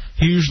segments.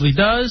 He usually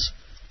does.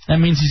 That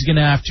means he's going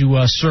to have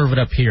to serve it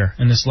up here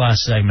in this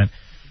last segment.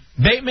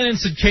 Bateman and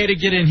Cicada,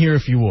 get in here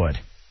if you would.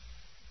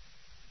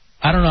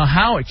 I don't know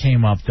how it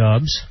came up,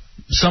 Dubs.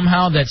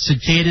 Somehow that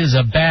Cicada is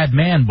a bad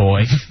man,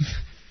 boy.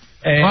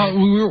 Well,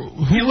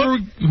 who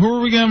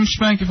are we going to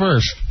spank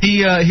first?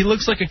 He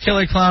looks like a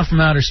killer clown from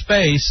outer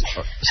space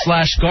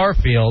 /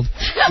 Garfield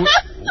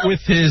with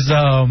his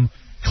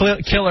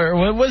killer.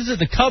 What was it?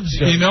 The Cubs.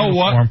 You know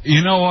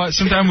what?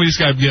 Sometimes we just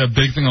got to get a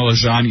big thing of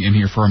lasagna in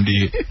here for him to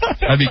eat.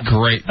 That'd be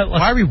great.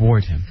 Why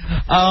reward him?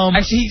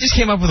 Actually, he just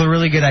came up with a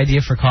really good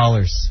idea for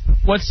callers.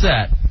 What's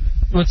that?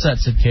 What's that,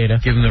 Cicada?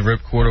 Give him the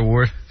Ripcord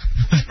Award.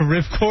 The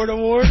Ripcord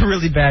Award?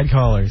 Really bad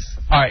callers.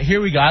 All right,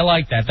 here we go. I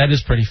like that. That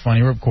is pretty funny,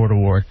 Ripcord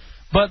Award.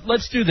 But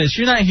let's do this.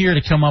 You're not here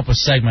to come up with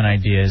segment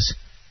ideas.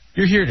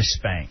 You're here to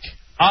spank.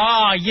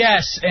 Ah,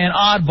 yes, and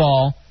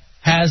Oddball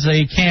has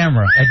a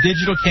camera, a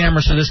digital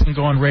camera, so this can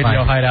go on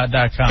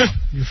RadioHideout.com.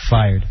 You're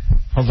fired.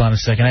 Hold on a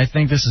second. I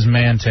think this is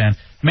Mantan.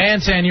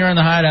 Mantan, you're in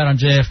the Hideout on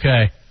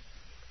JFK.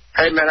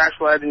 Hey, man,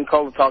 actually, I didn't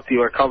call to talk to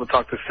you. I called to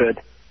talk to Sid.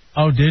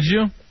 Oh, did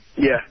you?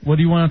 Yeah. What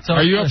do you want to tell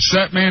us? Are you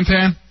upset,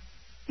 Mantan?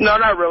 No,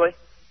 not really.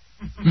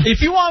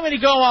 If you want me to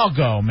go, I'll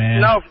go,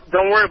 man. No,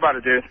 don't worry about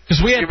it, dude.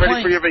 Because we had Get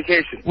ready for your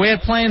vacation. We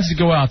had plans to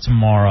go out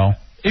tomorrow.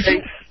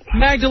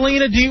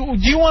 Magdalena, do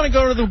you want to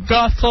go to the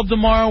Goth Club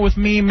tomorrow with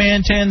me,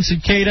 Mantan,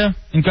 Cicada,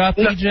 and Goth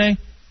PJ?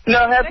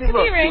 No, Happy, that could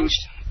be arranged.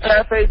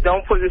 Happy,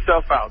 don't put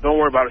yourself out. Don't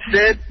worry about it.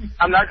 Sid,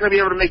 I'm not going to be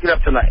able to make it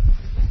up tonight.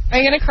 Are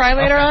you going to cry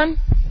later on?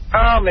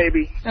 Oh,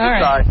 maybe. All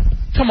right.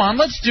 Come on,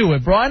 let's do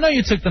it, bro. I know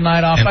you took the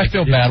night off. I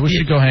feel bad. We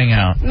should go hang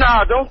out.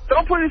 Nah,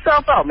 don't put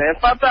yourself out, man.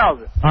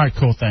 5,000. All right,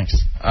 cool. Thanks.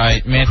 All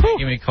right, man.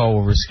 Give me a call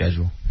over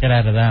schedule. Get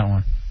out of that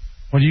one.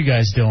 What are you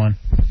guys doing?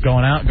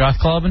 Going out, goth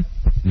clubbing?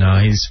 No,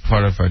 he's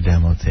part of our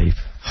demo tape.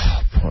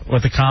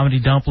 With the comedy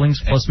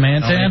dumplings plus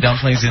Mantan? Comedy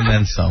dumplings and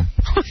then some.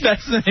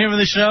 That's the name of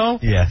the show?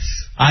 Yes.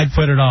 I'd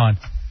put it on.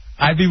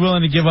 I'd be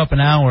willing to give up an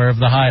hour of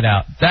the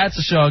Hideout. That's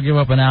a show I'll give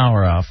up an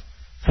hour of.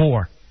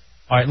 4.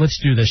 All right, let's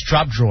do this.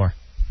 Drop drawer.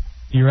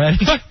 You ready?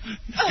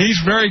 He's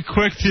very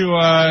quick to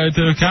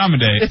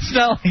accommodate. It's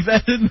not like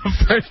that isn't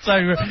the first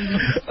time.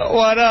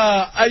 What?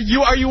 Are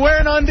you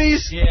wearing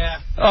undies? Yeah.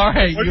 All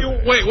right.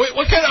 Wait.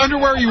 What kind of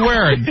underwear are you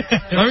wearing?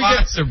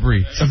 Boxer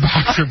briefs. A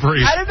boxer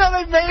brief. I didn't know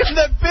they made them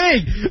that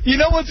big. You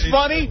know what's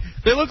funny?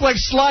 They look like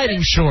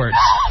sliding shorts.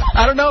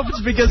 I don't know if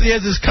it's because he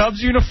has his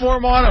Cubs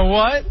uniform on or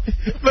what,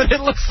 but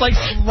it looks like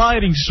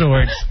sliding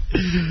shorts.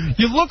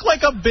 You look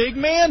like a big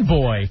man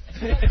boy.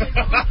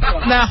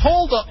 Now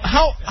hold up.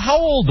 How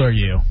old are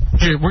you?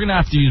 Here, we're gonna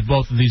have to use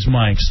both of these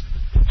mics.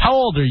 How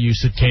old are you,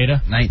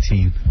 Cicada?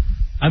 19.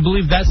 I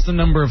believe that's the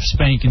number of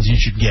spankings you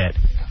should get.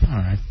 All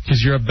right.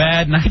 Because you're a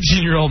bad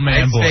 19-year-old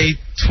man boy. I'd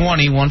say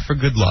 20, one for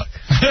good luck.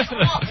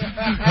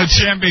 The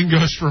champion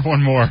goes for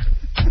one more.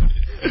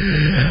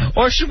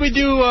 Or should we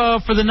do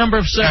for the number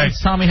of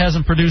segments Tommy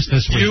hasn't produced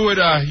this week?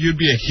 You'd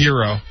be a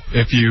hero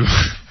if you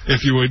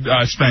would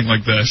spank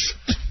like this.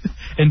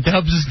 And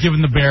Dubs is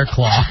giving the bear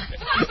claw.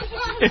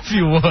 If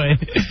you would.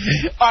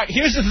 All right,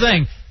 here's the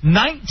thing.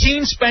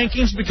 19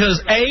 spankings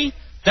because, A,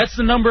 that's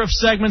the number of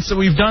segments that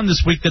we've done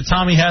this week that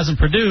Tommy hasn't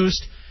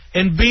produced,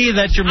 and B,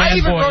 that's your man boy. I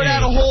even wrote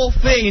out a whole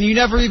thing, and you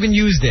never even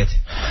used it.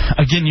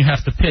 Again, you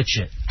have to pitch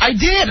it. I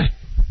did!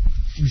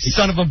 You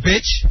son of a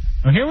bitch.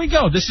 Well, here we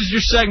go. This is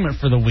your segment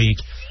for the week.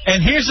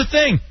 And here's the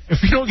thing.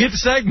 If you don't get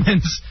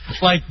segments,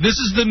 like, this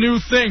is the new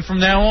thing from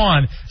now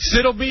on.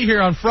 Sid will be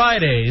here on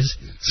Fridays,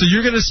 so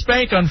you're going to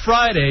spank on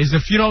Fridays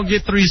if you don't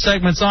get 3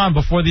 segments on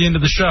before the end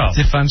of the show. As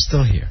if I'm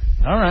still here.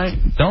 All right.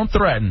 Don't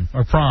threaten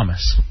or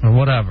promise or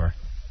whatever.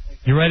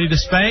 You ready to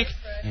spank?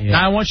 Yeah.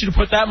 Now I want you to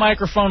put that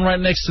microphone right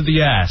next to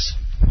the ass.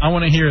 I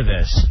want to hear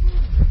this.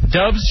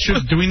 Dubs,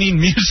 do we need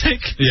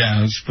music? Yeah,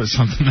 let's put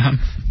something on.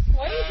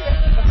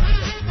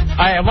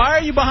 Why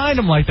are you behind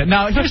him like that?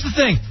 Now, here's the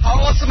thing. How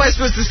else am I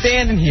supposed to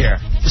stand in here?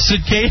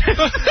 Cicada.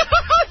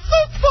 It's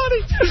so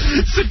funny.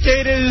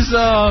 Cicada is,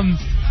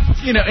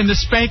 in the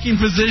spanking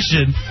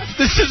position.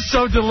 This is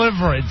so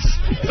Deliverance.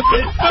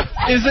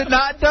 Is it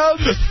not,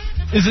 Dubs?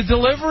 Is it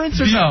Deliverance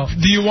or no?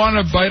 Do you want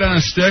to bite on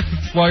a stick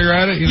while you're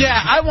at it? Yeah,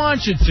 I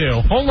want you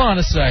to. Hold on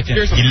a second.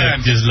 Here's the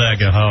pen. Just like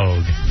a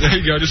hog. There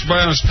you go. Just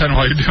bite on this pen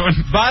while you're doing.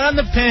 Bite on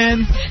the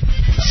pen.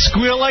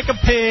 Squeal like a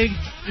pig.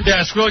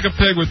 Yeah, squeal like a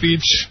pig with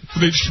each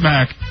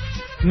smack.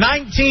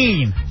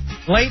 19.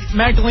 Late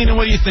Magdalena,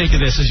 what do you think of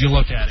this as you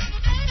look at it?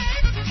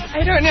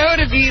 I don't know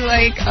to be,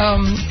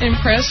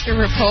 impressed or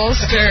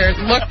repulsed or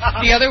look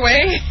the other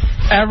way.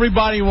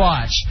 Everybody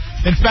watch.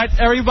 In fact,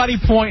 everybody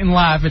point and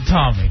laugh at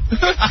Tommy.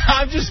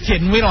 I'm just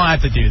kidding. We don't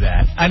have to do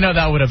that. I know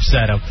that would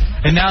upset him.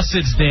 And now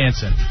Sid's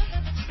dancing.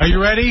 Are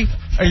you ready?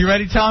 Are you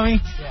ready, Tommy?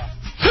 Yeah.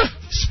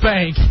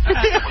 Spank.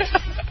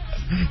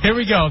 Here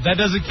we go. That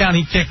doesn't count.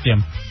 He kicked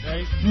him.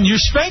 Right. You're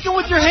spanking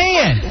with your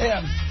hand.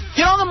 Yeah.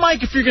 Get on the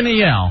mic if you're going to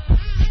yell.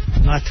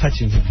 I'm not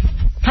touching him.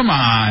 Come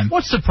on.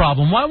 What's the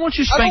problem? Why won't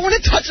you spank? I don't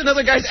want to touch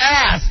another guy's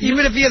ass,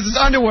 even if he has his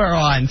underwear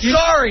on.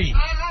 Sorry.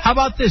 How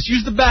about this?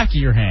 Use the back of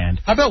your hand.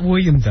 How about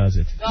William does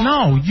it?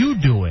 No, you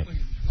do it.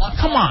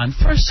 Come on,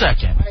 for a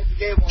second.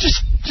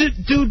 Just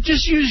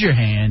use your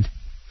hand.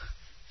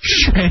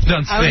 Your hand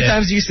on How many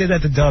times do you say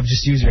that to Dub?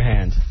 Just use your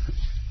hand.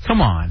 Come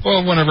on.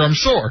 Well, whenever I'm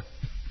sore.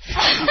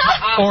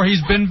 Or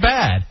he's been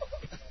bad.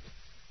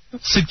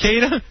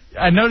 Cicada,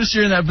 I notice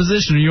you're in that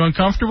position. Are you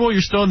uncomfortable?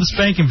 You're still in the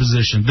spanking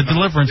position, the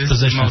Deliverance This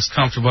position. is the most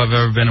comfortable I've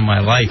ever been in my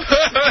life.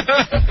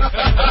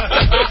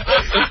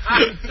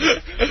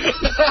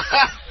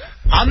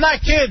 I'm not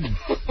kidding.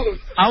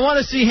 I want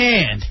to see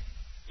hand.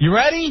 You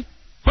ready?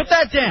 Put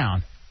that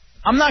down.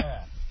 I'm not...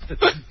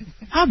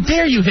 How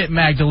dare you hit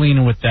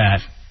Magdalena with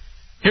that?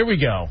 Here we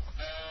go.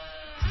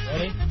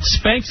 Ready?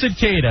 Spank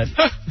Cicada.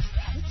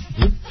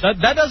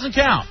 That doesn't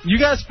count. You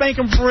got to spank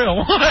him for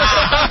real. Oh,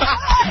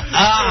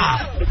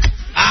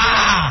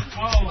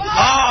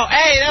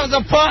 hey, that was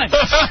a punch.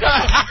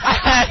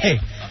 Hey.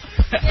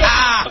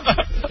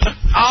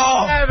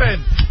 Oh.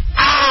 Seven.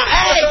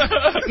 Hey.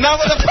 Not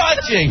with the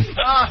punching.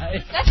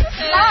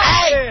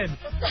 Hey.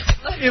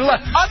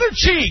 Other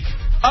cheek.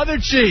 Other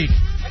cheek.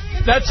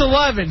 That's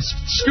 11.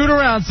 Scoot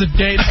around,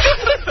 Cicada.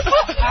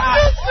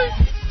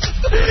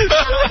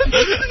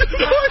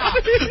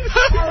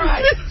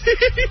 Right.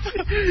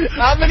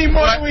 How many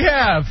more do we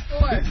have?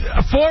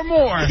 4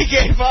 more. He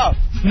gave up.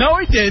 No,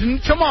 he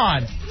didn't. Come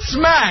on.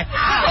 Smack.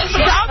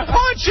 Stop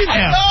punching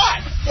him.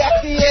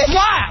 Yes, he is.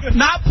 Slap,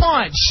 not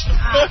punch.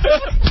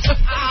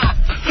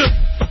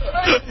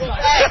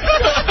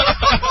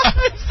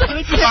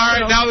 All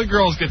right, now the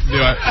girls get to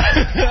do it.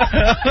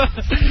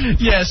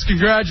 Yes,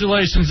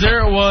 congratulations.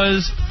 There it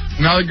was.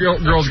 Now the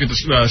girls get to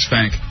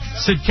spank.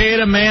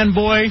 Cicada, man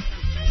boy.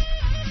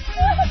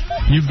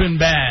 You've been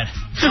bad.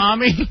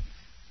 Tommy,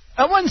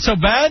 that wasn't so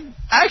bad.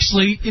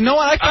 Actually, you know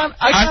what? I kind of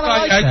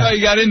like that. I thought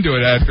you got into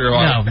it after a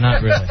while. No,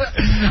 not really.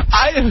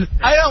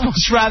 I'd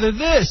almost rather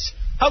this.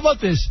 How about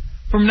this?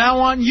 From now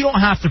on, you don't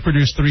have to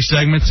produce 3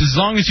 segments as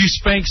long as you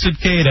spank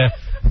Cicada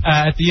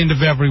at the end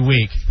of every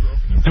week.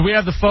 Do we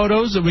have the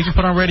photos that we can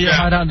put on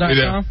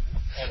RadioHideout.com?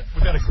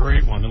 We got a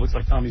great one. It looks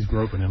like Tommy's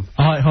groping him.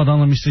 All right, hold on.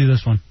 Let me see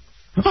this one.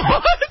 It's so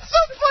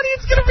funny.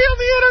 It's going to be on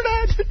the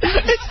internet.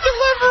 It's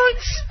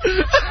Deliverance.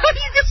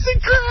 You can see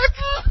crack.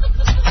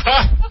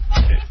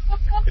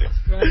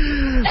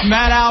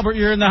 Matt Albert,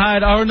 you're in the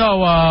hideout. Oh,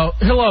 no.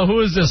 Hello,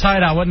 who is this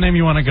hideout? What name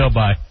you want to go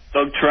by?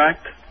 Doug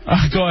Tract.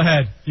 Go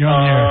ahead. You're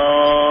on the air.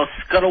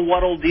 Scuttle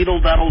Waddle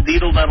Deedle Daddle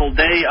Deedle Daddle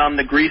Day. I'm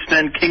the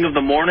Greaseman King of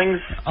the Mornings.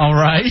 All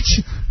right.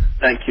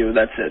 Thank you.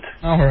 That's it.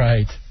 All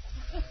right.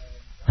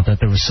 I thought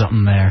there was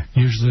something there.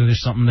 Usually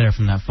there's something there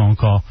from that phone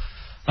call.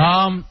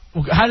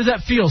 How did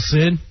that feel,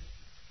 Sid?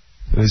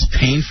 It was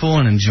painful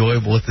and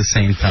enjoyable at the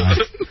same time.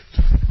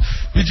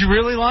 Did you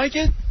really like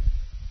it?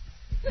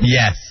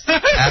 Yes,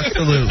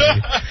 absolutely.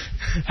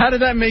 How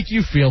did that make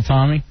you feel,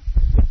 Tommy?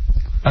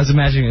 I was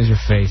imagining it was your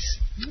face.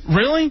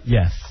 Really?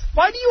 Yes.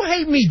 Why do you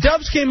hate me?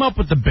 Dubs came up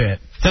with the bit.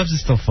 Dubs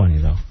is still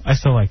funny, though. I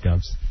still like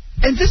Dubs.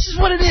 And this is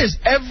what it is.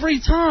 Every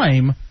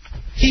time,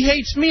 he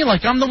hates me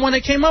like I'm the one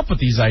that came up with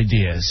these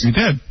ideas. You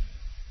did.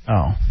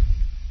 Oh.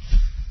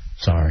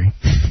 Sorry.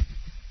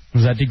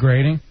 Was that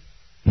degrading?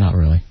 Not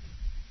really.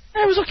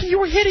 It was okay. You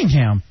were hitting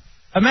him.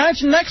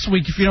 Imagine next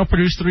week if you don't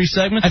produce 3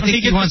 segments. I think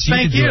he gets wants to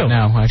spank you to do it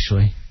now,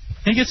 actually.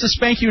 He gets to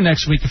spank you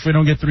next week if we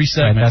don't get 3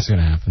 segments. Right, that's going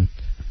to happen.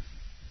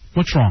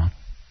 What's wrong?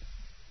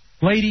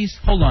 Ladies,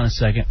 hold on a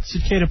second.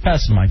 Cicada,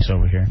 pass the mics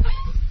over here.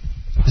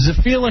 Does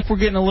it feel like we're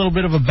getting a little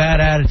bit of a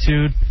bad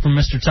attitude from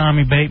Mr.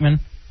 Tommy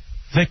Bateman?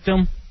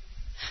 Victim?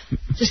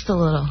 Just a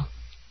little.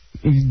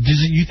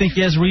 You think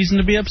he has reason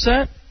to be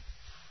upset?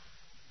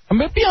 I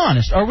mean, be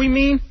honest. Are we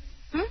mean?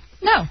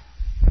 No.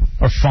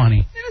 Or funny?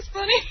 It was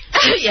funny.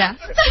 Yeah.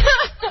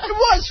 It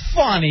was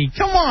funny.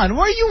 Come on.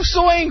 What are you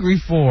so angry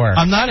for?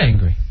 I'm not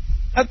angry.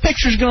 That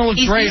picture's going to look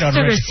great on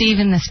He's used to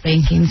receiving the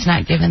spankings,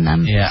 not giving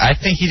them. Yeah, I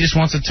think he just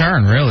wants a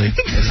turn, really.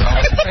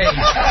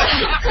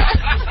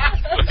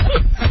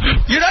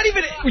 You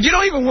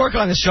don't even work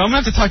on the show. I'm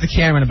going to have to talk to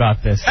Cameron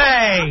about this.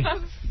 Hey!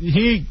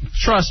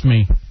 Trust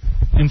me.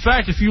 In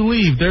fact, if you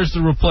leave, there's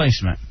the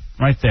replacement.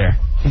 Right there.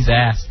 He's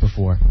asked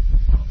before.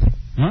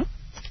 Huh?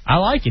 I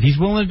like it. He's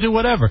willing to do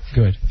whatever.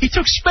 Good. He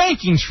took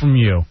spankings from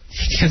you.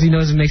 Because he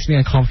knows it makes me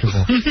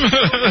uncomfortable.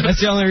 That's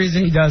the only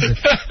reason he does it.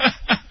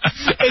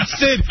 Hey,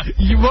 Sid,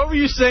 what were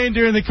you saying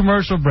during the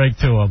commercial break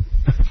to him?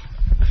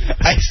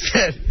 I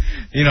said,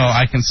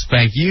 I can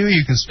spank you,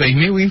 you can spank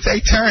me, we can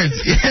take turns.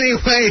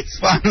 Anyway, it's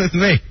fine with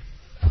me.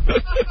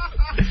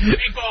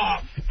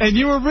 And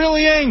you were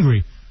really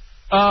angry.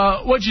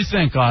 What'd you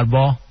think,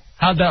 Oddball?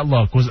 How'd that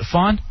look? Was it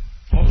fun?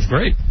 Oh, it was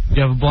great.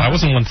 You have a blast? I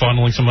wasn't one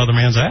fondling some other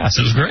man's ass.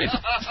 It was great.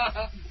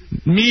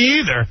 Me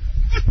either.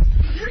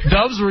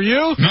 Dubs, were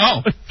you?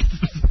 No.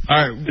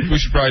 All right, we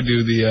should probably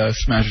do the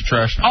Smash or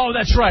Trash now. Oh,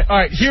 that's right. All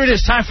right, here it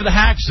is. Time for the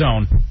Hack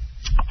Zone.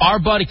 Our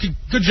buddy,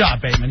 good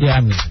job, Bateman. Yeah,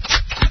 I'm losing.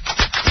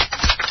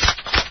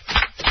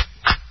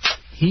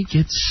 He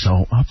gets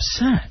so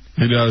upset.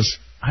 He does.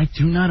 I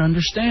do not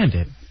understand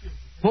it.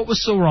 What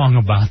was so wrong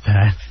about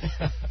that?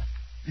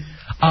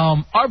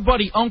 Our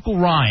buddy Uncle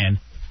Ryan,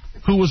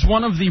 who was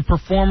one of the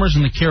performers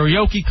in the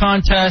karaoke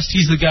contest.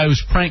 He's the guy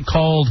who's prank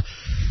called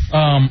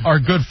our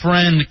good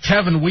friend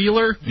Kevin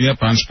Wheeler.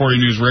 Yep, on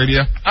Sporting News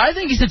Radio. I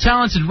think he's a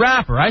talented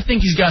rapper. I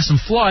think he's got some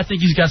flaw. I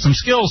think he's got some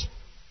skills.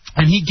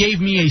 And he gave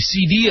me a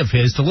CD of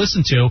his to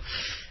listen to.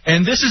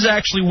 And this is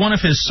actually one of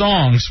his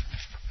songs.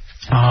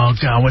 Oh,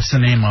 God, what's the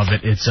name of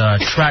it? It's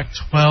track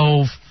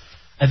 12.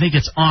 I think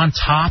it's On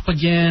Top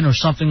Again or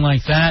something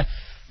like that.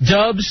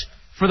 Dubs,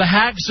 for the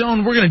Hack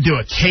Zone, we're going to do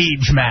a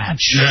cage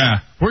match. Yeah.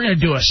 We're going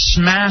to do a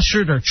smash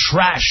it or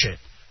trash it.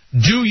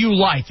 Do you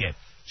like it?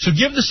 So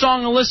give the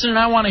song a listen, and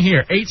I want to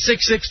hear.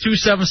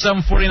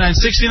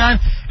 866-277-4969.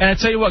 And I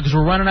tell you what, because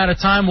we're running out of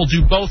time, we'll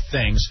do both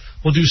things.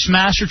 We'll do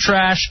smash or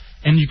trash,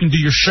 and you can do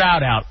your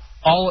shout-out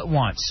all at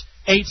once.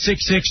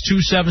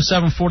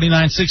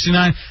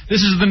 866-277-4969.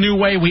 This is the new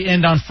way we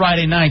end on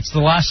Friday nights, the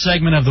last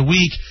segment of the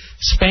week,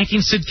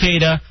 Spanking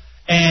Cicada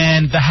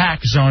and the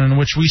Hack Zone, in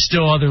which we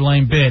steal other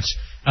lame bits.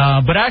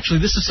 But actually,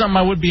 this is something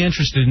I would be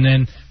interested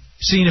in,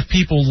 seeing if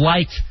people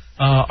like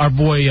our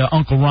boy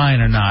Uncle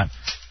Ryan or not.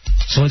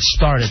 So let's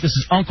start it. This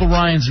is Uncle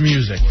Ryan's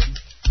music.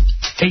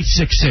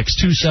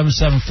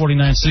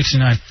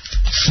 866-277-4969.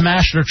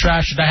 Smash it or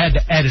trash it. I had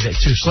to edit it,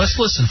 too. So let's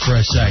listen for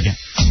a second.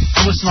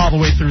 Listen all the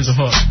way through the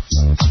hook.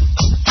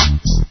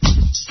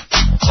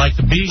 Like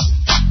the beat?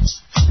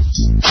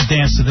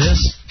 Dance to this.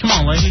 Come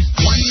on, ladies.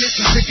 1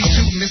 Mississippi,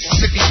 2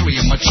 Mississippi, 3.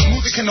 I'm much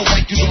smoother than a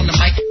white dude on the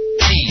mic.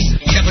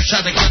 Never try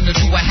to gun or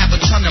do I have a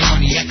ton of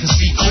money? I can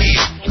see clear,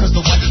 cause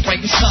the weather's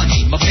bright and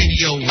sunny. My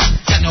videos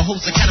got no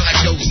hoes or Cadillac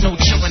doors. No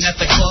chillin' at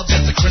the club,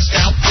 there's a crystal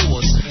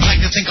outdoors.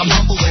 Like to think I'm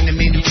humble and the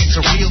mean beats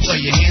are real. Throw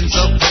your hands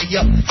up, way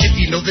up, if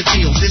you know the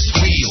deal. This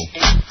wheel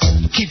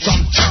keeps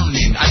on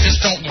turning. I just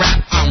don't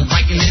rap, I'm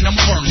writing and I'm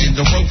burning.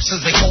 The ropes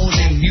as they call it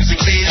in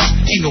music biz.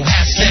 Ain't no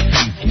half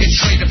stepping,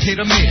 it's straight up hit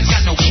or miss.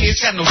 Got no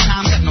kids, got no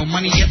time, got no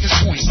money at this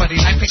point. But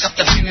I pick up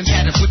the pen and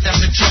pad and put down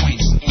the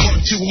joint.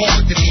 Work too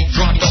hard to be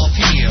dropped off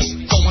here.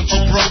 Going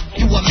for broke,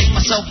 do I make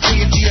myself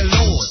clear, dear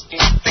Lord?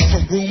 Think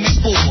for room and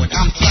board.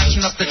 I'm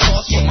flashing up the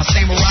charts with my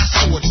samurai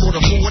sword. For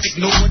the board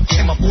ignored,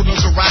 and my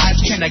bulldozer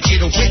arrives. Can I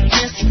get a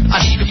witness?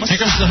 I need a massage.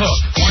 Here comes the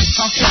hook. One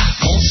song stop,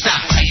 won't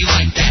stop. How you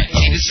like that?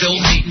 Ain't it still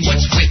hating?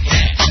 What's with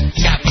that?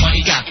 Got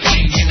money, got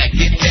pain, can I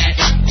get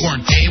that?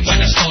 Weren't there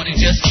when I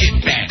started, just get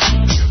back.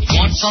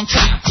 One song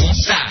top, won't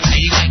stop. How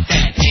you like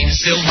that? Ain't it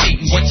still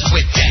hating? What's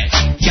with that?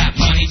 Got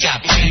money,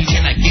 got pain,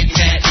 can I get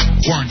that?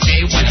 Weren't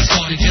there when I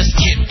started, just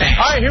get back.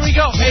 All right, here we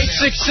go.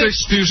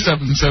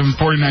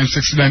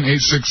 866-277-4969.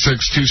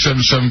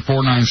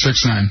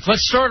 866-277-4969.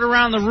 Let's start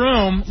around the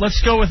room.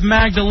 Let's go with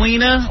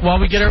Magdalena while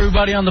we get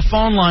everybody on the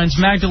phone lines.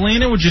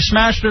 Magdalena, would you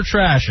smash it or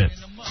trash it?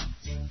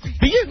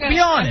 Be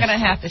honest. I'm gonna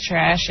have to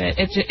trash it.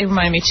 It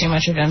reminded me too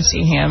much of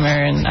MC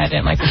Hammer, and I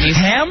didn't like the music.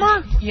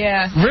 Hammer?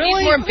 Yeah.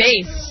 Really? More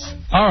bass.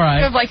 All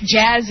right. Sort of like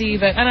jazzy,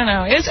 but I don't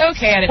know. It's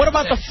okay. What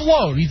about the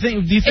flow? Do you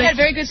think? It had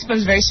very good. It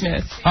was very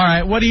smooth. All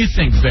right. What do you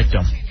think,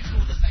 Victim?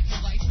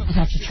 I'd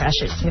have to trash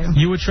it too.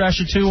 You would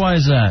trash it too? Why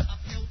is that?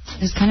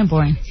 It's kind of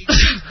boring.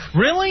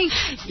 Really?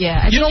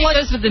 Yeah. You don't like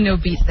this with the no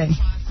beat thing.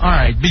 All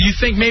right, but you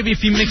think maybe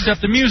if you mixed up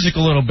the music a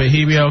little bit,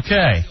 he'd be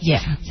okay? Yeah.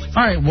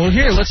 All right, well,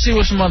 here, let's see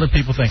what some other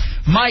people think.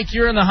 Mike,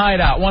 you're in the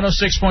Hideout,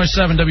 106.7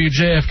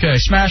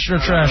 WJFK. Smash it or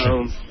trash it?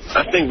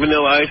 I think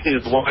Vanilla Ice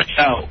needs to watch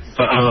out.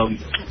 But,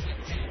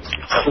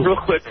 real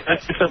quick, can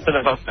I say something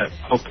about that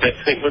okay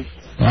sequence?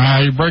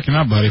 You're breaking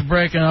up, buddy. You're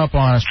breaking up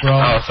on us, bro.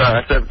 Oh,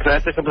 sorry. Can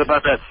I say something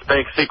about that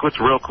spank sequence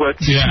real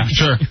quick? Yeah,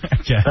 sure.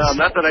 Yes.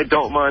 Not that I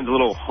don't mind a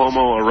little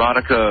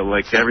homoerotica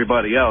like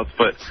everybody else,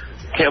 but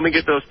can't we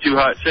get those two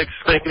hot chicks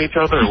spanking each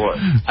other or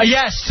what?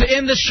 Yes, to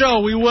end the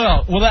show, we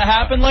will. Will that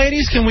happen,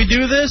 ladies? Can we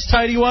do this,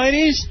 Tidy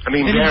Whities? I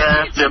mean, bare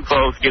ass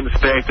folks getting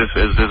spanked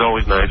is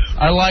always nice.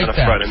 I like on a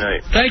that. Friday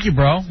night. Thank you,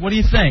 bro. What do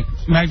you think?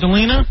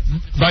 Magdalena?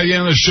 By the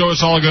end of the show,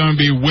 it's all going to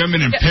be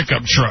women in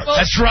pickup trucks. Well,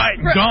 That's right,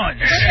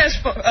 guns.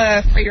 Brooke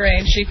has free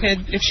range. She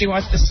could, if she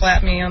wants to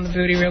slap me on the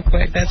booty real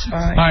quick, that's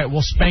fine. All right,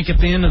 we'll spank at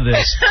the end of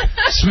this.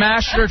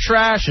 Smash it or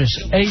trash it.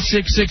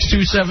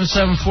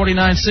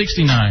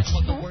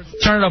 866-277-4969.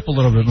 Turn it up a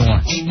little bit more.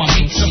 My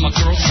main to my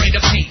girl, straight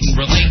up hating.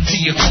 Relate to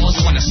your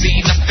cause when I see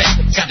an effect.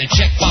 Gotta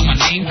check by my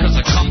name, cause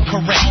I come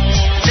correct.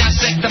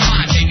 Dissect the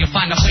mind, and you'll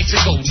find a place to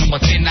go. No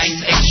more thin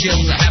ice,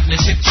 eggshells, I have to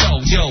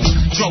tiptoe. Yo,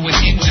 throw it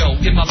in, yo,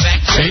 in my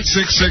back.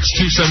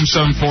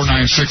 866-277-4969.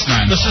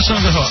 Listen to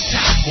the hook.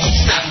 Won't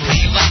stop,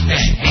 you like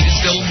that. Hate is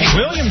still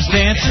hate. William's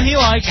dancing. He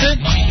likes it.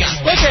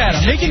 Look at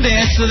him. He can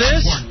dance to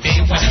this.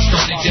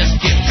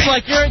 It's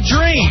like you're a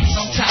dream.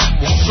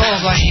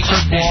 Sounds like a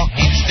quick walk.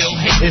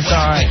 It's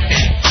all right.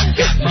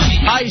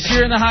 Ice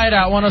here in the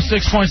Hideout,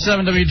 106.7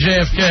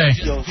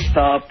 WJFK. Yo,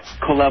 stop,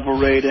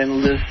 collaborate,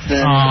 and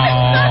listen.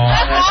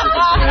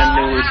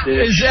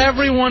 Is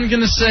everyone going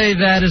to say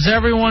that? Is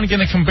everyone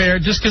going to compare?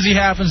 Just because he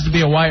happens to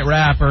be a white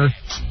rapper,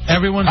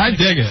 everyone. I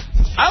dig it.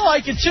 I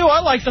like it too. I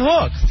like the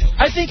hook.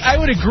 I think I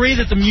would agree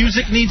that the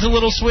music needs a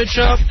little switch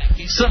up,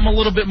 something a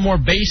little bit more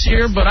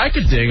bassier, but I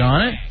could dig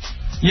on it.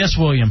 Yes,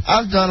 William.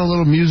 I've done a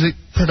little music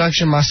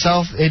production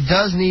myself. It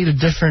does need a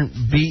different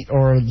beat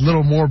or a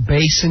little more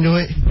bass into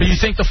it. But you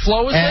think the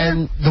flow is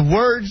and there? The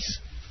words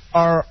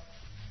are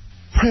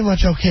pretty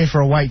much okay for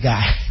a white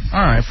guy.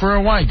 All right, for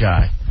a white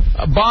guy.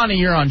 Bonnie,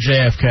 you're on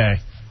JFK.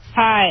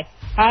 Hi.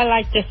 I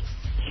like to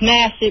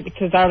smash it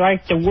because I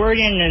like the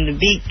wording and the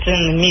beats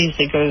and the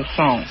music of the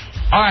song.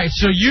 All right,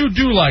 so you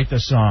do like the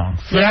song.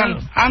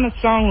 Yeah, I'm a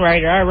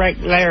songwriter. I write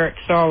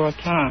lyrics all the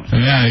time.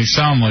 Yeah, you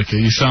sound like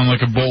it. You sound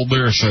like a bold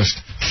lyricist.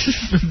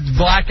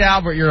 Black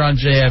Albert, you're on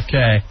JFK.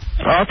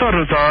 I thought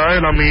it was all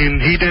right. I mean,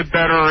 he did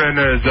better in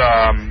his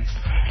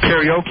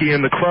karaoke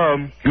in the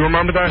club. You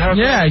remember that?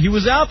 Yeah, he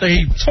was out there.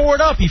 He tore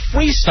it up. He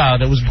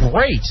freestyled. It was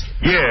great.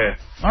 Yeah.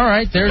 All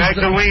right, there's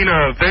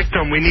Magdalena,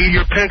 Victim, we need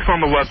your pics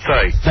on the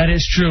website. That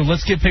is true.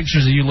 Let's get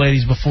pictures of you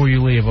ladies before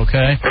you leave,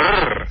 okay?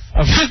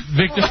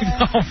 Victim,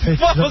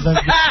 what was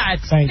that?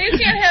 You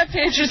can't have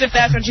pictures if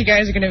that's what you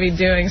guys are going to be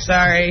doing.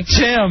 Sorry.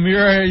 Tim,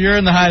 you're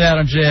in the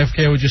Hideout on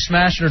JFK. Would you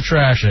smash it or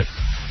trash it?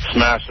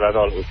 Smash it. I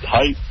thought it was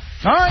tight.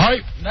 All right.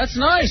 Hype. That's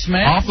nice,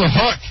 man. Off the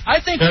hook. I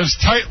think it was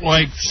tight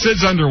like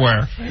Sid's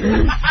underwear.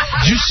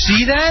 Did you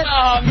see that?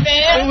 Oh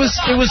man. It was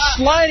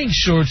sliding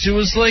shorts. It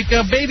was like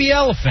a baby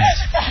elephant.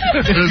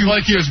 It was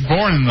like he was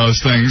born in those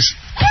things.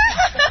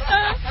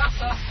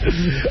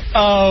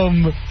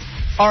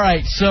 All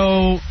right,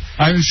 so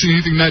I haven't seen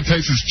anything that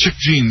tight since Chick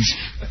jeans.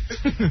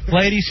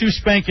 Ladies, who's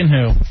spanking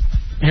who?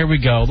 Here we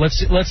go.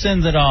 Let's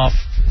end it off.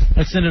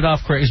 Let's end it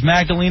off quick. Is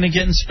Magdalena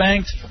getting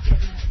spanked?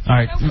 All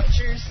right. No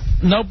pictures.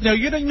 Nope. No,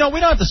 we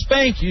don't have to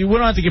spank you. We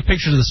don't have to get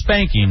pictures of the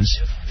spankings.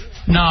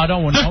 No,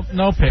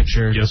 no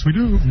picture. Yes, we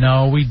do.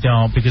 No, we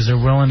don't, because they're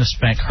willing to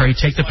spank. Hurry,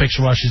 take the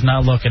picture while she's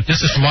not looking.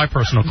 This is for my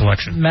personal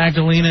collection.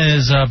 Magdalena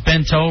is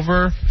bent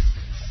over,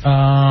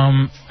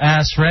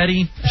 ass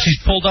ready. She's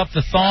pulled up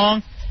the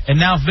thong, and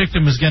now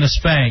Victim is going to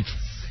spank.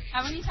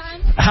 How many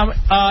times?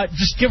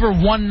 Just give her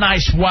one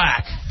nice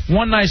whack.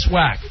 One nice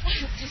whack.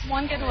 Just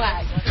one good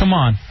whack. Come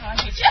on.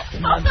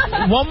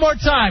 One more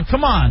time.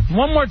 Come on.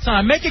 One more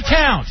time. Make it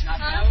count.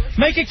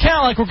 Make it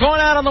count like we're going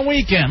out on the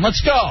weekend.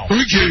 Let's go.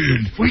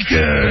 Weekend.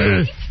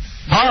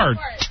 Hard.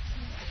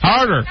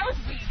 Harder.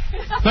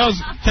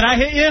 Can I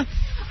hit you?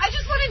 I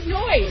just wanted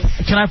noise.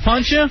 Can I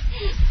punch you? All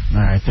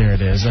right, there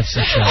it is. That's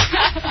the show.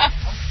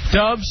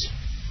 Dubs,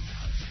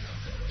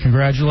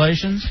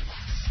 congratulations.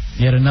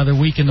 Yet another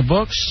week in the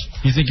books.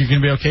 You think you're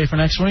going to be okay for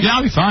next week? Yeah,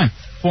 I'll be fine.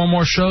 4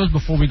 more shows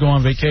before we go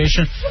on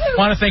vacation.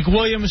 Want to thank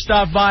William who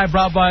stopped by,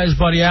 brought by his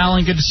buddy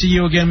Alan. Good to see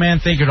you again, man.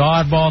 Thank you to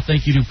Oddball.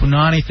 Thank you to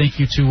Punani. Thank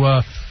you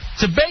to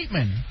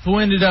Bateman, who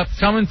ended up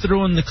coming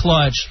through in the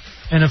clutch.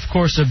 And, of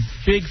course, a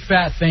big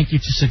fat thank you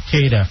to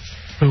Cicada,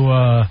 who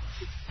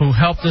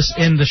helped us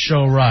end the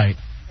show right.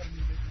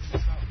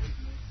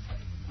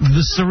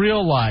 The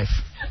Surreal Life.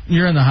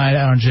 You're in the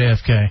Hideout on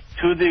JFK.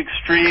 To the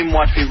extreme,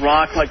 watch me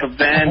rock like a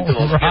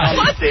vandal. Get on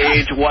the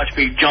stage, watch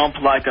me jump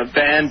like a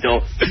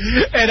vandal.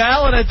 And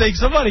Alan, I think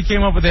somebody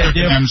came up with the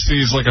idea.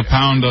 MC's like a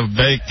pound of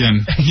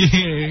bacon.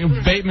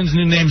 Bateman's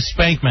new name,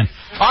 Spankman.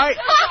 All right,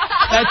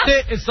 that's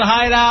it. It's the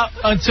Hideout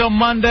until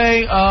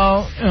Monday.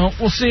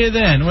 We'll see you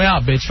then. We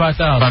out, bitch. 5,000.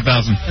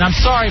 5,000. And I'm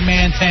sorry,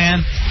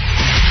 Mantan.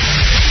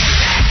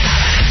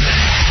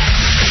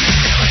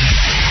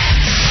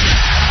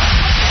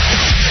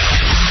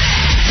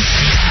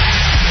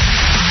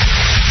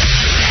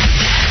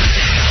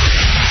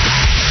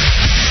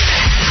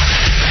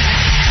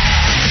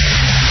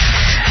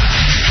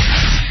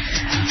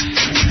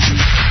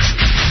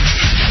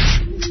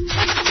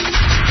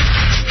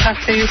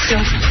 After you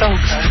feel so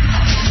good.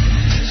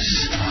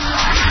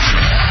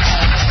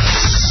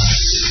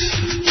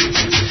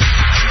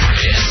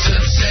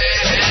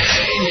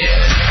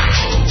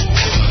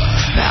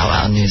 Bow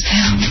Wow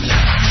Newstown.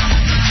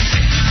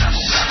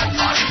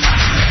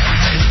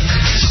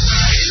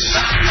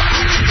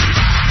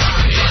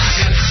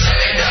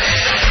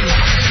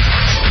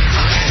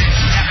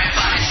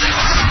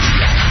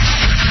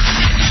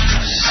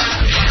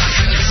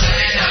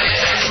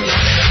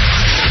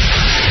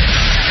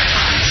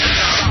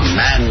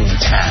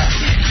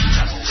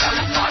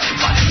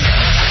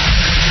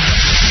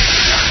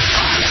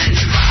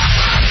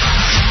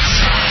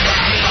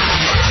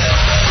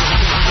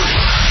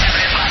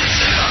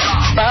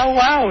 Bow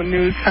Wow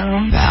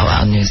Newtown. Bow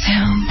Wow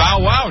Newstown. Bow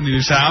Wow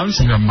Newsounds.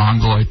 You're a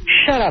mongoloid.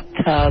 Shut up,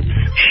 Tubbs.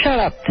 Shut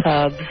up,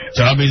 Tubbs.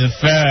 Tubby's a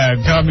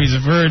fag. Tubby's a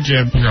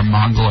virgin. You're a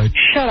mongoloid.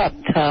 Shut up,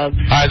 Tubbs.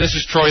 Hi, this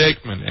is Troy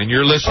Aikman, and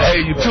you're listening. Hey,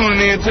 you're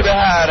tuning in to the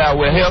Hideout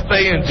with Hefe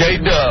and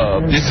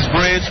J-Dub. This is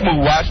Fred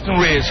Smooth, Washington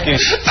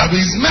Redskins. I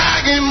be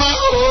smacking my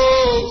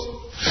hoes.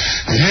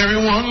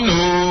 Everyone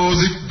knows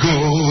it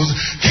goes.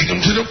 Kick them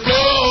to the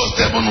floor,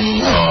 step on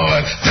them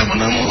hard, step on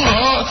them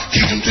hard,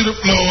 kick them to the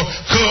floor,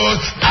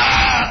 cause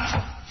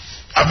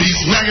I be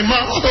smacking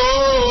my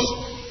hoes.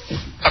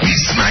 I be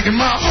smacking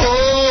my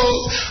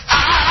hoes.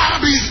 I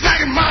be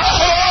smacking my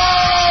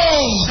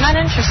hoes. Not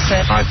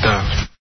interested. All right,